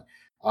kind of thing.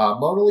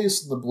 Mona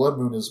Lisa and the Blood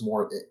Moon is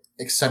more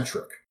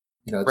eccentric.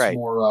 You know, it's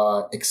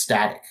more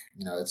ecstatic.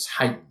 You know, it's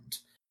heightened.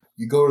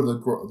 You go to the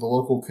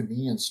local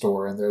convenience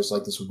store, and there's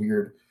like this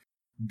weird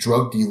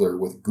drug dealer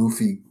with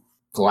goofy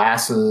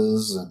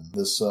glasses, and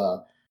this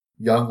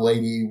young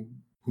lady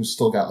who's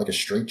still got like a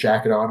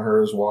straitjacket on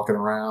her is walking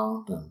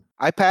around. And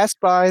I passed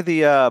by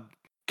the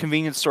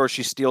convenience store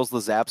she steals the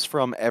Zaps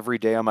from every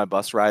day on my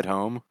bus ride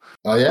home.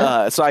 Oh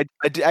yeah. So I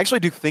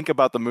actually do think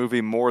about the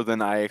movie more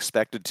than I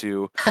expected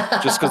to,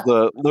 just because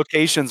the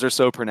locations are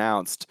so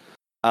pronounced.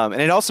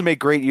 And it also made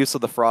great use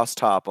of the frost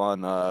top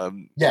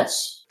on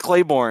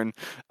Claiborne,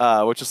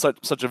 which is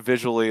such a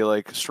visually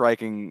like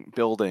striking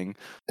building.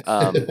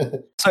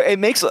 So it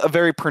makes a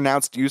very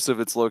pronounced use of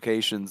its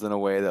locations in a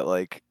way that,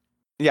 like,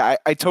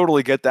 I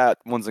totally get that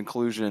one's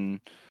inclusion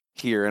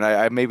here, and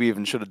I maybe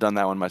even should have done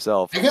that one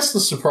myself. I guess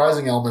the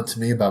surprising element to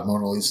me about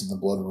Mona Lisa and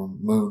the Blood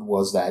Moon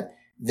was that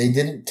they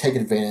didn't take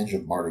advantage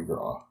of Mardi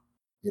Gras.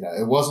 You know,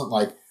 it wasn't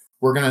like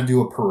we're going to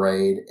do a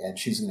parade and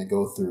she's going to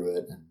go through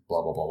it and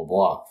blah, blah, blah, blah,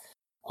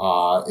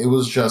 blah. It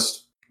was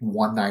just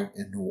one night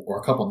or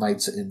a couple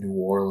nights in New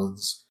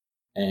Orleans,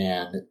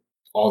 and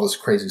all this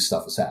crazy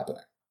stuff is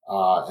happening.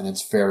 And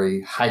it's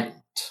very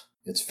heightened.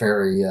 It's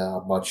very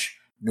much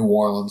New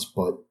Orleans,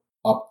 but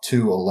up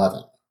to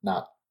 11,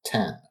 not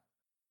 10.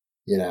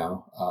 You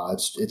know,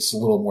 it's a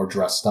little more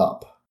dressed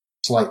up,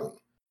 slightly.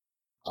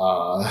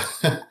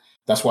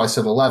 That's why I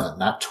said 11,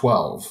 not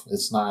 12.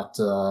 It's not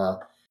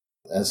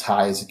as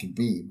high as it can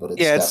be, but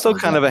it's still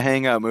kind of a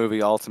hangout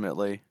movie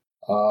ultimately.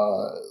 That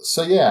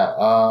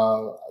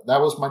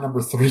was my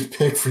number 3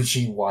 pick for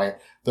Gene Wyatt.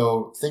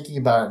 Though thinking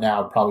about it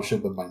now, it probably should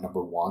have been my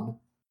number 1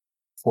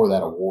 for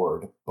that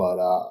award. But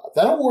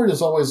that award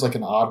is always like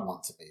an odd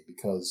one to me,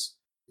 because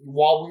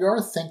while we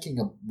are thinking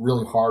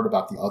really hard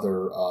about the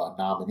other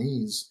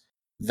nominees,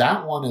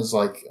 that one is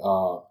like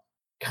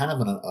kind of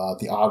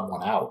the odd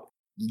one out.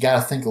 You got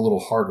to think a little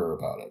harder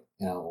about it.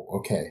 You know,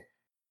 okay,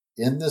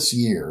 in this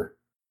year,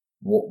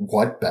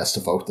 what best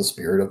evoked the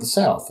spirit of the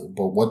South?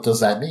 But what does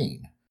that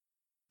mean?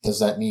 Does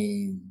that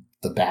mean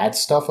the bad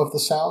stuff of the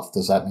South?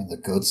 Does that mean the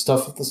good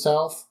stuff of the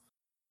South?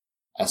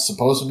 I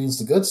suppose it means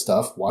the good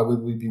stuff. Why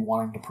would we be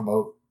wanting to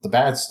promote the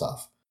bad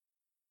stuff?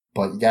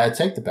 But you gotta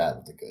take the bad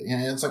with the good.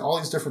 Yeah, it's like all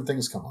these different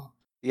things come up.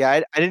 Yeah,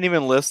 I didn't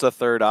even list a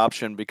third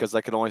option because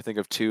I could only think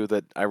of 2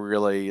 that I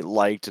really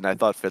liked and I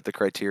thought fit the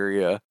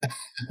criteria.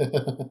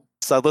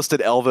 So I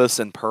listed Elvis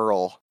and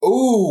Pearl.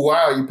 Oh,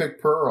 wow, you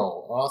picked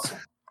Pearl. Awesome.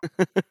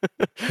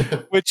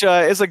 Which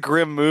is a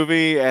grim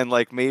movie and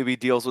like maybe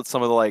deals with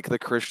some of the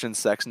Christian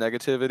sex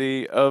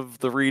negativity of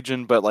the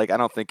region, but like I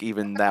don't think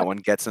even that one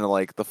gets into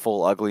like the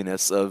full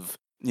ugliness of,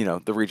 you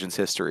know, the region's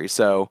history.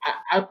 So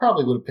I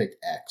probably would have picked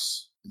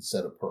X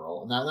instead of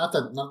Pearl. Now,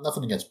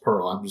 nothing against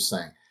Pearl. I'm just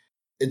saying,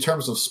 in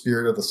terms of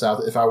spirit of the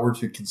South, if I were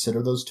to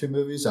consider those 2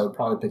 movies, I would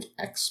probably pick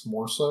X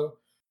more so.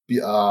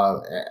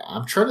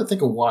 I'm trying to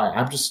think of why.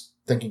 I'm just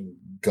thinking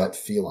gut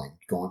feeling,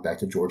 going back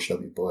to George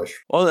W. Bush.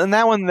 Well, in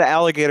that one, the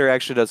alligator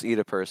actually does eat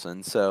a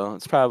person, so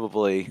it's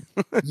probably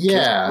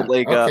yeah.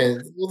 Leg okay,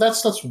 up. Well,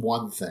 that's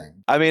one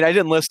thing. I mean, I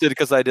didn't list it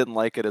because I didn't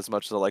like it as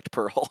much as I liked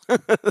Pearl.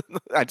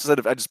 I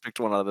just picked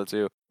one out of the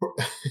 2.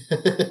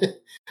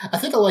 I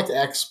think I liked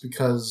X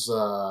because,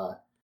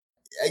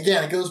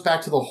 again, it goes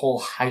back to the whole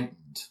heightened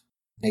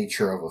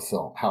nature of a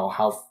film.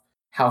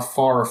 How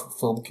far a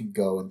film can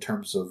go in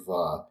terms of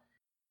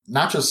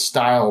not just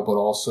style, but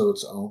also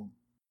its own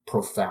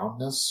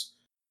profoundness.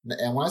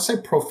 And when I say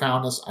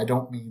profoundness, I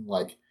don't mean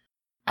like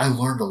I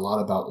learned a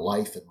lot about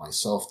life and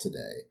myself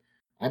today.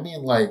 I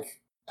mean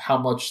like how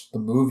much the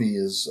movie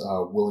is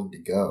willing to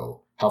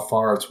go, how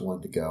far it's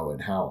willing to go,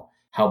 and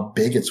how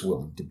big it's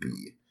willing to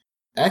be.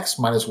 X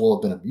might as well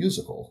have been a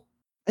musical.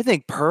 I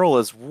think Pearl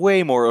is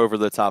way more over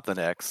the top than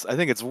X. I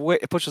think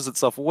it pushes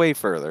itself way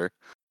further.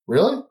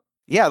 Really?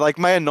 Yeah, like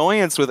my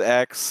annoyance with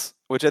X,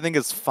 which I think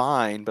is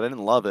fine, but I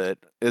didn't love it,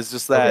 is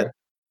just that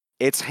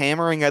it's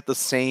hammering at the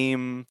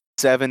same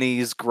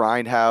 70s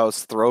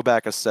grindhouse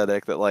throwback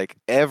aesthetic that like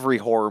every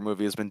horror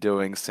movie has been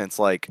doing since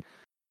like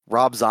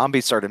Rob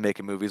Zombie started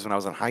making movies when I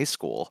was in high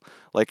school.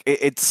 Like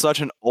it's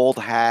such an old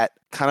hat,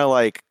 kind of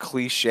like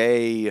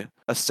cliche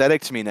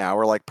aesthetic to me now,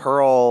 where like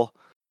Pearl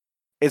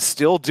is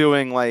still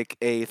doing like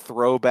a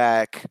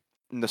throwback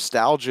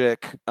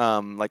nostalgic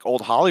like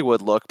old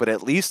Hollywood look, but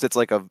at least it's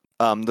like a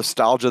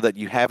nostalgia that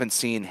you haven't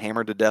seen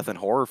hammered to death in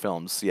horror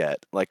films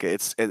yet. Like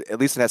at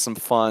least it has some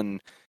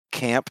fun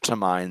camp to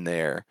mine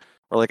there.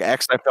 Or like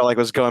X, I felt like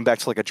was going back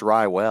to like a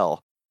dry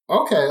well.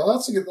 Okay, well,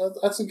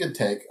 that's a good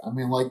take. I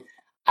mean, like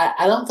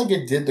I don't think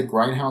it did the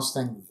grindhouse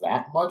thing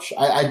that much.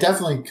 I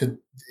definitely could.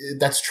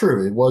 That's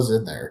true. It was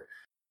in there,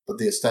 but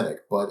the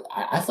aesthetic. But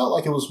I felt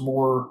like it was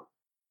more.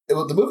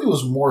 The movie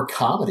was more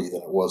comedy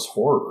than it was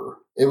horror.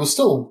 It was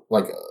still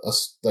like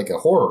a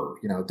horror,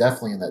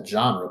 definitely in that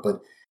genre.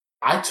 But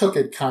I took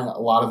it kind of a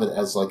lot of it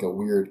as like a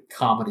weird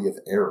comedy of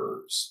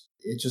errors.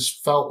 It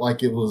just felt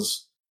like it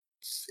was.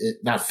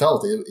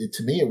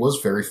 To me, it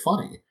was very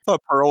funny. I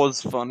thought Pearl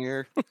was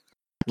funnier.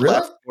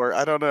 Really?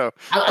 I don't know.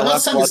 I'm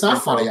not saying it's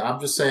not funny.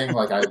 I'm just saying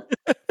like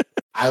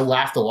I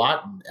laughed a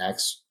lot in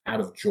X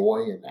out of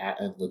joy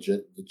and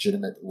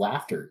legitimate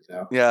laughter.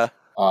 Yeah.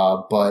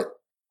 But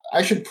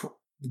I should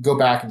go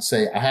back and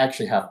say I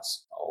actually haven't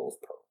seen all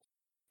of Pearl.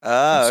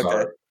 Ah,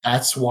 okay.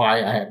 That's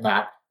why I have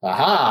not.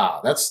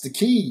 Aha, that's the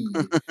key.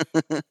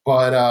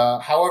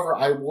 But however,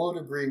 I would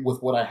agree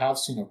with what I have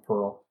seen of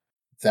Pearl,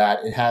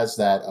 that it has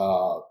that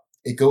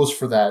it goes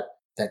for that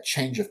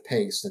change of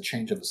pace, the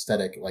change of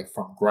aesthetic, like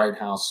from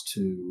grindhouse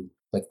to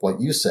like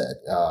what you said,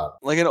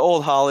 like an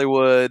old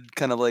Hollywood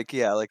kind of like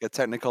like a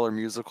Technicolor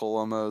musical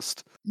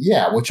almost.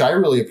 Yeah, which I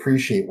really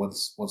appreciate when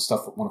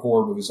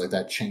horror movies like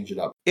that change it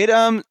up. It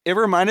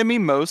reminded me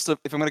most of,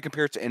 if I'm going to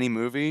compare it to any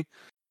movie,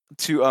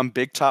 to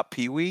Big Top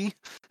Pee-wee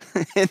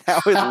and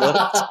how it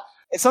looked.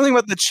 It's something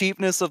about the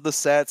cheapness of the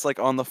sets, like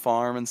on the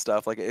farm and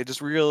stuff. Like it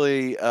just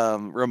really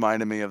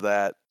reminded me of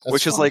that. That's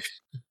which funny. Is like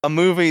a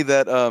movie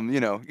that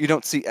you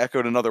don't see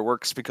echoed in other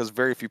works because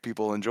very few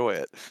people enjoy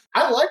it.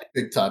 I liked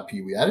Big Top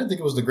Pee-wee. I didn't think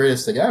it was the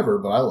greatest thing ever,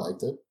 but I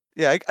liked it.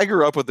 Yeah, I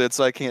grew up with it,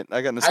 so I got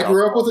nostalgia. I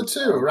grew up with it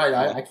too, right?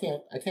 I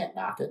can't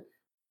knock it.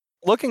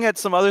 Looking at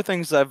some other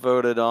things I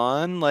voted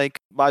on,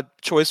 like my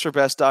choice for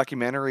best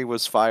documentary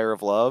was Fire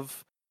of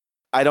Love.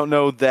 I don't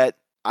know that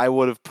I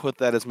would have put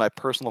that as my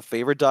personal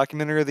favorite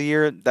documentary of the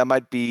year. That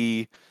might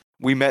be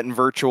We Met in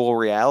Virtual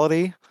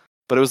Reality,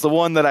 but it was the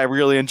one that I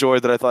really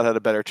enjoyed that I thought had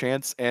a better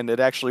chance, and it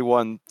actually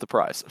won the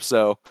prize.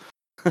 So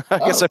I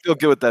guess I feel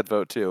good with that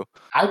vote too.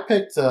 I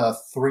picked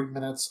 3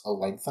 Minutes a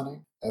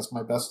Lengthening as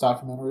my best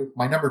documentary.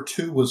 My number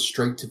 2 was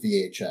Straight to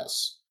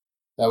VHS.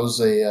 That was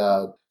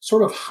a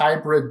sort of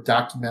hybrid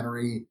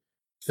documentary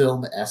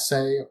film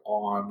essay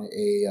on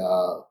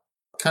a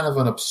kind of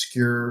an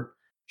obscure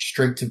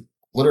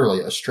literally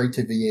a straight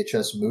to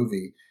VHS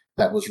movie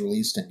that was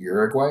released in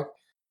Uruguay.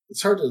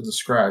 It's hard to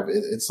describe.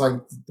 It's like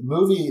the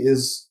movie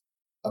is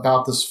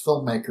about this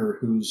filmmaker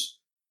who's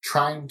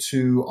trying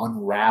to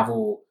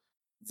unravel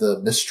the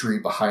mystery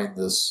behind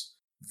this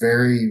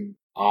very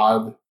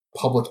odd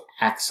public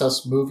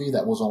access movie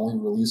that was only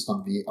released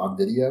on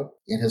video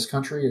in his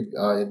country,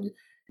 in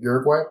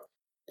Uruguay.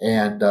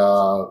 And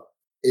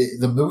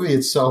the movie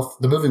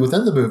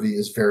within the movie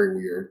is very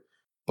weird,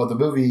 but the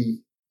movie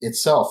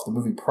itself, the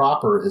movie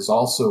proper, is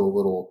also a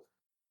little,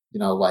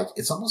 like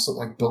it's almost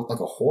like built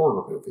like a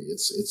horror movie.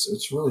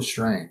 It's really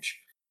strange,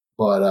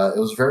 but it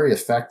was very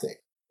affecting.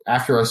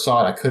 After I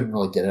saw it, I couldn't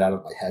really get it out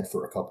of my head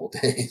for a couple of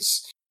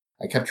days.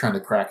 I kept trying to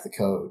crack the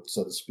code,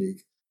 so to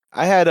speak.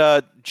 I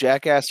had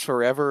Jackass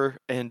Forever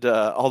and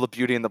All the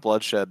Beauty and the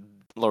Bloodshed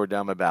lower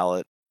down my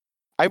ballot.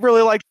 I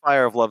really liked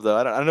Fire of Love, though.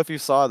 I don't know if you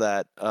saw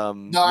that.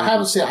 No, I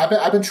haven't seen it.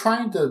 I've been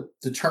trying to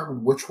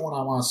determine which one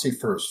I want to see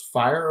first,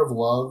 Fire of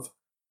Love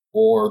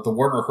or the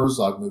Werner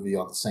Herzog movie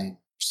on the same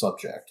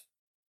subject.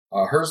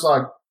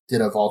 Herzog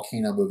did a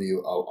volcano movie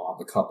on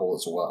the couple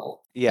as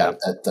well. Yeah.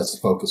 That's the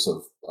focus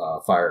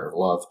of Fire of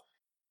Love.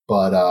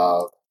 But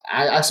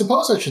I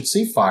suppose I should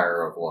see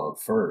Fire of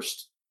Love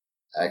first,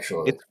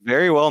 actually. It's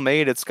very well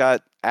made. It's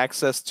got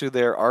access to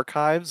their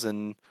archives,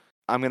 and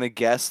I'm going to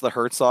guess the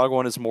Herzog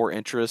one is more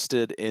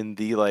interested in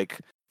the like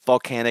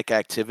volcanic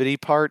activity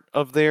part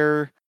of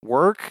their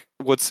work.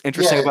 What's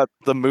interesting about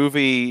the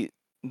movie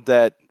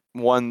that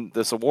won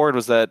this award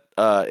was that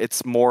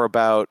it's more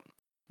about,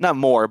 not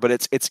more, but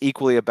it's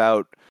equally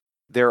about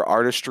their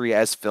artistry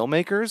as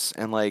filmmakers,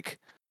 and like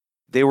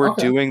they were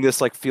doing this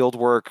like field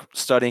work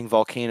studying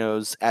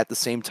volcanoes at the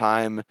same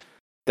time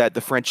that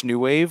the French New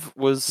Wave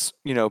was,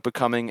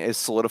 becoming a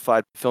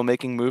solidified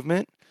filmmaking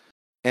movement.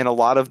 And a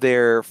lot of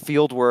their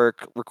field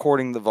work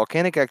recording the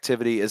volcanic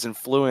activity is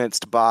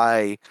influenced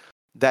by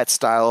that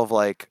style of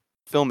like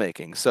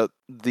filmmaking. So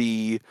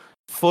the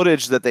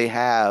footage that they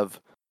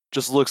have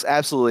just looks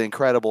absolutely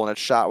incredible, and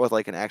it's shot with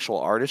like an actual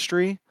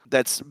artistry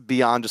that's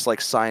beyond just like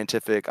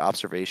scientific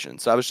observation.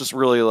 So I was just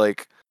really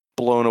like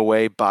blown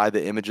away by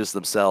the images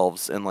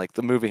themselves, and like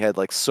the movie had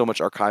like so much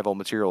archival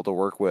material to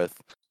work with.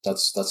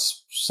 That's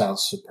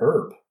sounds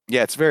superb.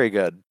 Yeah, it's very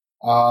good.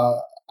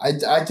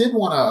 I did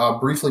want to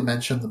briefly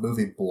mention the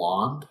movie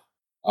Blonde,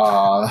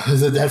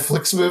 the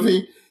Netflix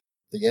movie,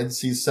 the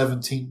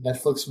NC-17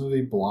 Netflix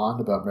movie Blonde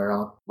about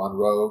Marilyn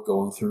Monroe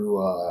going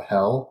through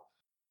hell.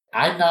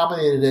 I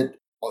nominated it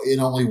in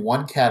only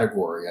one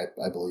category,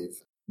 I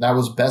believe. That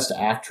was Best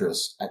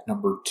Actress at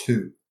number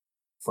 2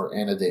 for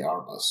Ana de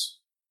Armas.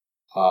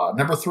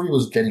 Number 3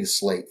 was Jenny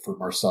Slate for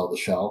Marcel the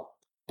Shell.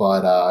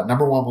 But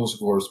number 1 was, of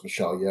course,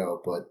 Michelle Yeoh.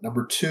 But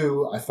number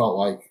 2, I felt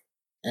like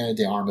Ana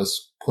de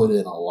Armas put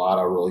in a lot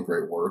of really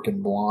great work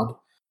in Blonde.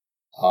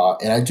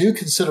 And I do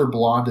consider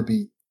Blonde to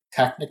be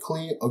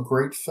technically a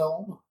great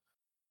film.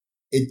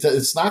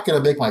 It's not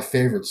going to make my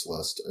favorites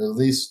list, or at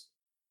least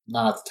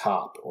not at the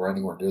top or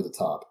anywhere near the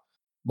top.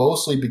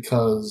 Mostly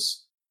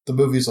because the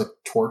movie's like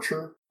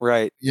torture.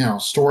 Right.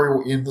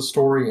 Story in the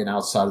story and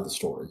outside of the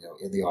story,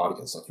 in the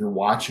audience. Like, you're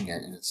watching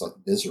it and it's like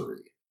misery.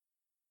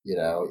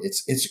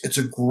 It's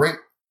a great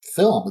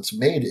film. It's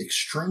made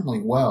extremely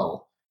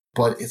well,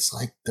 but it's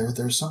like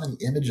there's so many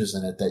images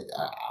in it that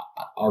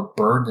are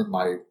burned in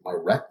my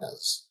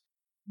retinas,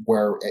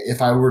 where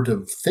if I were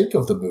to think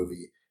of the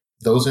movie,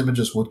 those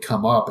images would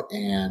come up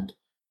and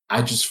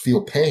I just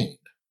feel pain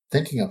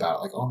thinking about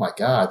it. Like, oh my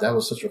God, that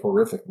was such a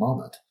horrific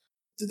moment.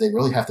 Did they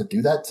really have to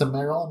do that to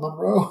Marilyn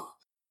Monroe?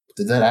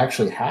 Did that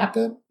actually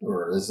happen?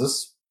 Or is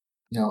this,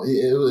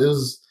 it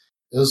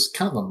was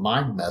kind of a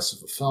mind mess of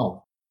a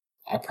film.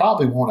 I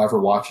probably won't ever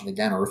watch it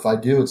again, or if I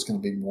do, it's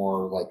going to be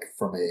more like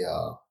from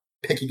a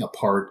picking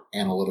apart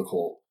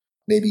analytical,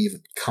 maybe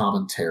even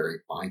commentary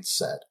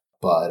mindset.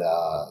 But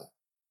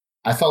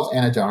I felt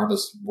Ana de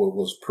Armas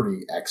was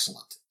pretty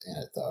excellent in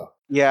it, though.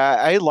 Yeah,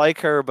 I like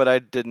her, but I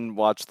didn't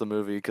watch the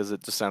movie because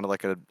it just sounded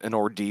like an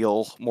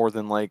ordeal more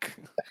than like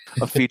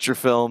a feature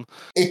film.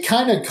 It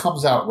kind of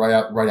comes out right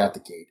out the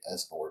gate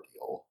as an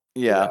ordeal.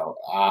 Yeah.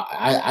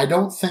 I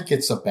don't think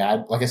it's a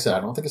bad, like I said,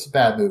 I don't think it's a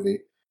bad movie.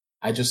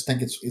 I just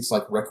think it's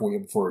like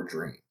Requiem for a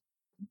Dream.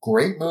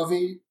 Great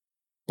movie,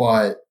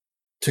 but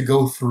to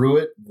go through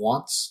it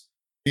once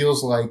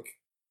feels like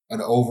an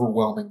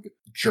overwhelming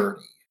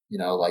journey,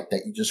 like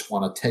that you just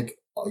want to take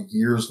a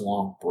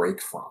years-long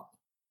break from,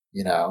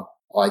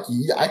 Like,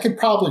 I could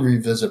probably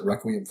revisit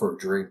Requiem for a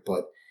Dream,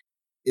 but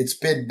it's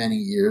been many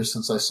years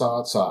since I saw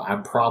it, so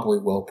I'm probably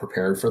well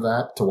prepared for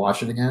that, to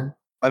watch it again.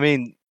 I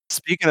mean,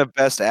 speaking of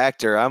Best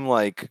Actor, I'm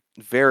like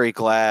very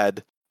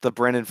glad the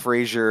Brendan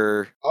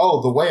Fraser.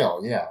 Oh, The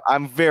Whale, yeah.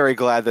 I'm very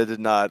glad they did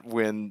not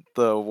win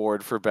the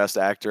award for Best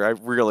Actor. I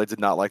really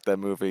did not like that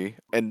movie.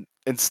 And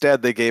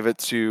instead, they gave it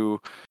to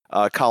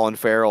Colin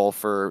Farrell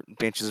for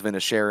Banshees of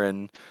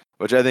Inisherin,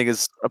 which I think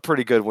is a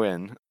pretty good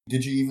win.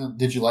 Did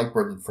you like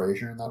Brendan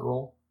Fraser in that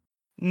role?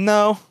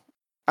 No.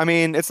 I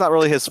mean, it's not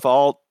really his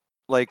fault.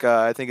 Like,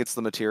 I think it's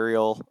the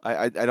material.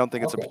 I don't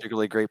think it's a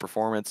particularly great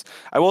performance.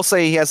 I will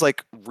say he has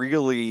like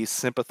really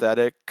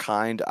sympathetic,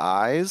 kind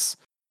eyes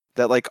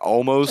that like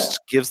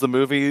almost gives the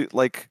movie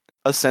like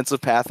a sense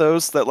of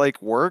pathos that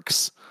like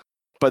works,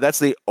 but that's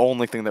the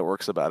only thing that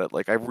works about it.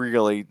 Like, I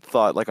really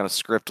thought, like, on a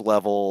script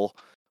level,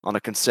 on a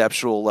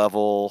conceptual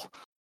level,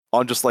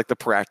 on just like the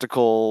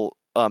practical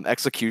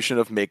execution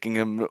of making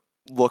him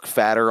look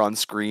fatter on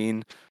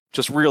screen,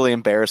 just really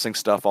embarrassing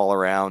stuff all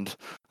around.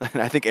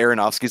 And I think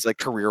Aronofsky's like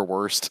career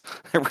worst.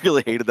 I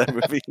really hated that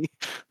movie.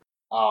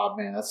 Oh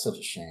man, that's such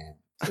a shame.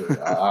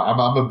 I'm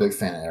a big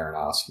fan of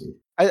Aronofsky.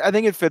 I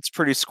think it fits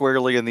pretty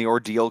squarely in the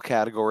ordeal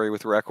category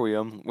with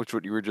Requiem, which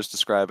what you were just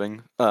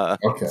describing.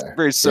 It's a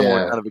very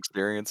similar kind of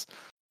experience.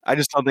 I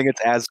just don't think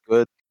it's as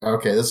good.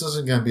 Okay, this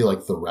isn't going to be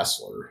like The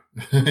Wrestler,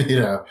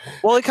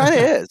 Well, it kind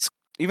of is.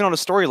 Even on a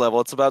story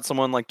level, it's about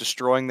someone like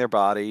destroying their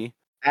body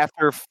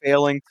after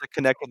failing to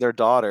connect with their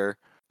daughter.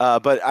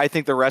 But I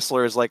think The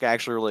Wrestler is like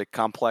actually really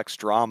complex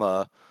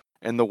drama,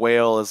 and The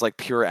Whale is like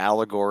pure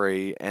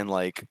allegory and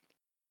like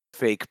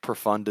fake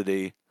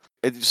profundity.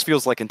 It just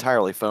feels like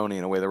entirely phony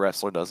in a way The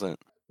Wrestler doesn't.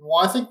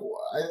 Well,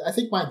 I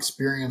think my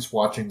experience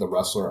watching The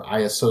Wrestler, I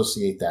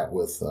associate that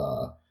with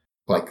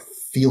like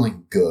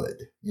feeling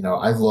good.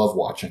 I love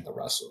watching The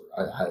Wrestler.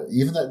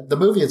 Even the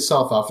movie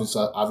itself,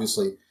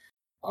 obviously,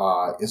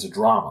 is a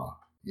drama.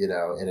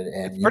 And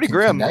it's pretty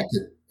grim. And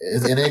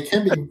it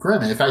can be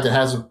grim. In fact, it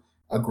has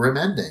a grim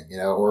ending.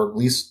 Or at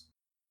least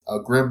a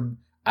grim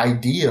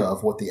idea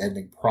of what the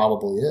ending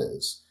probably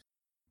is.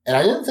 And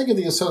I didn't think of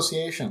the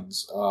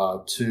associations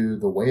to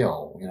The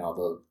Whale,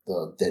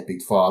 the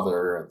deadbeat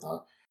father and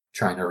the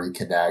trying to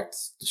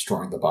reconnect,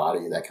 destroying the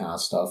body, that kind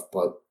of stuff.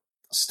 But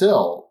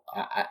still,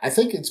 I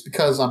think it's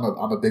because I'm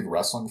a big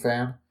wrestling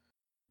fan,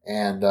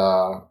 and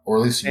or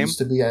at least used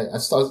to be. And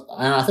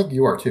I think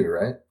you are too,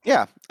 right?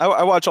 Yeah,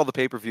 I watch all the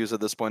pay-per-views at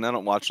this point. I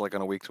don't watch like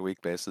on a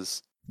week-to-week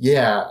basis.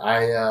 Yeah,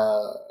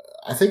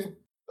 I think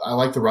I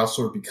like The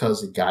Wrestler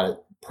because it got it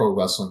pro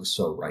wrestling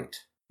so right.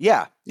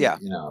 Yeah.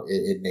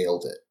 It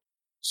nailed it.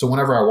 So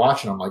whenever I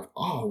watch it, I'm like,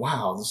 oh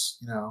wow, this,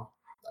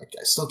 I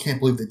still can't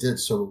believe they did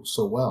so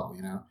well,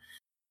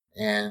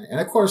 And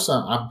of course,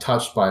 I'm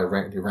touched by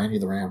Randy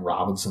the Ram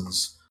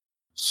Robinson's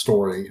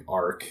story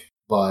arc.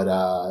 But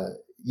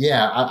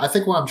I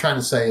think what I'm trying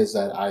to say is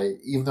that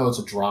even though it's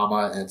a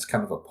drama and it's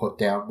kind of a put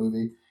down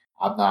movie,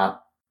 I'm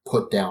not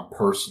put down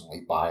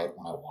personally by it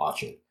when I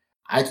watch it.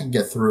 I can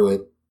get through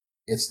it.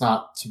 It's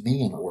not, to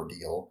me, an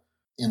ordeal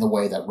in the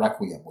way that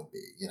Requiem would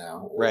be, you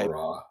know, or right.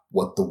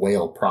 What The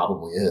Whale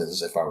probably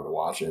is if I were to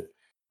watch it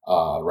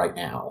right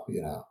now,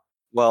 you know.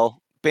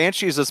 Well,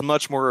 Banshees is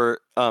much more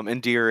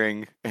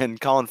endearing, and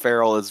Colin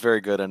Farrell is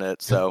very good in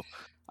it. So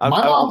I'm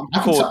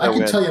cool with that I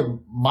can tell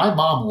you, my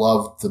mom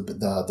loved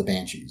the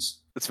Banshees.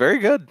 It's very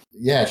good.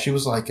 Yeah, she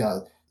was like,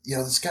 you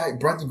know, this guy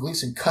Brendan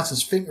Gleeson cuts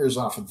his fingers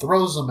off and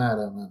throws them at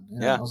him, and you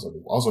know, I was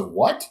like,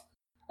 what?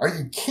 Are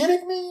you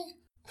kidding me?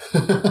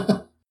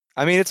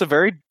 I mean, it's a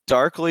very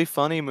darkly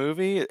funny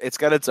movie. It's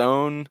got its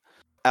own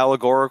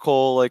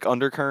allegorical like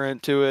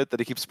undercurrent to it that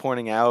he keeps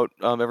pointing out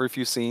every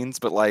few scenes,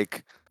 but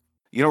like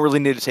you don't really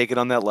need to take it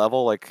on that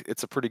level. Like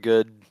it's a pretty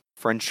good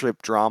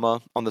friendship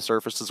drama on the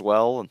surface as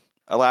well. And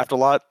I laughed a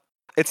lot.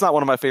 It's not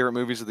one of my favorite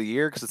movies of the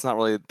year because it's not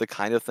really the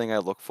kind of thing I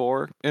look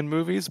for in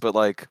movies, but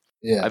like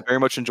I very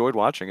much enjoyed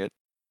watching it.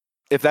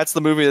 If that's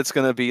the movie that's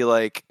going to be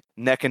like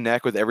neck and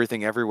neck with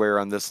Everything Everywhere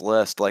on this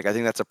list, like I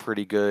think that's a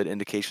pretty good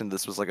indication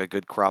this was like a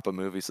good crop of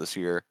movies this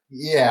year.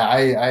 Yeah,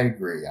 I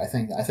agree. I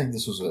think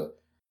this was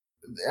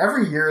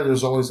every year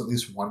there's always at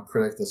least one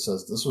critic that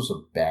says this was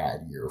a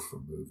bad year for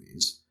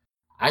movies.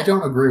 I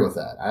don't agree with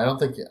that.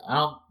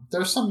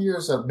 There's some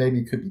years that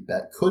maybe could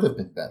have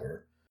been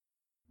better,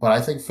 but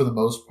I think for the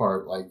most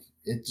part, like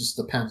it just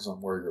depends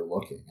on where you're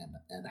looking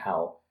and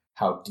how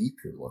deep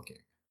you're looking.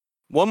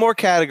 One more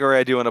category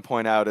I do want to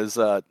point out is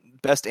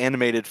Best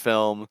Animated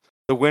Film.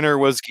 The winner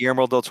was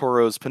Guillermo del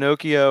Toro's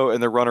Pinocchio,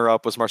 and the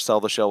runner-up was Marcel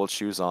the Shell with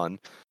Shoes On.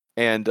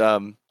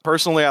 And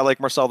personally, I like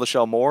Marcel the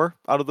Shell more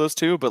out of those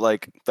two, but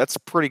like that's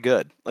pretty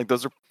good. Like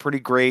those are pretty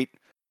great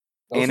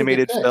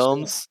animated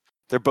films. Yeah.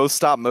 They're both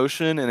stop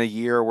motion in a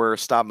year where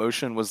stop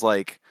motion was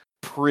like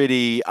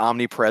pretty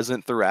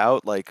omnipresent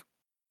throughout, like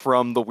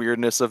from the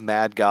weirdness of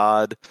Mad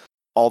God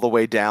all the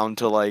way down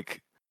to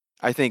like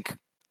I think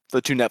the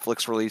two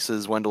Netflix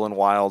releases, Wendell and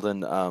Wild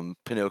and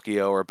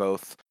Pinocchio, are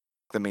both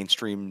the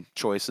mainstream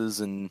choices,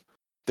 and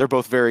they're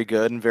both very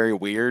good and very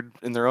weird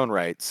in their own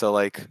right. So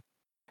like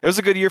it was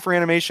a good year for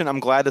animation. I'm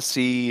glad to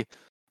see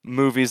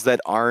movies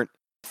that aren't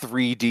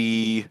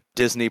 3D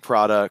Disney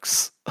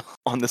products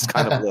on this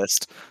kind of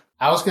list.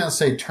 I was going to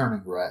say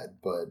Turning Red,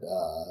 but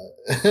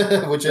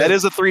which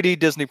is a 3D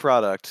Disney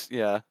product.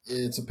 Yeah.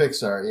 It's a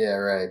Pixar. Yeah,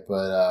 right.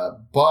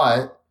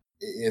 But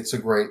it's a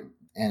great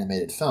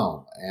animated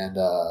film, and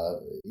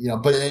you know,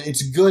 but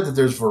it's good that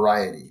there's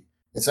variety.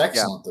 It's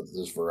excellent that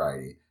there's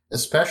variety,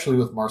 especially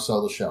with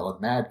Marcel the Shell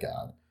and Mad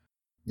God.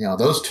 You know,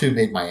 those two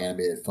made my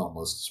animated film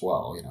list as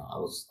well. You know, I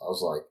was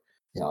like,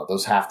 you know,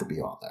 those have to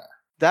be on there.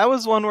 That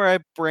was one where I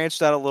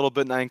branched out a little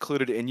bit and I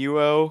included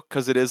Inuo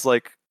because it is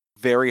like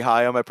very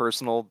high on my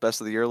personal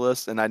best of the year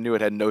list, and I knew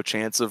it had no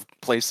chance of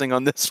placing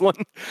on this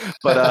one.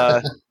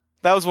 But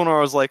that was one where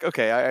I was like,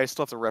 okay, I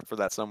still have to rep for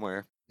that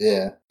somewhere.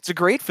 Yeah. It's a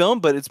great film,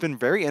 but it's been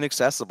very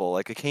inaccessible.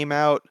 Like it came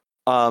out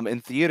in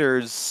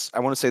theaters, I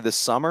want to say this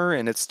summer,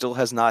 and it still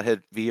has not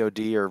hit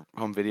VOD or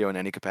home video in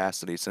any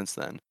capacity since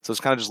then. So it's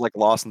kind of just like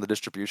lost in the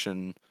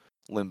distribution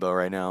limbo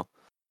right now.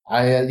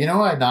 I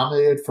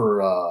nominated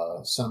for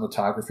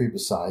cinematography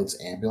besides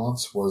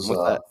Ambulance was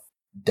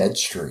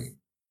Deadstream.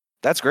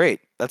 That's great.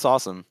 That's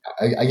awesome.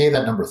 I gave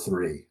that number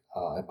 3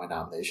 in my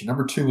nomination.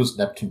 Number 2 was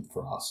Neptune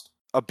Frost.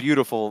 A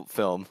beautiful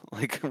film,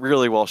 like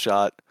really well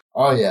shot.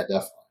 Oh yeah,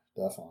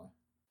 definitely.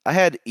 I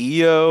had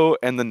EO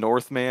and The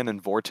Northman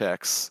and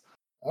Vortex.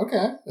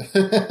 Okay.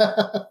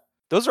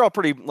 Those are all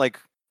pretty like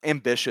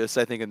ambitious,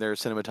 I think, in their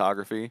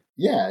cinematography.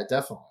 Yeah,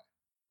 definitely.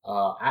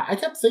 I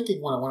kept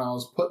thinking when I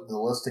was putting the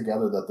list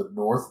together that The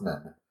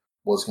Northman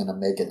was going to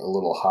make it a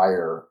little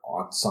higher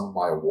on some of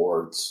my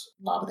awards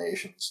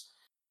nominations,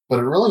 but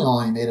it really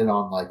only made it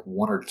on like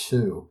 1 or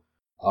 2.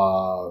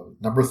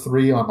 Number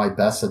 3 on my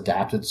best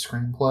adapted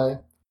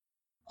screenplay.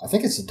 I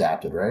think it's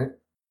adapted, right?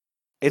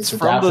 It's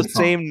from the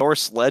same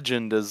Norse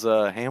legend as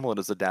Hamlet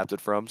is adapted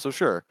from, so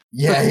sure.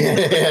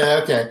 Yeah.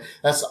 Okay,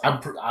 I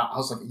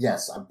was like,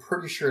 yes, I'm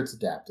pretty sure it's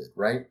adapted,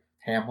 right?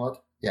 Hamlet,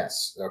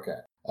 yes. Okay.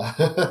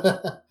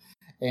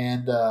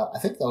 And I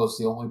think that was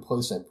the only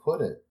place I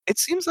put it. It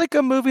seems like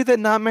a movie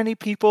that not many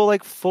people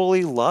like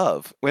fully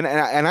love. And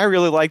I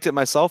really liked it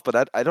myself,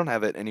 but I don't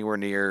have it anywhere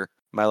near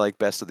my like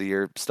best of the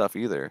year stuff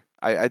either.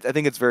 I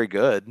think it's very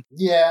good.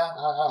 Yeah, I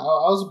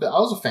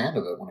was a fan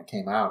of it when it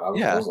came out. I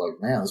was like,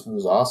 man, this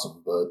movie's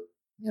awesome. But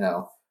you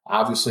know,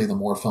 obviously, the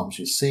more films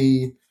you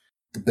see,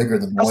 the bigger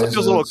the noise. Also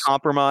feels a little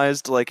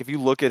compromised. Like if you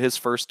look at his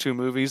first 2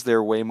 movies,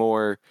 they're way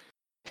more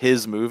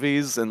his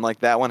movies, and like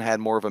that one had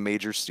more of a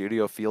major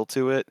studio feel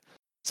to it.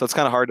 So it's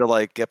kind of hard to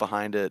like get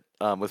behind it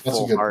with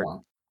full heart.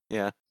 Point.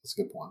 Yeah, that's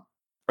a good point.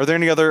 Are there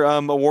any other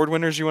award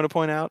winners you want to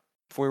point out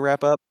before we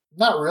wrap up?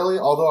 Not really,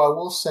 although I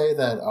will say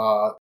that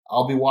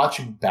I'll be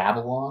watching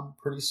Babylon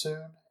pretty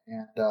soon,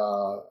 and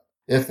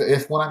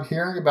if what I'm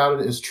hearing about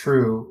it is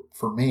true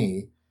for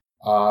me,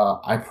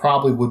 I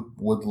probably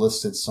would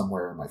list it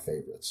somewhere in my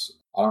favorites.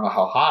 I don't know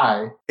how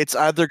high. It's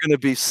either going to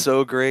be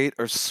so great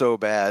or so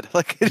bad.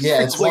 Like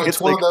it's one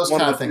of those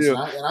kind of things, and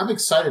I'm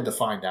excited to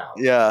find out.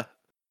 Yeah.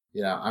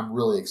 I'm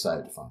really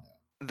excited to find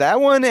out.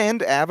 That one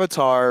and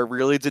Avatar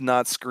really did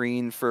not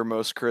screen for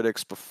most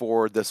critics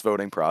before this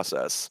voting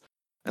process.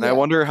 And I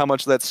wonder how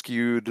much that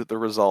skewed the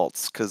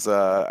results, because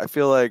I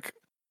feel like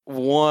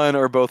one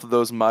or both of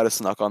those might have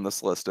snuck on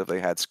this list if they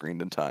had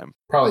screened in time.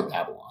 Probably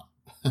Babylon.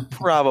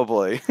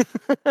 Probably.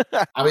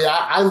 I mean,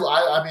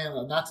 I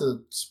mean, not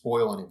to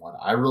spoil anyone,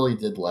 I really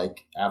did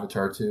like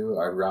Avatar 2.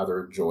 I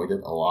rather enjoyed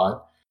it a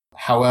lot.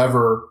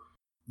 However,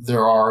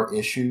 there are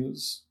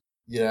issues,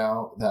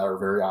 that are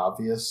very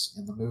obvious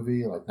in the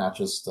movie. Like, not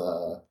just,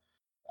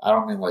 I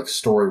don't mean like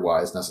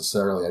story-wise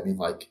necessarily. I mean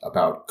like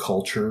about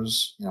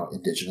cultures,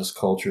 indigenous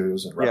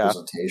cultures and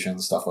representation,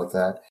 stuff like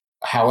that.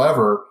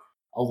 However,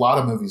 a lot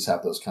of movies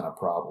have those kind of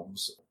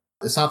problems.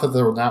 It's not that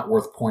they're not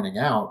worth pointing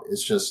out.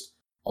 It's just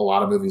a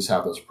lot of movies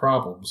have those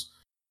problems.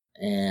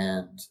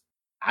 And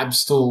I'm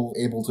still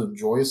able to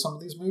enjoy some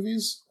of these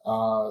movies.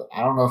 I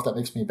don't know if that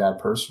makes me a bad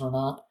person or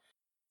not.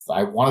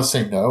 I want to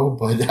say no,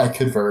 but I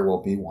could very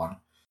well be one.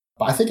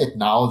 But I think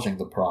acknowledging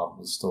the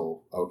problem is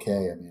still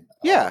okay. I mean,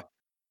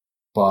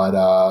 but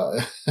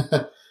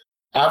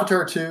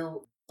Avatar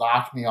 2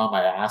 knocked me on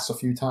my ass a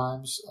few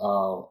times.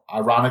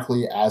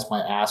 Ironically, as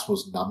my ass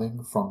was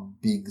numbing from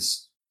being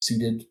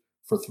seated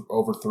for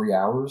over 3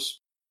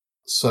 hours.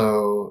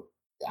 So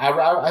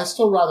I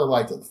still rather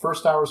liked it. The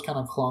first hour is kind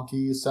of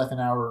clunky. The second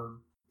hour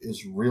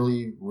is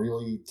really,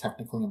 really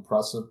technically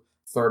impressive.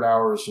 Third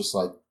hour is just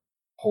like,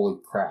 holy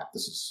crap,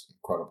 this is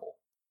incredible.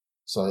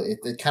 So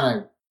it kind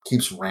of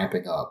keeps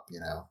ramping up,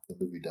 the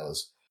movie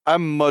does.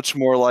 I'm much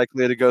more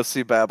likely to go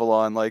see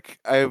Babylon. Like,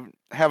 I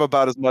have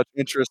about as much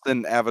interest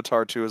in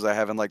Avatar 2 as I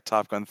have in, like,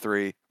 Top Gun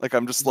 3. Like,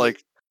 I'm just,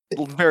 like,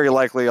 very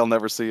likely I'll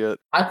never see it.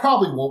 I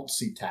probably won't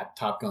see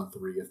Top Gun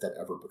 3 if that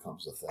ever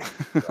becomes a thing.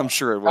 I'm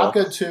sure it will. Top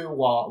Gun 2,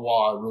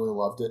 while I really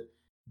loved it,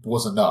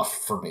 was enough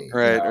for me.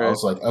 Right. I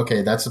was like,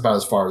 okay, that's about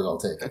as far as I'll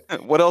take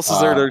it. What else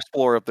is there to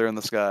explore up there in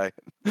the sky?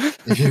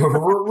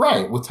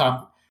 Right. With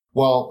Tom.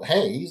 Well,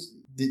 hey,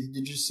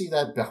 did you see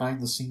that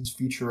behind-the-scenes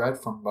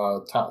featurette from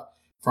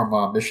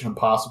Mission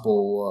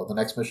Impossible, the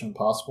next Mission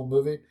Impossible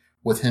movie,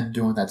 with him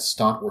doing that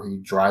stunt where he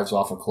drives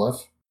off a cliff?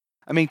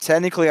 I mean,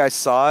 technically I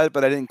saw it,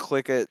 but I didn't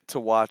click it to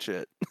watch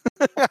it.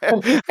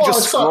 I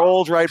just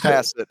scrolled right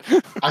past it.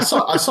 I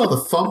saw the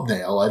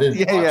thumbnail. I didn't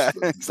watch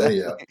the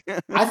video.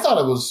 I thought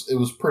it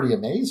was pretty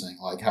amazing,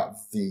 like how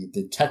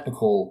the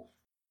technical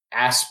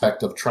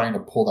aspect of trying to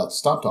pull that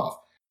stunt off.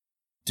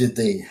 Did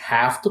they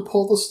have to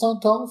pull the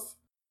stunt off?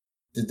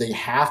 Did they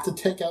have to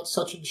take out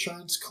such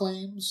insurance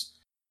claims?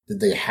 Did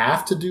they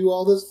have to do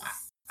all this?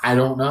 I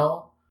don't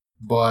know,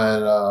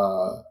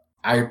 but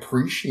I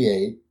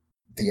appreciate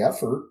the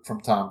effort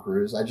from Tom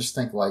Cruise. I just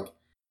think like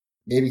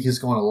maybe he's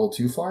going a little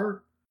too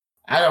far.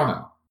 I don't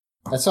know.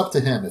 That's up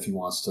to him if he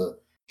wants to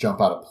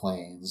jump out of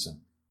planes and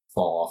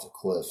fall off of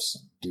cliffs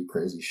and do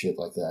crazy shit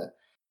like that.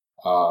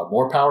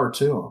 More power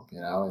to him,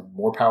 and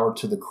more power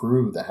to the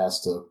crew that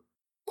has to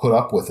put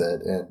up with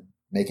it and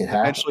make it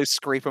happen. Eventually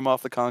scrape him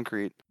off the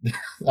concrete.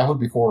 That would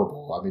be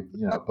horrible. I mean,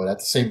 but at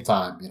the same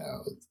time,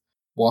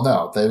 well,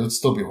 no, they would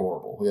still be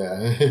horrible. Yeah.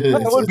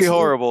 It would be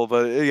horrible,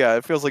 but yeah,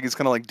 it feels like he's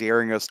kind of like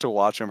daring us to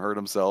watch him hurt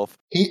himself.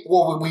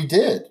 We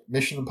did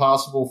Mission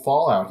Impossible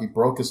Fallout. He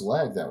broke his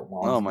leg that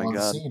one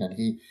scene, and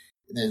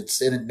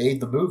it made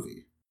the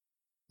movie.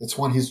 It's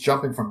when he's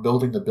jumping from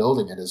building to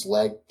building, and his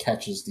leg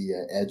catches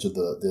the edge of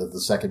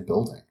the second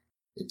building.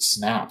 It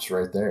snaps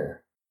right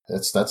there.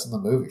 That's in the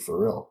movie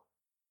for real.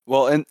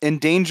 Well, in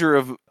danger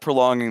of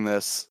prolonging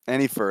this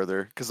any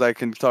further, because I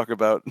can talk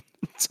about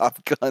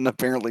Top Gun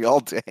apparently all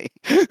day.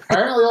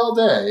 Apparently all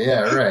day,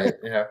 yeah, right,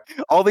 yeah.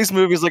 All these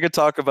movies I could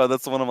talk about,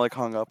 that's the one I'm like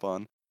hung up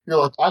on. You're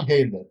like, I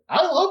hated it.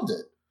 I loved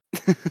it.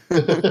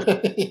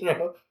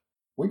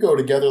 We go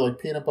together like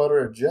peanut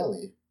butter and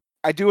jelly.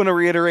 I do want to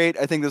reiterate,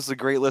 I think this is a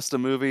great list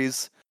of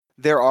movies.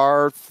 There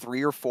are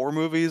 3 or 4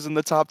 movies in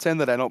the top 10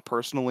 that I don't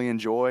personally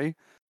enjoy,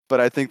 but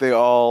I think they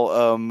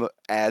all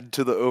add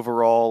to the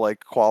overall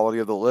like quality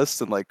of the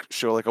list and like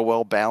show like a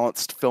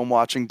well-balanced film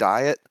watching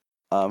diet.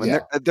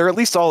 And they're at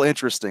least all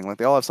interesting. Like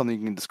they all have something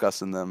you can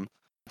discuss in them.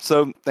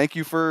 So thank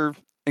you for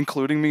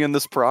including me in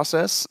this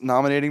process,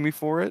 nominating me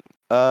for it,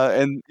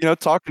 and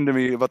talking to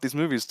me about these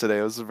movies today.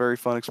 It was a very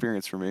fun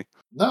experience for me.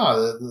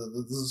 No,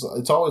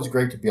 it's always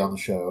great to be on the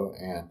show,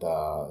 and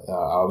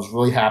I was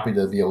really happy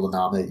to be able to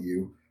nominate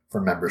you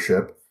for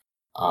membership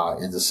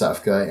into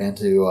SEFCA and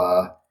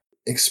to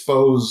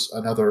expose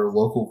another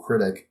local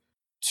critic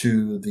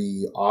to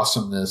the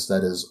awesomeness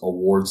that is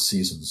award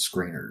season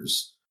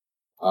screeners.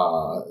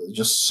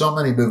 Just so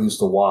many movies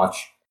to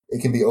watch.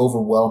 It can be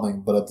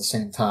overwhelming, but at the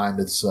same time,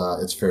 it's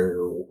very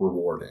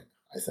rewarding,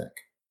 I think.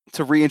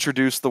 To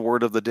reintroduce the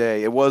word of the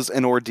day, it was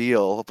an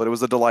ordeal, but it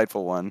was a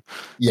delightful one.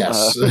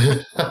 Yes.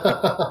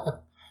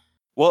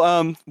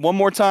 Well, one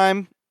more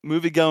time,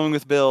 Movie Going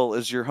with Bill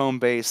is your home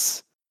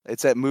base.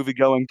 It's at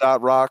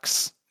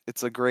moviegoing.rocks.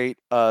 It's a great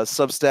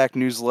Substack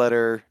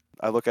newsletter.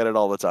 I look at it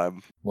all the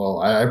time. Well,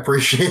 I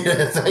appreciate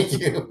it. Thank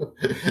you.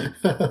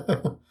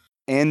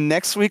 And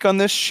next week on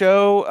this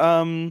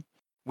show,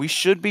 we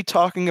should be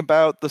talking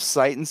about the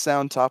Sight and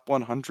Sound Top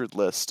 100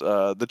 list,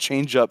 the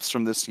change-ups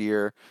from this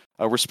year.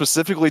 We're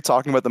specifically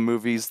talking about the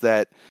movies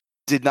that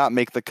did not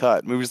make the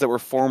cut, movies that were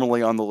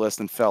formerly on the list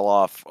and fell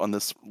off on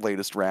this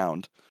latest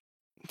round.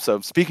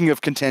 So speaking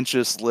of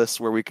contentious lists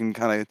where we can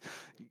kind of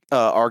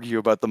argue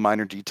about the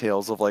minor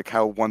details of like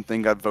how one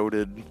thing got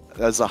voted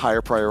as a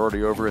higher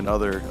priority over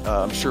another,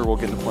 I'm sure we'll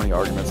get into plenty of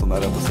arguments on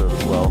that episode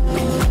as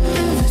well.